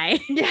Aes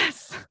Sedai.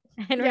 Yes.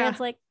 And Rand's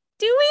like,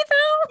 do we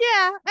though?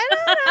 Yeah. I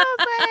don't know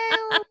if I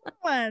want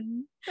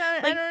one.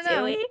 I don't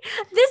know.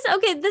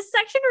 This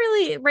section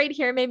really right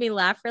here made me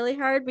laugh really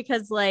hard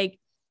because like,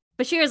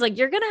 Bashir is like,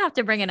 you're gonna have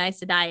to bring an Aes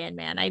Sedai in,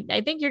 man.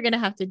 I think you're gonna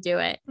have to do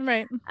it.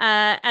 Right.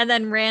 And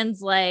then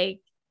Rand's like,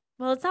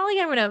 well, it's not like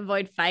I'm going to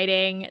avoid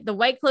fighting. The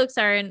White Cloaks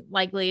aren't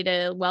likely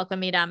to welcome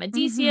me to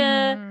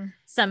Amadicia.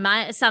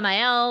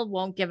 Samael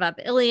won't give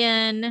up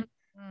Ilion.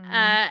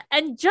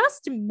 And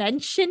just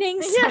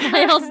mentioning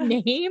Samael's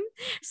name,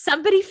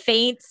 somebody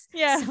faints.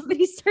 Yeah.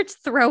 Somebody starts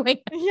throwing.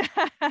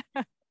 Yeah.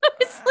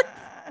 It's like,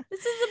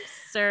 this is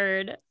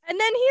absurd. And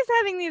then he's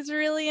having these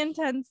really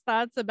intense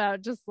thoughts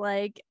about just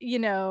like, you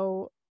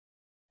know,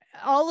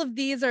 all of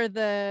these are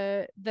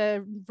the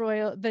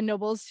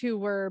nobles who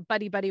were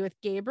buddy with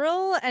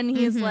Gaebril, and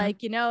he's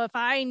like, you know, if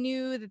I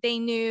knew that they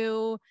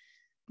knew,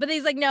 but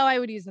he's like, no, I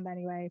would use them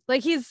anyway.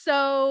 Like, he's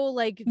so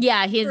like,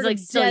 yeah, he's like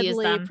still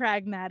deadly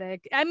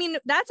pragmatic. I mean,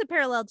 that's a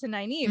parallel to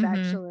Nynaeve,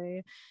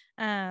 actually.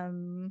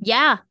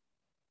 Yeah. So,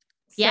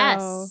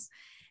 yes.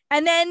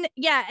 And then,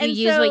 yeah, and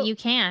you use what you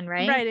can,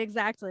 right? Right,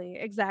 exactly.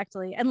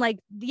 And like,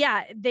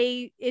 yeah,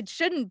 it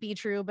shouldn't be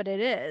true, but it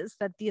is,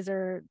 that these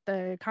are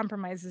the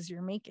compromises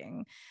you're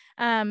making.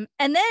 And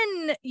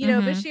then, you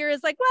know, Bashir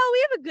is like, well,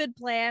 we have a good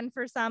plan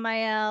for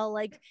Samael.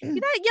 Like,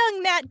 that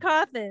young Matt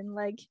Coffin,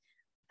 like,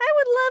 I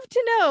would love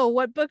to know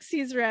what books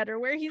he's read or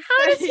where he's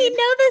How does he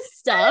know this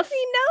stuff? How does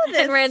he know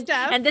this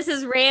stuff? And this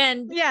is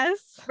Rand.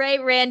 Yes.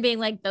 Right? Rand being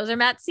like, those are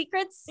Matt's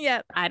secrets?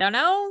 Yeah. I don't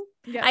know.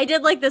 Yep. I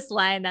did like this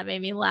line that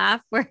made me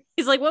laugh where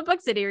he's like, what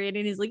books did he read?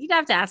 And he's like, you'd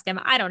have to ask him.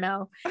 I don't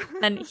know.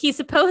 And he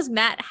supposed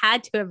Matt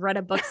had to have read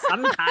a book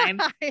sometime,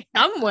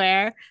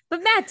 somewhere,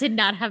 but Matt did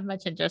not have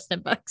much interest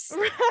in books.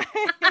 Right.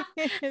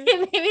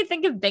 It made me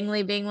think of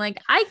Bingley being like,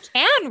 I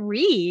can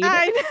read.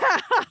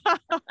 I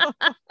know.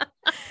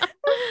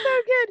 So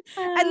good.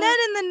 And then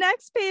in the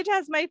next page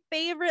has my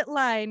favorite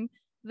line: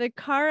 the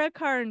Kara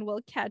Karn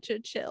will catch a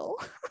chill.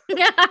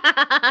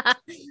 That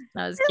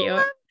was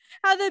cute.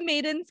 How the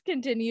maidens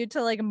continue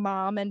to like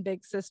mom and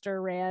big sister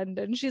Rand,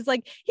 and he's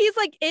like,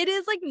 it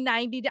is like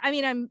 90. I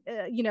mean, I'm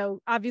you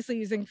know, obviously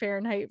using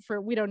Fahrenheit for,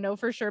 we don't know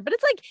for sure, but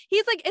it's like,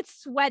 he's like,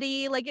 it's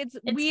sweaty, like it's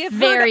we have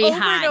very heard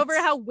over hot. and over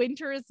how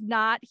winter is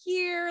not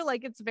here,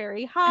 like it's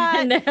very hot.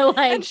 And they're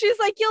like, and she's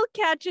like, you'll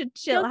catch a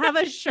chill, have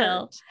a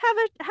shirt,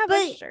 have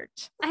a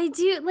shirt. I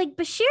do like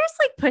Bashir's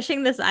like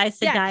pushing this Aes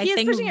Sedai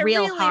thing real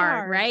really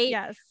hard, right?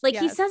 Yes, like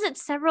he says it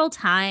several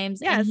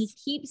times, and he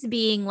keeps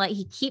being like,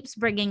 he keeps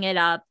bringing it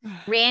up.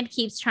 Rand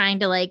keeps trying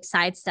to like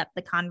sidestep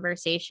the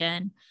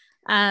conversation,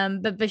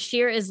 but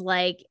Bashir is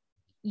like,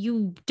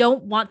 you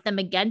don't want them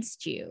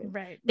against you,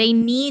 right? They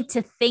need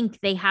to think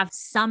they have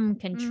some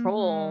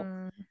control,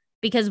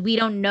 because we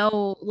don't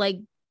know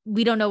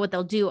what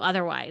they'll do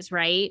otherwise,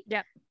 right?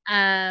 Yep.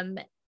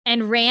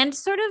 And Rand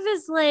sort of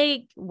is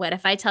like, what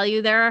if I tell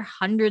you there are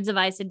hundreds of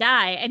Aes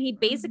Sedai? And he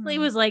basically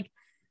was like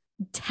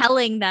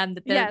telling them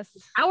that the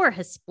power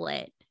has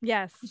split.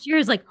 Yes.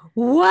 Bashir's like,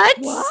 what?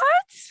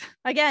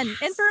 Again,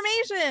 yes.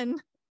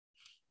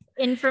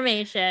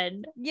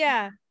 Information.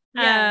 Yeah.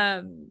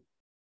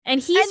 And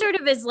he sort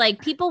of is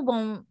like,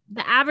 the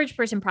average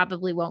person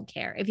probably won't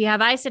care. If you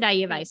have Aes Sedai,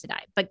 you have Aes Sedai.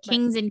 But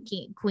kings and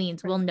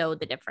queens will know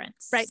the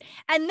difference. Right.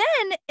 And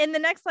then in the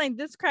next line,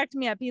 this cracked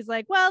me up. He's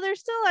like, well, there's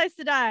still Aes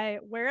Sedai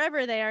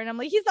wherever they are. And I'm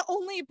like, he's the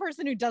only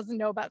person who doesn't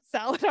know about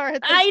Saladar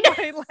at this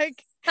point.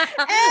 Like,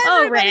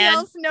 everybody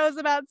else knows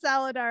about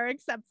Saladar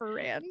except for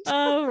Rand.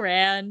 Oh,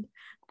 Rand.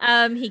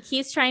 He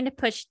keeps trying to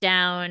push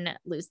down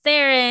Luce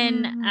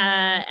Theron,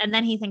 and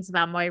then he thinks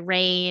about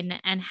Moiraine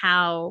and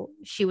how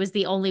she was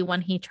the only one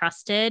he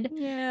trusted,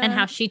 and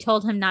how she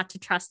told him not to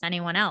trust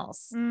anyone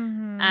else.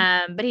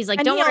 But he's like,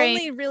 and don't he worry.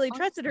 Only really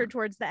trusted her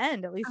towards the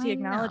end. At least he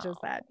acknowledges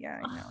that. Yeah,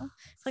 I know.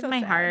 It's like so my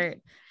sad.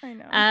 Heart. I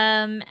know.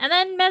 And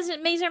then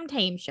Mazrim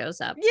Taim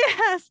shows up.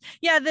 Yes.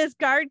 Yeah. This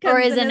guard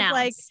comes in and is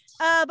like,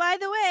 by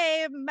the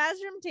way,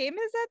 Mazrim Taim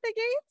is at the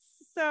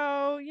gates.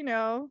 So, you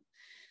know,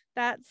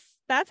 that's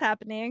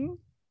happening.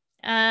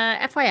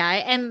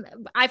 FYI, and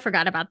I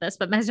forgot about this,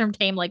 but Mesrim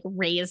Taim like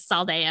raised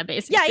Saldea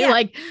basically. Yeah.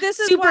 Like this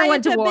is super why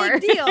went it's to a war.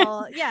 big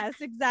deal. Yes,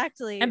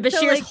 exactly. And Bashir's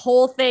so, like,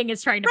 whole thing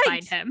is trying to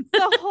find him.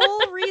 The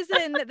whole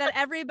reason that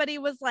everybody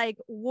was like,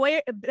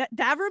 where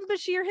Davram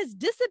Bashir has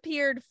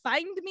disappeared,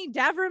 find me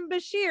Davram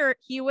Bashir,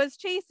 he was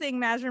chasing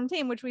Mesrim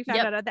Taim, which we found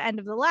out at the end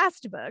of the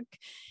last book.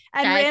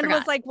 And Rand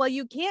was like, well,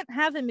 you can't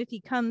have him if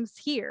he comes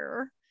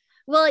here.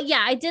 Well,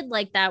 yeah, I did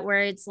like that where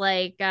it's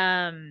like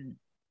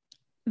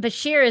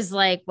Bashir is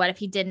like, what if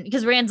he didn't?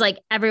 Because Rand's like,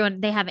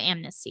 everyone, they have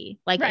amnesty.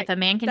 Like, if a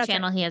man can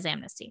channel, he has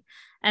amnesty.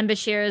 And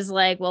Bashir is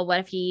like, well, what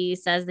if he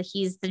says that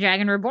he's the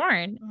Dragon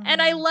Reborn? And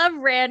I love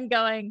Rand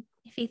going,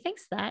 if he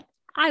thinks that,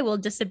 I will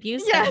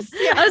disabuse him. Yes.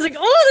 I was like,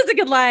 oh, that's a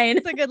good line.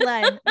 It's a good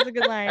line. It's a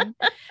good line.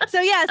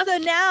 So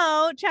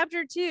now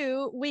chapter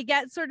 2, we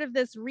get sort of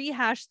this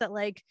rehash that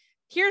like,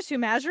 here's who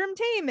Mesrim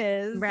Taim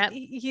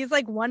is. He's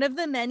like one of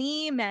the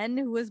many men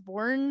who was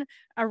born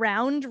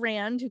around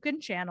Rand who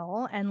can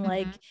channel, and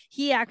like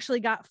he actually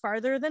got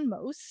farther than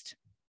most.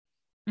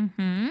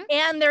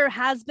 And there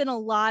has been a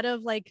lot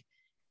of like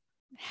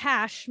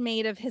hash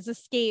made of his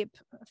escape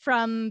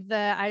from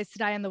the Aes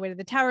Sedai on the way to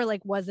the tower.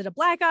 Like, was it a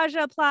Black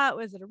Aja plot?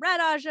 Was it a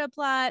Red Aja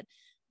plot?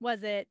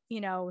 Was it,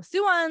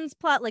 Suan's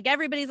plot? Like,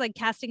 everybody's like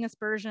casting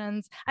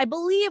aspersions. I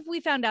believe we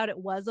found out it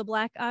was a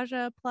Black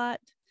Aja plot.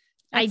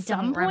 I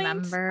don't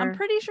remember. I'm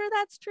pretty sure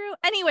that's true.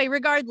 Anyway,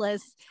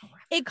 regardless,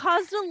 it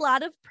caused a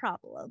lot of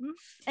problems,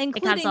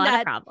 including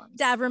that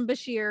Davram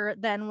Bashir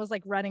then was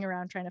like running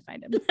around trying to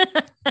find him.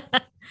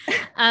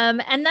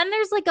 And then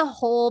there's like a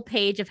whole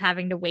page of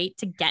having to wait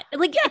to get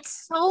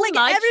it's so like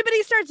much.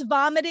 Everybody starts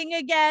vomiting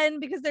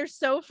again because they're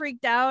so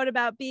freaked out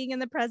about being in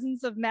the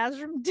presence of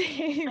Mesrim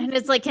Taim. And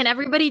it's like, can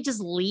everybody just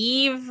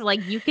leave?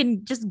 Like, you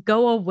can just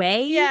go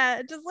away.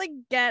 Yeah, just like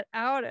get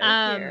out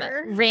of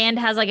here. Rand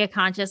has like a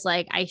conscious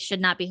like, I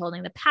should not be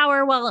holding the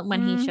power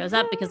when he shows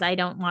up because I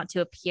don't want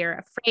to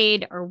appear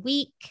afraid or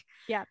weak.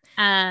 Yeah.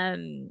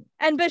 And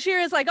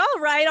Bashir is like,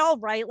 all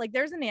right. Like,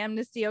 there's an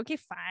amnesty. Okay,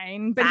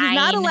 fine. But he's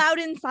not allowed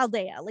in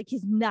Saldea. Like,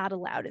 he's not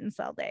allowed in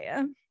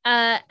Saldea.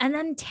 And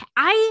then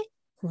I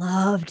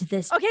loved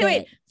this. Okay,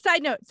 wait.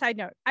 Side note.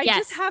 I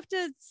just have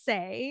to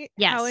say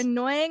how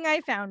annoying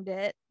I found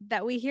it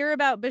that we hear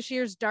about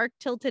Bashir's dark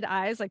tilted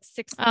eyes like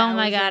 6,000. Oh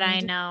my God, I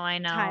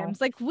know. Times.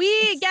 Like,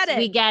 we get it.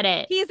 We get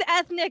it. He's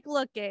ethnic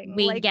looking.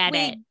 We get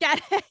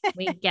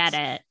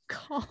it.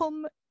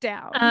 Calm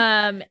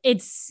down.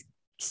 It's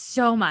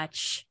so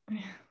much.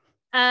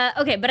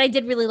 Okay, but I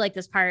did really like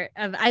this part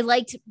of I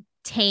liked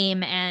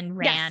Taim and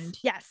Rand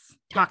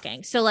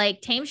talking. So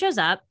like Taim shows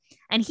up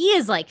and he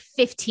is like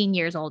 15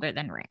 years older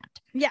than Rand.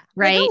 Yeah.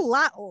 Right. Like a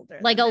lot older.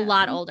 Like a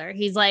lot older.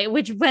 He's like,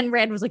 which when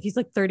Rand was like, he's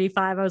like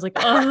 35. I was like,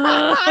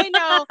 oh. I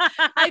know.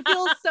 I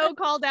feel so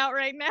called out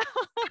right now.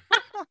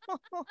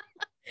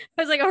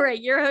 I was like, all right,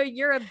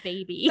 you're a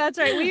baby. That's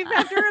right. We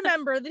have to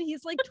remember that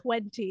he's like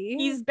 20.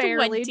 He's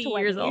barely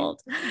 20 years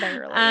old.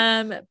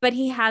 Barely. But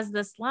he has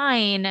this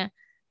line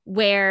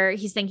where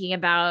he's thinking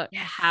about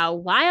how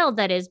wild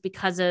that is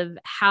because of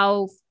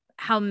how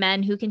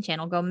men who can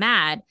channel go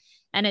mad.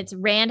 And it's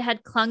Rand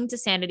had clung to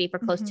sanity for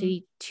close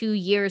to 2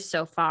 years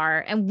so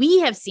far. And we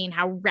have seen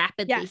how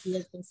rapidly he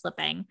has been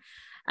slipping.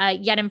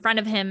 Yet in front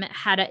of him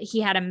he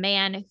had a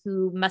man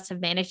who must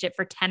have managed it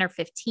for 10 or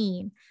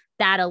 15.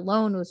 That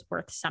alone was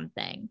worth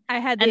something. I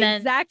had the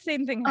exact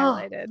same thing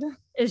highlighted.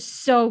 It's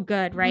so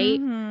good, right?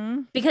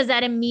 Because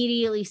that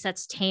immediately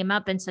sets Taim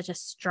up in such a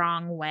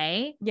strong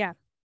way. Yeah.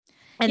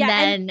 And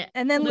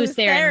then Lews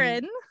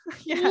Therin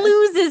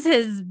loses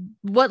his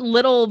what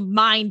little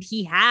mind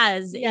he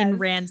has in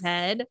Rand's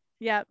head.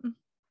 Yep.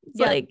 It's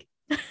like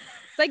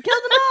it's like,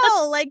 kill them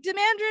all. Like,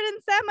 Demandred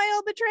and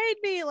Samael betrayed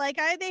me. Like,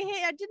 it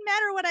didn't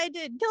matter what I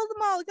did. Kill them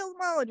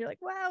all. And you're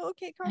like, wow,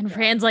 okay, calm down.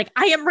 Rand's like,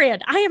 I am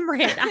Rand.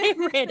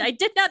 I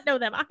did not know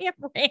them. I am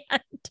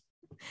Rand.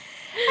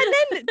 And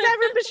then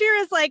Davram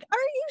Bashir is like, are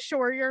you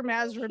sure you're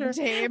Mesrim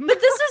Taim?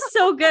 But this is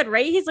so good,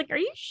 right? He's like, are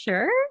you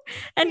sure?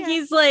 And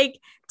he's like,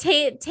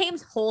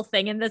 Taim's whole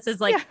thing in this is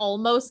like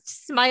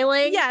almost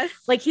smiling. Yes.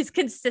 Like, he's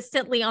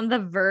consistently on the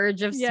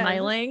verge of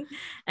smiling.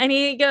 And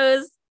he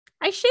goes,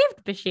 I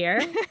shaved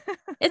Bashir.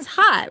 It's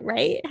hot,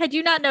 right? Had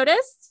you not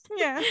noticed?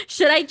 Yeah.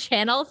 Should I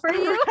channel for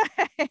you?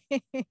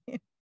 Right.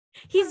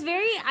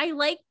 I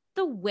like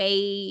the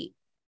way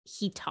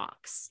he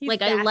talks. He's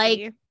like sassy. I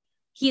like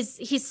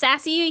he's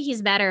sassy,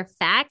 he's matter of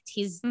fact,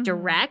 he's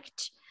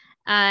direct.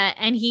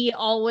 And he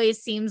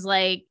always seems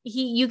like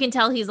you can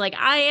tell he's like,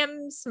 I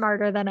am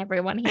smarter than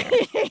everyone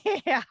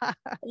here.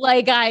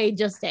 Like I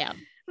just am.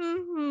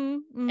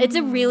 It's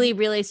a really,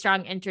 really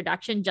strong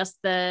introduction. Just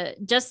like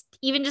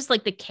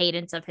the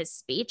cadence of his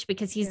speech,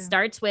 because he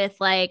starts with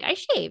like, I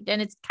shaved,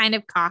 and it's kind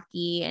of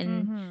cocky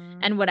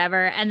and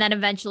whatever. And then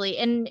eventually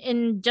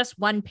in just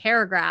one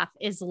paragraph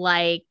is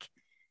like,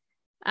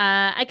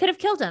 I could have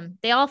killed him.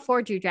 They all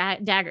forged you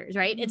daggers,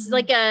 right? It's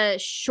like a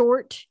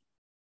short,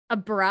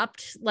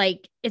 abrupt,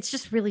 like it's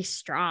just really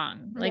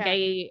strong. Like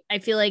I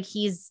feel like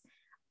he's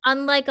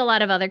unlike a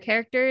lot of other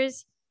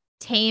characters.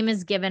 Taim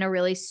is given a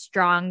really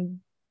strong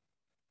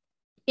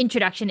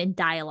introduction and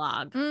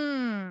dialogue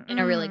in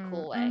a really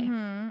cool way.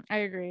 I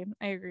agree.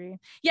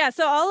 Yeah,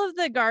 so all of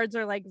the guards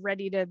are like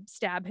ready to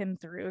stab him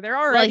through. They're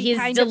already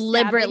he's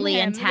deliberately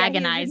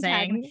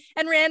antagonizing.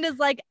 And Rand is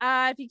like,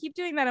 if you keep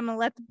doing that, I'm gonna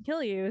let them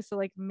kill you. So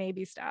like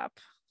maybe stop.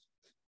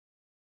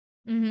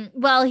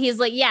 Well, he's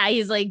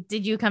like,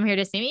 did you come here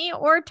to see me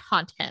or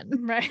taunt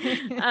him? Right.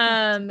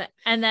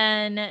 And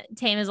then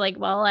Tame is like,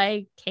 well,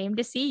 I came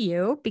to see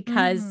you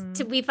because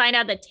we find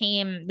out that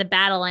the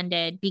battle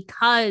ended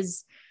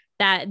because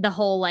that the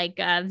whole like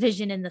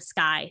vision in the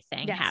sky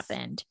thing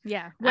happened.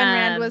 Yeah. When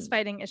Rand was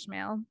fighting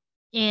Ishmael.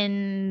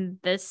 In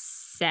the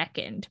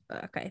second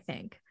book, I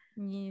think.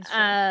 Sure.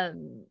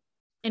 And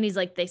he's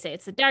like, they say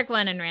it's the dark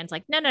one. And Rand's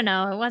like,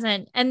 no, it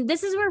wasn't. And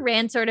this is where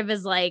Rand sort of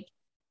is like,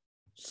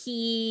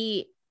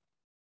 he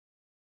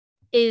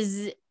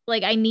is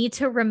like, I need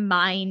to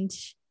remind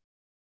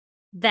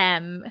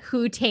them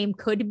who Tame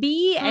could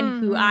be and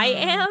who I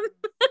am.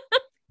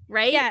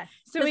 Right? Yeah.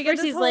 So we get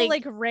this whole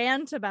like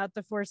rant about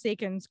the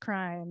Forsaken's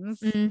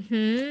crimes. Which is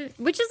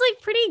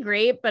like pretty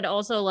great, but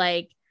also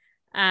like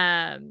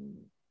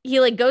he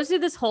like goes through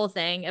this whole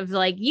thing of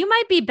like, you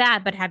might be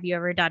bad, but have you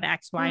ever done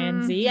X, Y,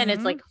 and Z? And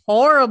it's like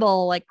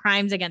horrible, like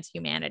crimes against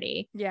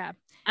humanity. Yeah.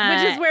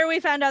 Which is where we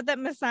found out that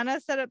Messana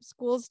set up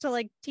schools to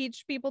like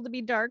teach people to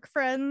be dark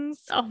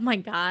friends. Oh my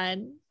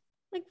God.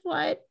 Like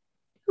what?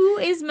 Who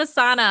is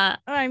Messana?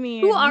 I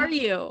mean, who are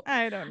you?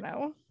 I don't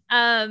know.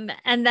 And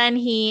then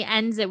he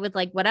ends it with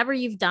like, whatever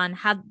you've done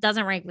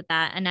doesn't rank with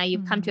that. And now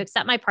you've come to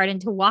accept my pardon,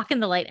 to walk in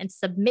the light and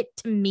submit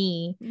to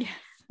me. Yes.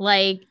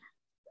 Like,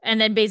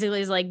 and then basically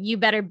is like, you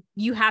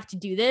have to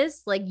do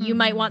this. Like you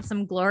might want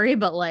some glory,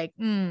 but like,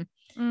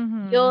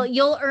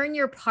 you'll earn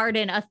your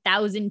pardon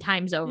 1,000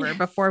 times over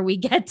before we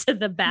get to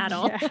the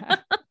battle. Yeah.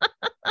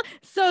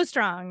 So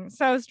strong.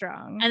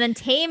 And then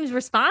Tame's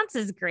response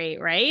is great,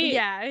 right?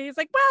 Yeah. He's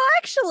like, well,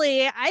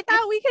 actually, I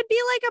thought we could be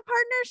like a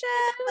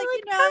partnership.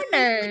 Like,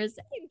 partners.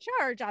 In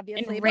charge,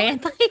 obviously. And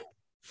Rand like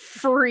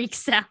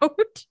freaks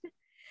out.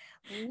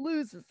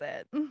 Loses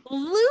it.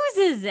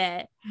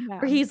 Yeah.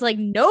 Where he's like,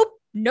 nope,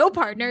 no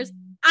partners.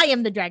 I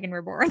am the Dragon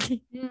Reborn.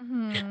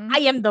 I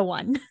am the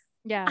one.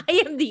 Yeah.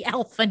 I am the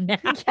alpha now.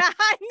 Yeah,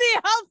 I'm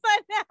the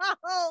alpha now.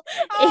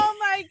 Oh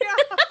my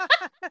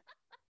God.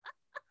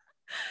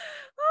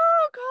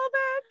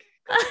 Callback.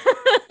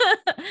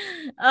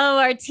 Oh,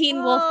 our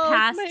Teen Wolf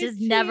past is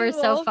never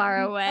so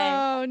far away.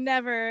 Oh,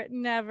 never.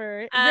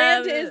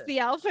 Rand is the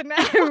alpha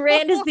now.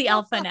 Rand is the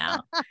alpha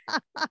now.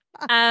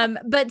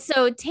 But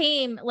so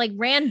Tame, like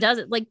Rand does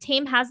it. Like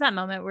Tame has that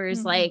moment where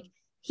he's like,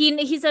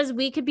 he says,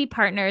 we could be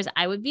partners.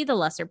 I would be the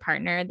lesser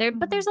partner there,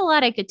 but there's a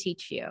lot I could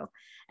teach you.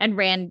 And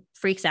Rand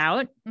freaks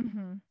out.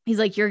 He's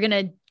like,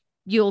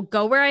 you'll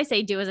go where I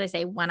say, do as I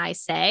say, when I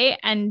say.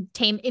 And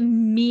Tame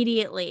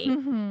immediately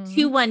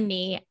to one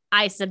knee,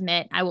 I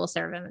submit, I will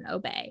serve him and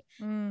obey.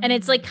 And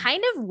it's like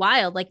kind of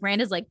wild. Like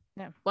Rand is like,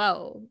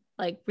 whoa,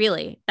 like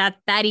really that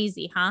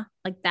easy, huh?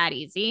 Like that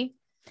easy.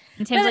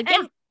 And Tame's like,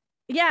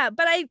 yeah,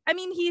 but I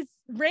mean,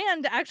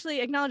 Rand actually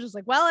acknowledges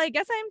like, well, I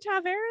guess I'm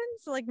Ta'veren,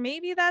 so like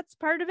maybe that's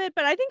part of it.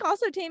 But I think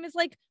also Tame is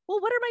like,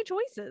 well, what are my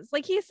choices?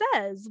 Like he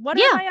says, what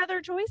are my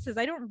other choices?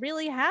 I don't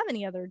really have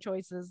any other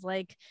choices.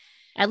 Like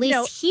at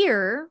least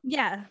here.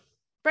 Yeah.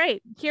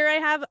 Right. Here I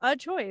have a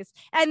choice.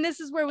 And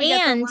this is where we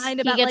get the line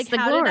about like,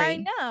 how did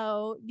I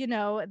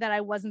know, that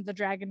I wasn't the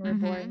Dragon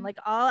Reborn? Like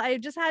I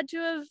just had to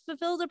have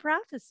fulfilled a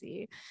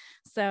prophecy.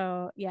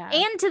 So yeah.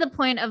 And to the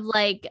point of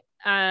like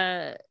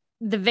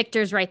the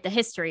victors write the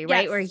history,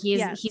 right? Where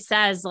he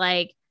says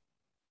like,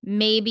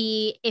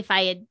 maybe if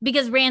I had,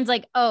 because Rand's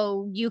like,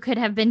 oh, you could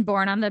have been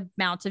born on the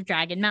Mounts of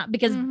Dragon Mount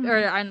because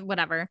or on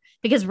whatever,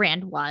 because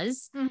Rand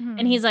was.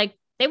 And he's like,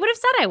 they would have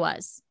said I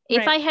was.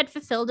 If I had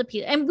fulfilled a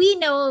piece, and we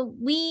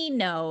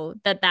know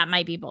that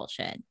might be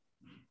bullshit.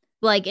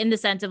 Like in the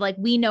sense of like,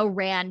 we know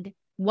Rand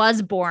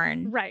was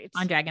born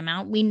on Dragon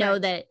Mount. We know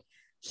that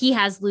he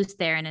has Lews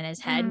Therin in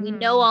his head. We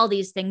know all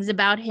these things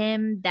about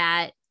him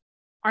that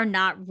are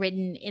not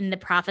written in the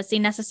prophecy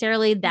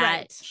necessarily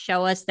that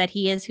show us that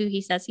he is who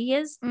he says he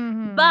is.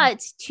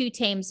 But to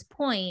Tame's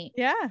point,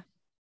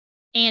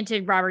 and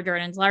to Robert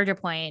Jordan's larger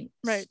point,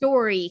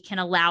 story can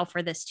allow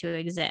for this to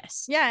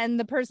exist. Yeah, and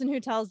the person who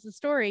tells the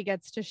story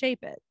gets to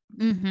shape it.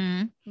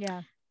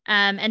 Yeah.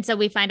 And so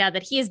we find out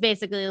that he is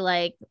basically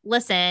like,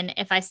 listen,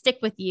 if I stick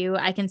with you,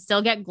 I can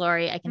still get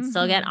glory. I can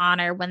still get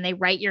honor. When they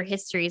write your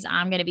histories,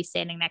 I'm going to be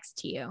standing next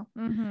to you.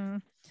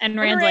 And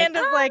Rand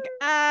is like,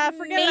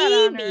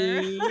 forget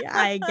maybe,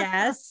 I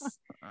guess.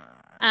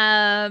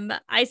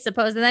 I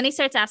suppose. And then he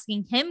starts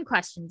asking him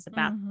questions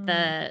about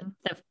the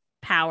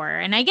power.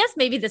 And I guess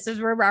maybe this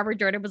is where Robert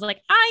Jordan was like,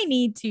 I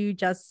need to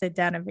just sit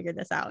down and figure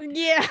this out.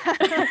 Yeah.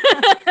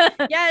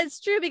 Yeah, it's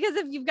true. Because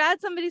if you've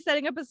got somebody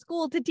setting up a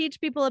school to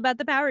teach people about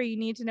the power, you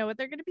need to know what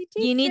they're going to be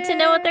teaching. You need to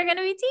know what they're going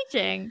to be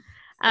teaching.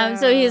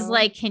 So he's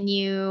like, can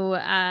you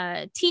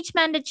teach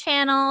men to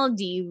channel?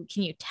 Can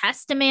you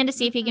test a man to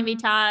see if he can be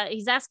taught?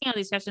 He's asking all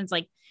these questions,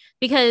 like,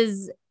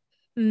 because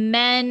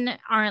men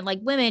aren't like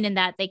women in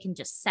that they can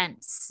just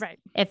sense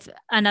if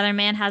another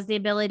man has the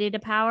ability to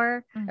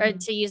power or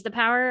to use the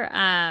power.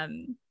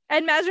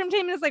 And Mazrim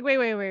Taman is like,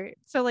 wait.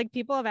 So like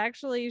people have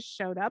actually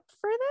showed up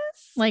for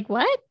this? Like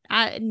what?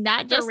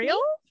 Not just for real?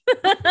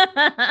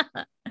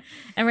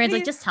 And Rand's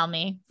like, just tell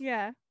me.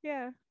 Yeah.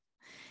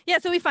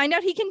 So we find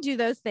out he can do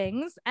those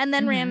things. And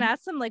then Rand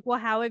asks him like, well,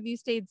 how have you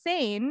stayed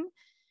sane?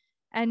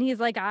 And he's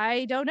like,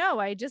 I don't know.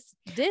 I just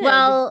did.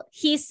 Well,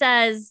 he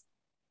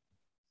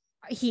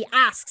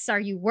asks, are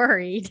you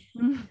worried?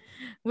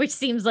 Which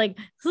seems like,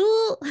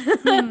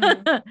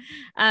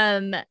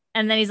 and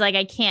then he's like,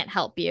 I can't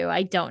help you.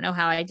 I don't know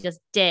how I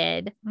just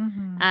did.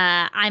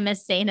 I'm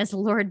as sane as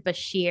Lord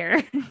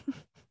Bashir.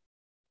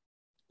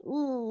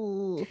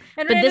 Ooh.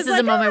 But this is like,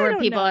 a moment where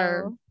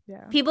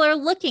people are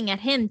looking at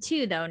him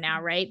too, though,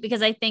 now, right?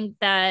 Because I think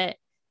that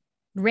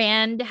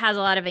Rand has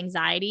a lot of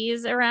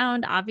anxieties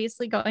around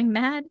obviously going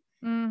mad.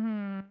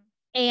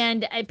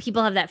 And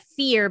people have that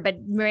fear, but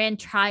Rand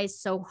tries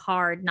so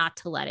hard not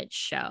to let it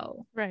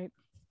show. Right.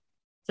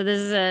 So this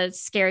is a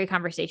scary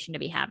conversation to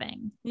be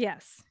having.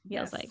 Yes.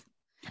 Feels like.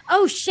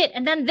 Oh, shit.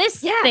 And then this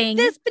thing.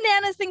 This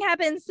bananas thing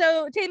happens.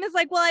 So Tame is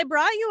like, well, I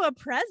brought you a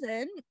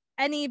present.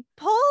 And he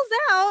pulls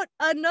out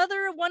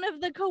another one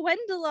of the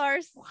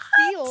Coendelar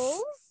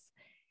seals.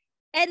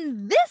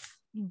 And this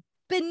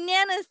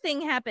bananas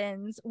thing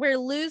happens where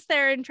Lews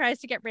Therin tries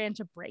to get Rand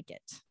to break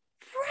it.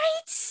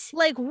 Right.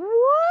 Like, what?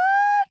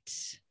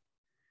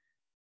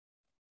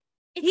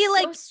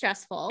 It's so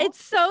stressful.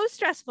 It's so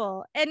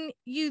stressful. And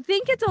you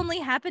think it's only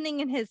happening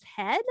in his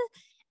head.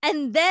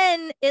 And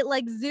then it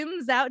like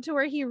zooms out to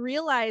where he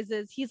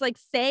realizes he's like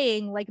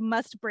saying like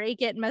must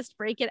break it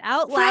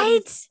out loud.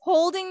 He's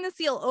holding the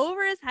seal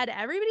over his head.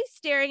 Everybody's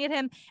staring at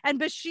him. And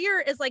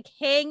Bashir is like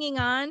hanging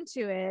on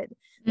to it.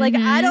 Like,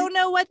 I don't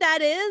know what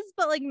that is,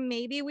 but like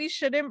maybe we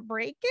shouldn't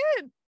break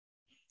it.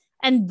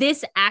 And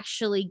this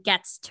actually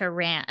gets to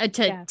Rand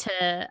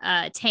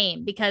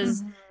Tame,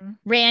 because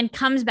Rand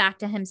comes back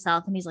to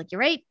himself and he's like, you're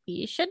right,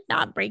 you should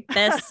not break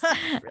this.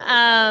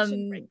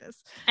 Shouldn't break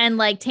this. And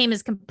like Tame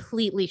is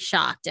completely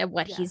shocked at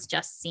what he's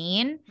just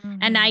seen.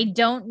 And I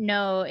don't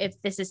know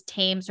if this is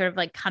Tame sort of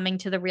like coming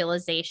to the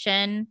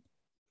realization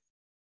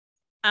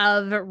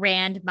of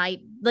Rand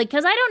might like,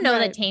 because I don't know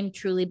that Tame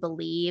truly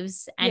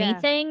believes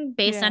anything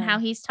based on how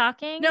he's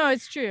talking. No,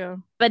 it's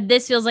true. But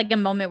this feels like a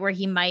moment where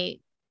he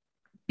might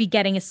be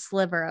getting a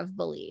sliver of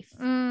belief.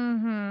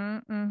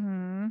 Yeah,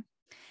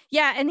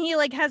 and he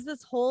like has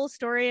this whole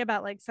story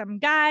about like some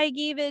guy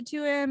gave it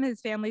to him. His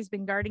family's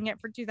been guarding it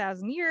for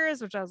 2,000 years,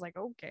 which I was like,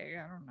 okay,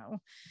 I don't know.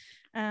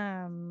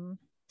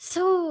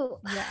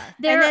 So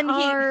there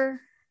are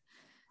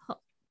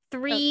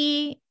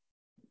three.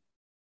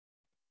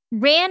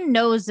 Rand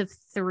knows of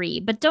three,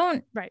 but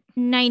don't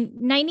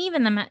Nynaeve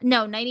and them.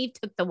 No, Nynaeve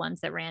took the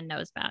ones that Rand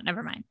knows about.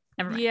 Never mind.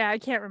 Yeah, I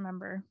can't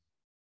remember.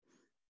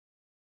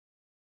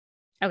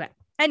 Okay.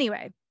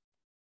 Anyway,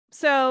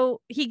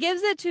 so he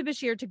gives it to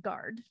Bashir to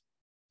guard.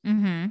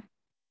 And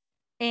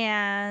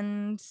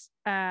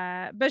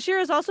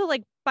Bashir is also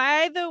like,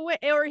 by the way,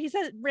 or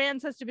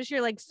Rand says to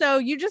Bashir, like, so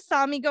you just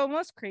saw me go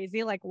most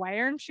crazy. Like, why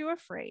aren't you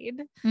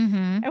afraid?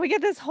 And we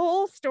get this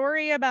whole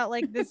story about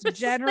like this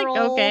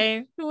general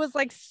who was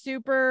like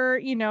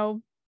super,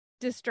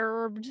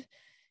 disturbed.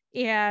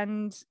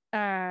 And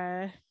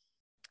I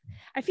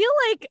feel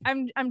like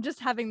I'm just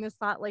having this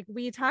thought, like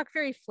we talk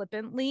very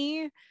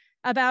flippantly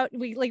about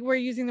we're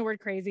using the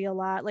word crazy a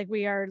lot, like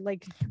we are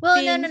like, well,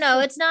 no,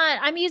 it's not.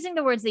 I'm using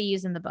the words they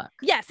use in the book.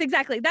 Yes,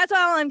 exactly. That's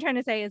all I'm trying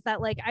to say, is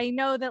that like I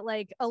know that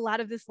like a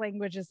lot of this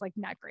language is like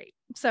not great,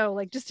 so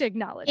like just to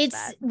acknowledge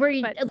that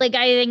like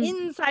I think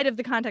inside of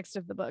the context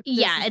of the book,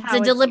 it's a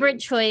deliberate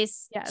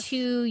choice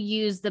to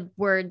use the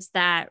words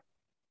that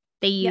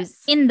they use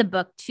in the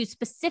book to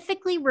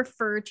specifically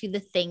refer to the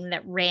thing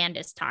that Rand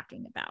is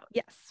talking about.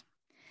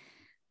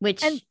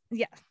 Which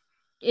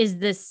is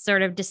this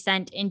sort of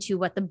descent into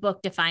what the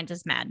book defines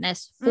as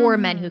madness for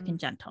men who can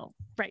channel.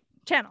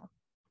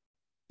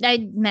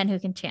 Men who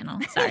can channel.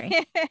 Sorry.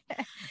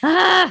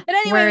 But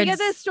anyway, we get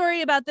this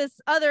story about this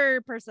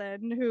other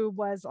person who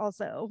was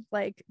also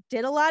like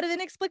did a lot of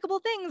inexplicable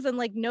things, and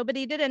like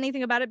nobody did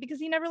anything about it because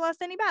he never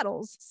lost any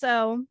battles.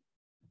 So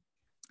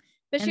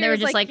and they were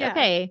just like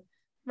okay.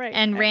 Right.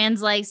 And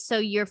Rand's like, so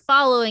you're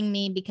following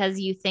me because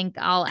you think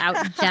I'll out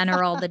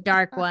general the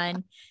Dark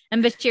One.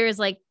 And Bashir is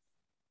like,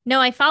 no,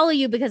 I follow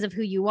you because of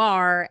who you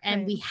are.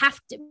 And we have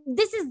to.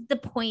 This is the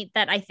point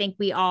that I think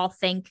we all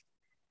think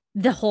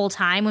the whole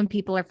time when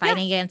people are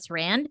fighting against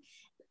Rand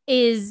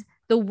is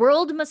the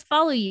world must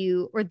follow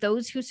you, or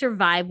those who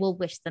survive will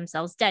wish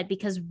themselves dead,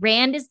 because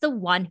Rand is the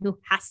one who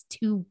has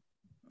to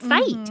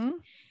fight.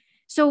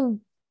 So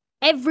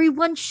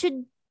everyone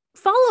should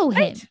follow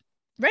him.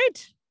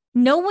 Right.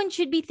 No one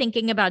should be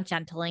thinking about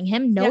gentling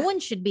him. No one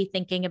should be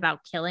thinking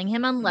about killing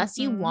him unless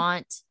you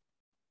want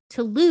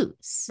to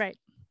lose. Right.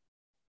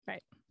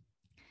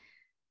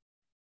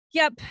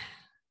 Yep.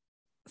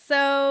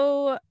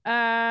 So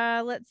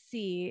let's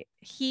see.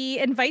 He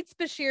invites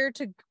Bashir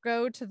to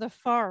go to the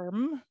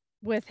farm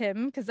with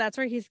him because that's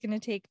where he's going to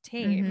take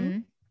Tame. Mm-hmm.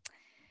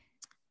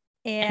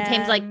 And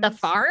Tame's like, the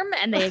farm,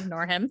 and they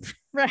ignore him.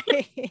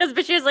 Right. Because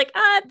Bashir's like,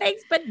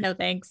 thanks, but no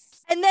thanks.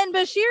 And then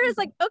Bashir is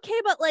like, okay,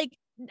 but like,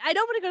 I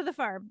don't want to go to the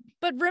farm.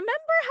 But remember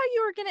how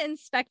you were going to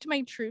inspect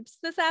my troops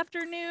this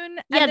afternoon?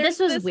 Yeah, this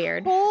was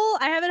weird. I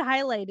have it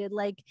highlighted,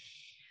 like,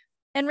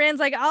 and Rand's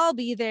like, I'll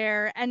be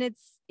there. And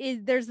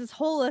there's this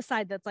whole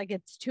aside that's like,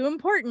 it's too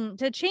important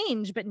to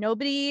change, but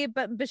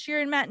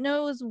Bashir and Matt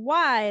knows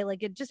why.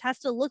 Like, it just has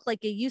to look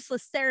like a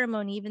useless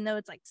ceremony, even though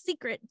it's like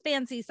secret,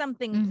 fancy,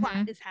 something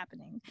plot is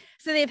happening.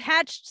 So they've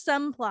hatched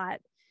some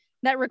plot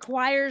that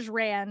requires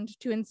Rand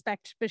to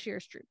inspect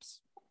Bashir's troops.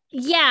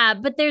 Yeah,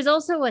 but there's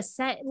also it's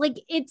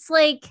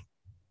like,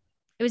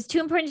 it was too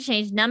important to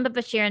change. None but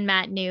Bashir and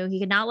Matt knew. He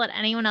could not let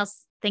anyone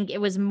else think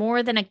it was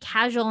more than a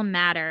casual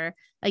matter,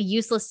 a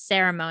useless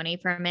ceremony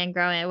for a man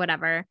growing,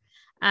 whatever.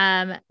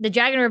 The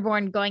Dragon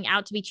Reborn going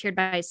out to be cheered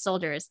by his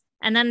soldiers.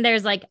 And then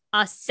there's like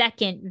a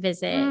second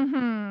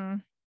visit,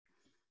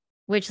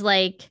 which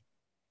like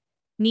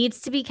needs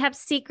to be kept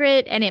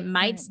secret, and it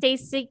might stay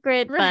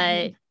secret,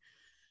 but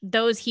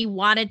those he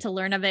wanted to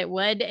learn of it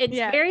would. It's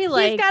very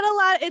like, he's got a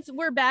lot.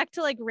 We're back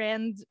to like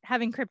Rand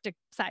having cryptic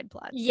side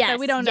plots that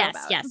we don't know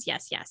about.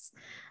 Yes.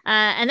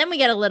 And then we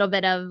get a little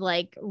bit of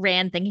like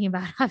Rand thinking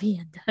about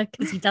Aviendha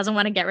because he doesn't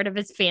want to get rid of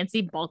his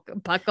fancy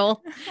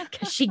buckle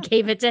because she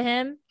gave it to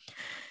him.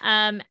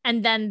 And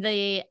then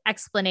the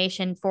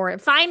explanation for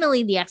it,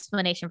 finally the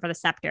explanation for the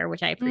scepter,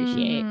 which I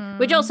appreciate,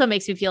 which also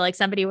makes me feel like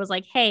somebody was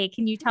like, hey,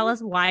 can you tell us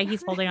why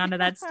he's holding on to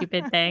that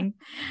stupid thing?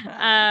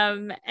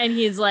 And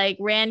he's like,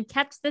 Rand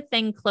kept the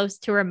thing close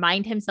to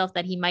remind himself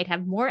that he might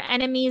have more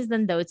enemies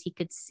than those he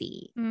could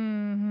see.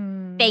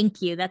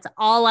 Thank you. That's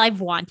all I've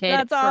wanted.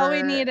 That's all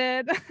we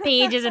needed.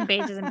 Pages and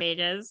pages and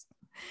pages.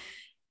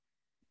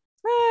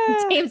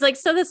 Tame's like,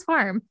 so this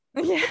farm.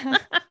 Yeah.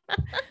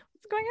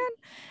 Going on,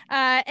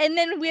 and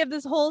then we have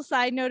this whole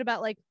side note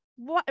about like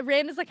what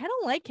Rand is like, I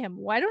don't like him.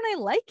 Why don't I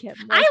like him?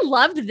 Like, I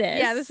loved this.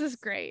 Yeah, this is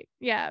great.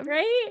 Yeah,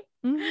 right.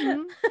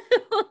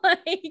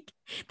 Like,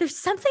 there's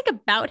something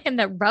about him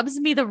that rubs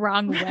me the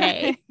wrong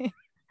way.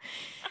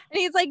 And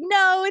he's like,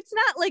 no, it's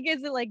not like,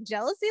 is it like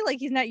jealousy? Like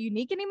he's not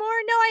unique anymore?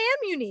 No, I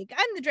am unique.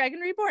 I'm the Dragon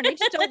Reborn. I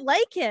just don't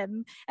like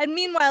him. And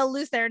meanwhile,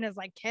 Lews Therin is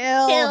like,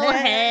 kill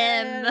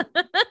him.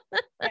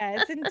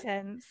 Yeah, it's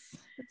intense.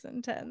 It's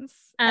intense.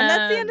 And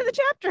that's the end of the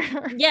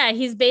chapter. Yeah,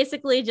 he's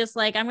basically just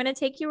like, I'm going to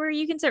take you where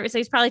you can serve. So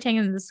he's probably taking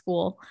him to the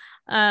school.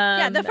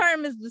 Yeah, the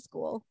farm is the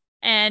school.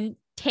 And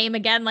Tame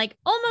again, like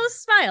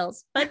almost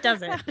smiles, but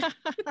doesn't.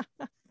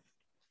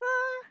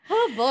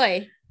 Oh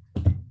boy.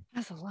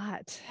 That's a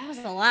lot. That was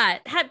a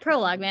lot. That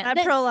prologue, man. That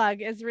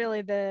prologue is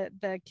really the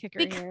kicker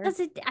because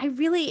here.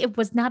 It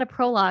was not a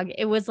prologue.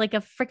 It was like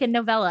a freaking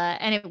novella,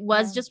 and it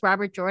was just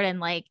Robert Jordan.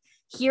 Like,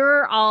 here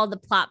are all the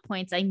plot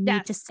points I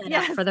need to set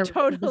up for the rest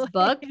of this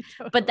book,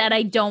 but that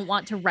I don't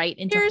want to write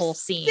into Here's whole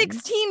scenes.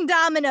 16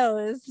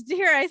 dominoes.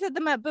 Here, I set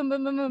them up. Boom,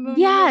 boom, boom, boom, boom.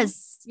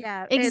 Yes. Boom.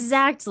 Yeah.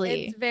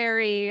 Exactly.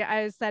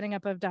 I was setting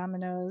up of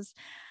dominoes.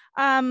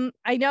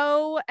 I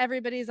know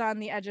everybody's on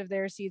the edge of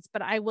their seats,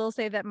 but I will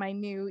say that my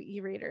new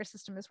e-reader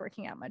system is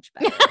working out much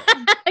better.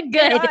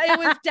 Good. It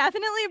was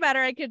definitely better.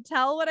 I could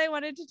tell what I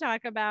wanted to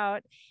talk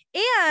about.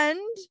 And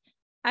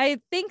I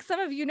think some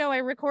of you know I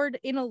record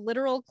in a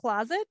literal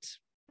closet.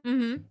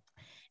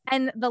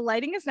 And the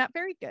lighting is not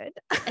very good.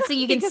 So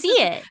you can see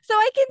it. So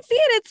I can see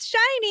it. It's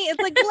shiny.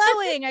 It's like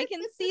glowing. I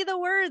can see the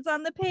words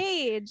on the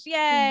page.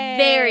 Yay.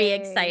 Very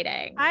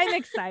exciting. I'm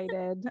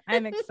excited.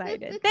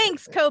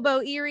 Thanks,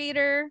 Kobo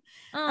e-reader.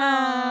 Oh,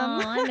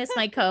 I miss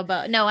my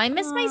Kobo. No, I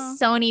miss my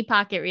Sony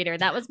Pocket Reader.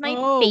 That was my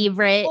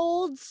favorite.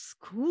 Old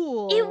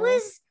school. It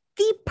was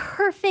the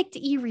perfect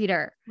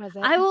e-reader. Was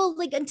it? I will,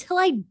 like, until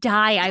I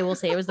die, I will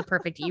say it was the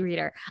perfect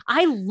e-reader.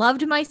 I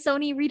loved my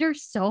Sony reader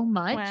so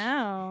much.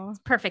 Wow. It's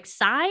perfect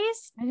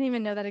size. I didn't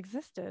even know that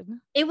existed.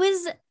 It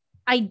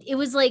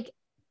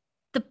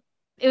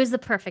was the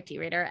perfect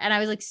e-reader, and I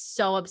was like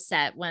so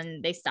upset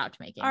when they stopped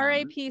making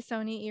R.I.P.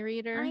 Sony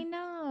e-reader. I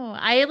know.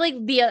 I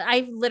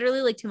literally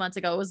like 2 months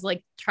ago was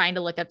like trying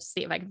to look up to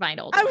see if I could find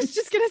old I ones. was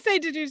just gonna say,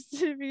 did you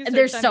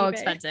they're so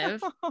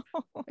expensive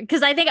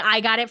because I think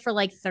I got it for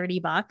like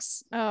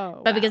 $30.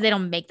 But because they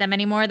don't make them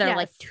anymore, they're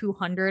like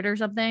 200 or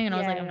something, and I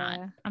was like,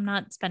 I'm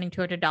not spending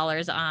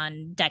 $200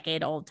 on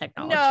decade old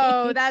technology.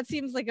 No, that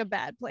seems like a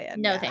bad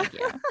plan. No, thank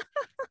you.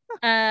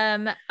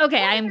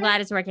 Okay, I am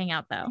glad it's working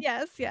out though.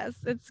 Yes,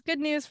 it's good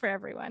news for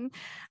everyone.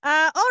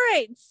 All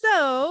right,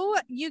 so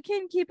you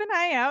can keep an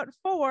eye out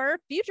for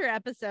future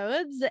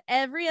episodes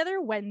every other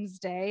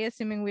Wednesday,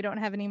 assuming we don't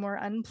have any more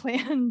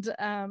unplanned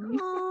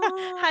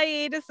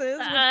hiatuses.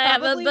 I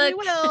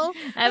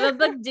have a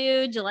book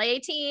due July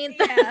 18th.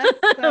 Yeah,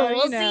 so,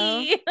 we'll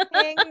see.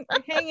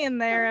 hang in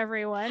there,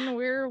 everyone.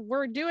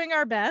 We're doing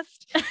our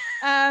best.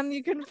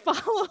 You can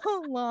follow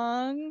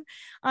along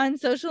on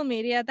social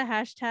media at the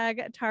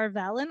hashtag Tarvalin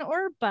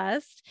or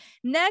Bust.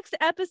 Next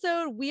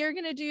episode, we are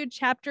going to do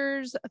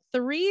chapters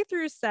 3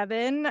 through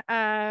 7.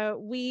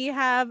 We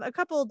have a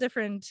couple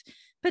different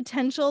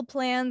potential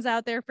plans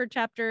out there for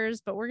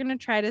chapters, but we're going to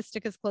try to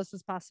stick as close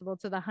as possible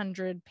to the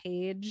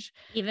 100-page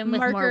even with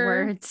marker. more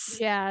words.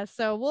 Yeah,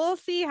 so we'll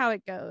see how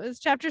it goes.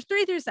 Chapters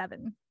 3 through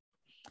 7.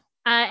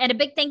 And a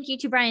big thank you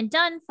to Brian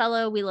Dunn,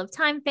 fellow Wheel of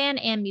Time fan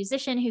and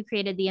musician who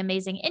created the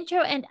amazing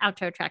intro and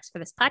outro tracks for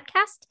this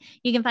podcast.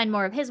 You can find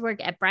more of his work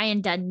at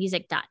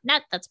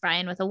briandunnmusic.net. That's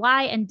Brian with a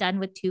Y and Dunn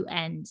with 2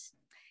 N's.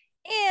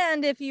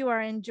 And if you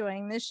are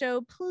enjoying the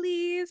show,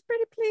 please,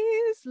 pretty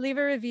please, leave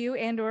a review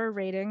and or a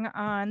rating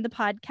on the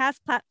podcast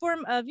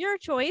platform of your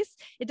choice.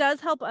 It does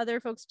help other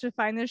folks to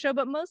find the show,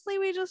 but mostly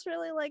we just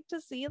really like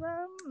to see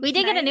them. We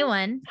did get a new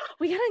one.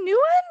 We got a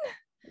new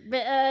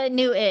one?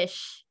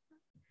 New-ish.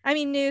 I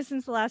mean, new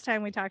since the last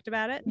time we talked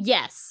about it?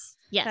 Yes.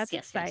 That's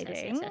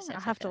exciting. I'll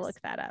have to look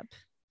that up.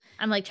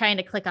 I'm like trying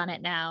to click on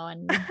it now.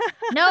 And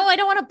no, I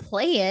don't want to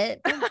play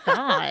it. Oh,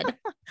 God.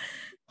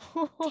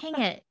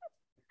 Dang it.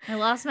 I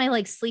lost my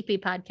like sleepy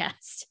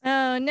podcast.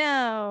 Oh,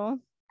 no.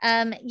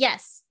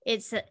 Yes,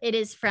 it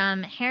is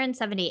from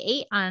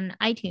Heron78 on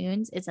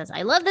iTunes. It says,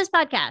 I love this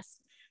podcast.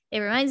 It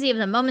reminds me of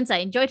the moments I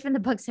enjoyed from the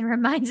books and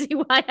reminds me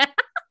why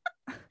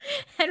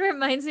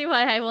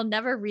I will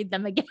never read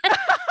them again.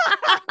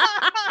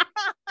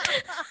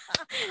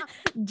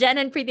 Jen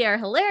and Preeti are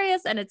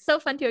hilarious, and it's so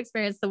fun to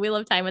experience the Wheel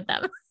of Time with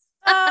them.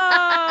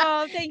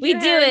 Oh, thank you. We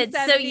do it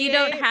so you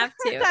don't have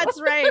to.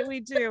 That's right. We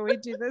do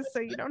this so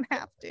you don't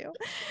have to.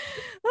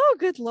 Oh,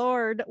 good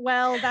Lord.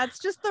 Well, that's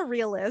just the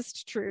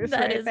realist truth.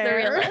 That right is there. the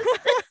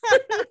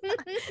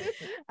realist.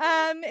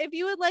 If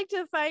you would like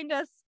to find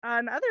us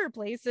on other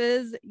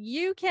places,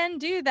 you can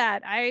do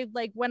that. I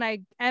like when I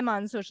am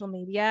on social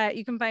media,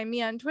 you can find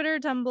me on Twitter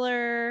and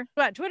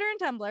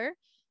Tumblr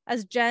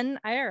as Jen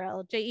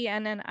IRL,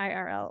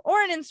 JENNIRL,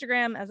 or on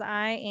Instagram as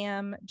I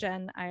am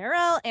Jen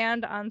IRL,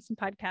 and on some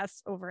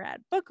podcasts over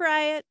at Book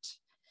Riot.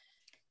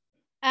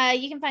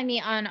 You can find me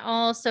on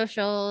all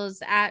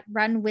socials at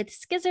Run with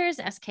Skizzers,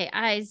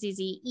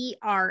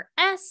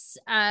 SKIZZERS.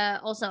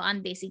 Also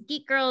on Basic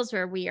Geek Girls,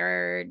 where we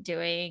are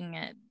doing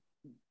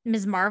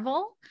Ms.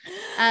 Marvel.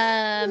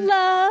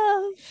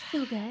 Love.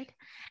 So good.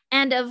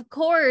 And of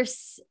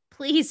course,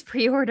 please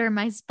pre-order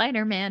my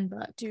Spider-Man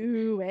book.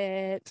 Do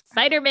it.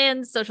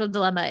 Spider-Man Social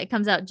Dilemma. It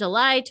comes out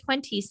July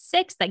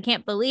 26th. I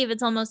can't believe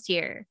it's almost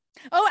here.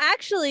 Oh,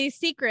 actually,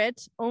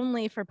 secret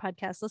only for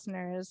podcast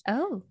listeners.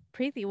 Oh,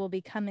 Preeti will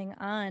be coming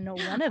on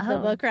one of the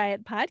Book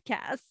Riot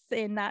podcasts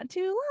in not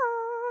too long.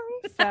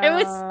 So I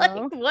was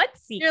like, what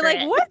secret? You're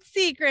like, what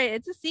secret?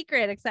 It's a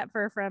secret, except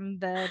for from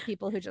the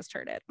people who just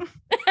heard it.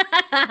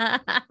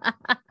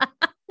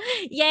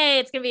 Yay,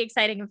 it's going to be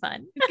exciting and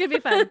fun. It's going to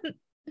be fun.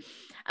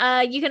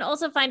 You can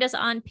also find us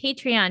on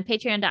Patreon,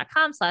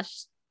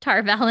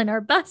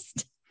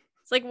 patreon.com/TarValinOurBust.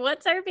 It's like,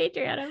 what's our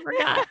Patreon? I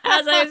forgot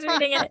as I was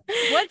reading it.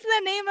 What's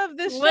the name of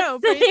this show?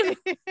 What's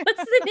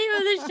the name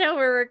of the show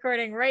we're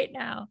recording right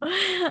now?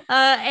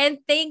 And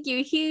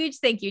huge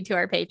thank you to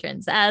our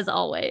patrons, as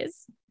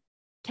always.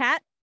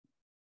 Kat,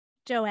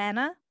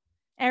 Joanna,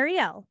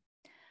 Ariel,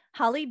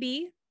 Holly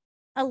B,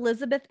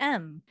 Elizabeth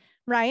M,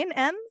 Ryan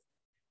M,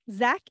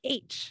 Zach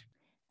H,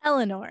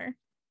 Eleanor,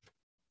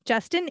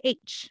 Justin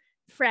H,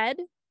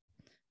 Fred,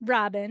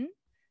 Robin,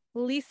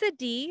 Lisa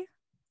D,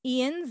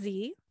 Ian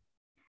Z,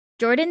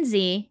 Jordan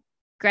Z,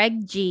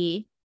 Greg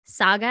G,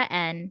 Saga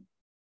N,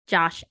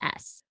 Josh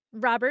S,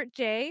 Robert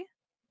J,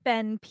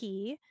 Ben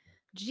P,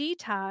 G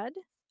Todd,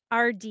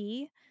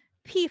 RD,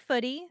 P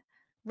Footy,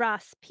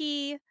 Ross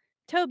P,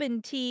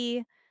 Tobin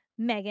T,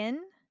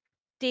 Megan,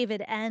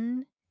 David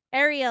N,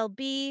 Ariel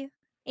B,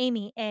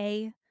 Amy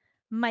A,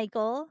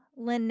 Michael,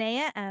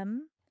 Linnea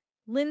M,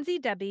 Lindsay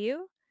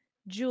W,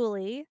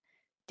 Julie,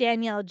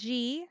 Danielle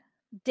G,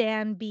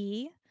 Dan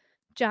B,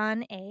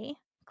 John A,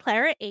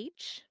 Clara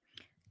H,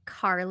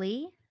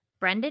 Carly,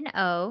 Brendan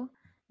O,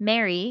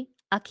 Mary,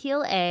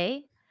 Akil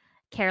A,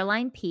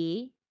 Caroline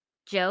P,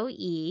 Joe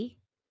E,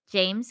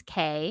 James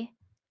K,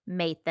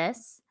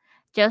 Mathis,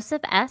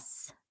 Joseph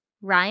S,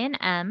 Ryan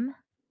M,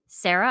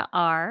 Sarah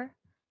R,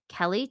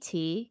 Kelly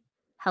T,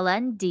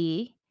 Helen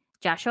D,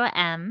 Joshua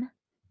M,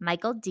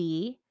 Michael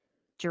D,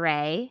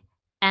 Dre,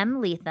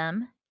 M.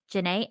 Leatham,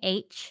 Janae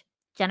H,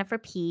 Jennifer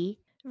P,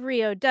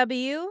 Rio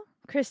W,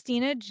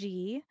 Christina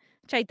G,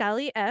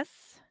 Chaitali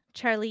S,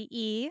 Charlie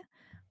E,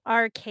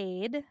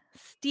 Arcade,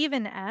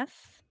 Stephen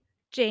S,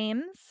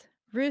 James,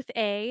 Ruth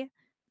A,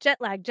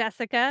 Jetlag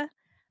Jessica,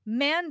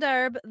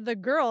 Mandarb the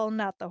girl,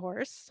 not the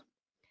horse,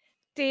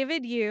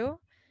 David U,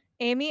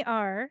 Amy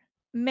R,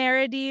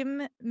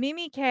 Meridim,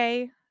 Mimi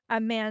K,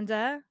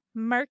 Amanda,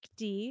 Mark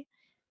D,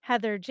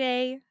 Heather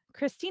J,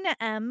 Christina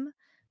M,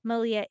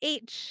 Malia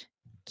H,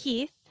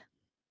 Keith,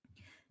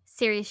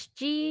 Sirius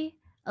G,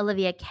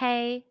 Olivia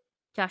K,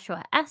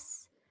 Joshua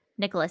S,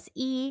 Nicholas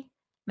E,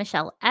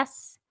 Michelle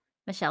S,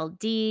 Michelle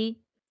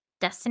D,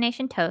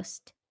 Destination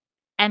Toast,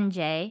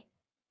 MJ,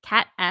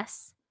 Kat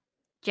S,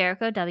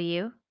 Jericho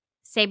W,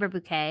 Saber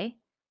Bouquet,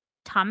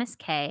 Thomas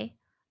K,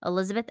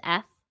 Elizabeth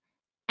F,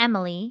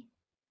 Emily,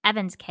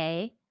 Evans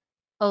K,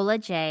 Ola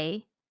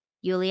J,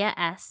 Yulia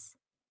S,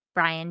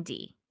 Brian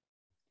D.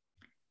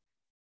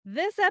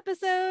 This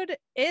episode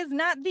is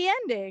not the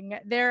ending.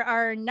 There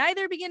are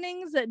neither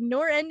beginnings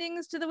nor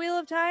endings to the Wheel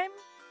of Time,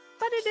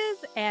 but it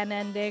is an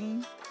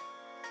ending.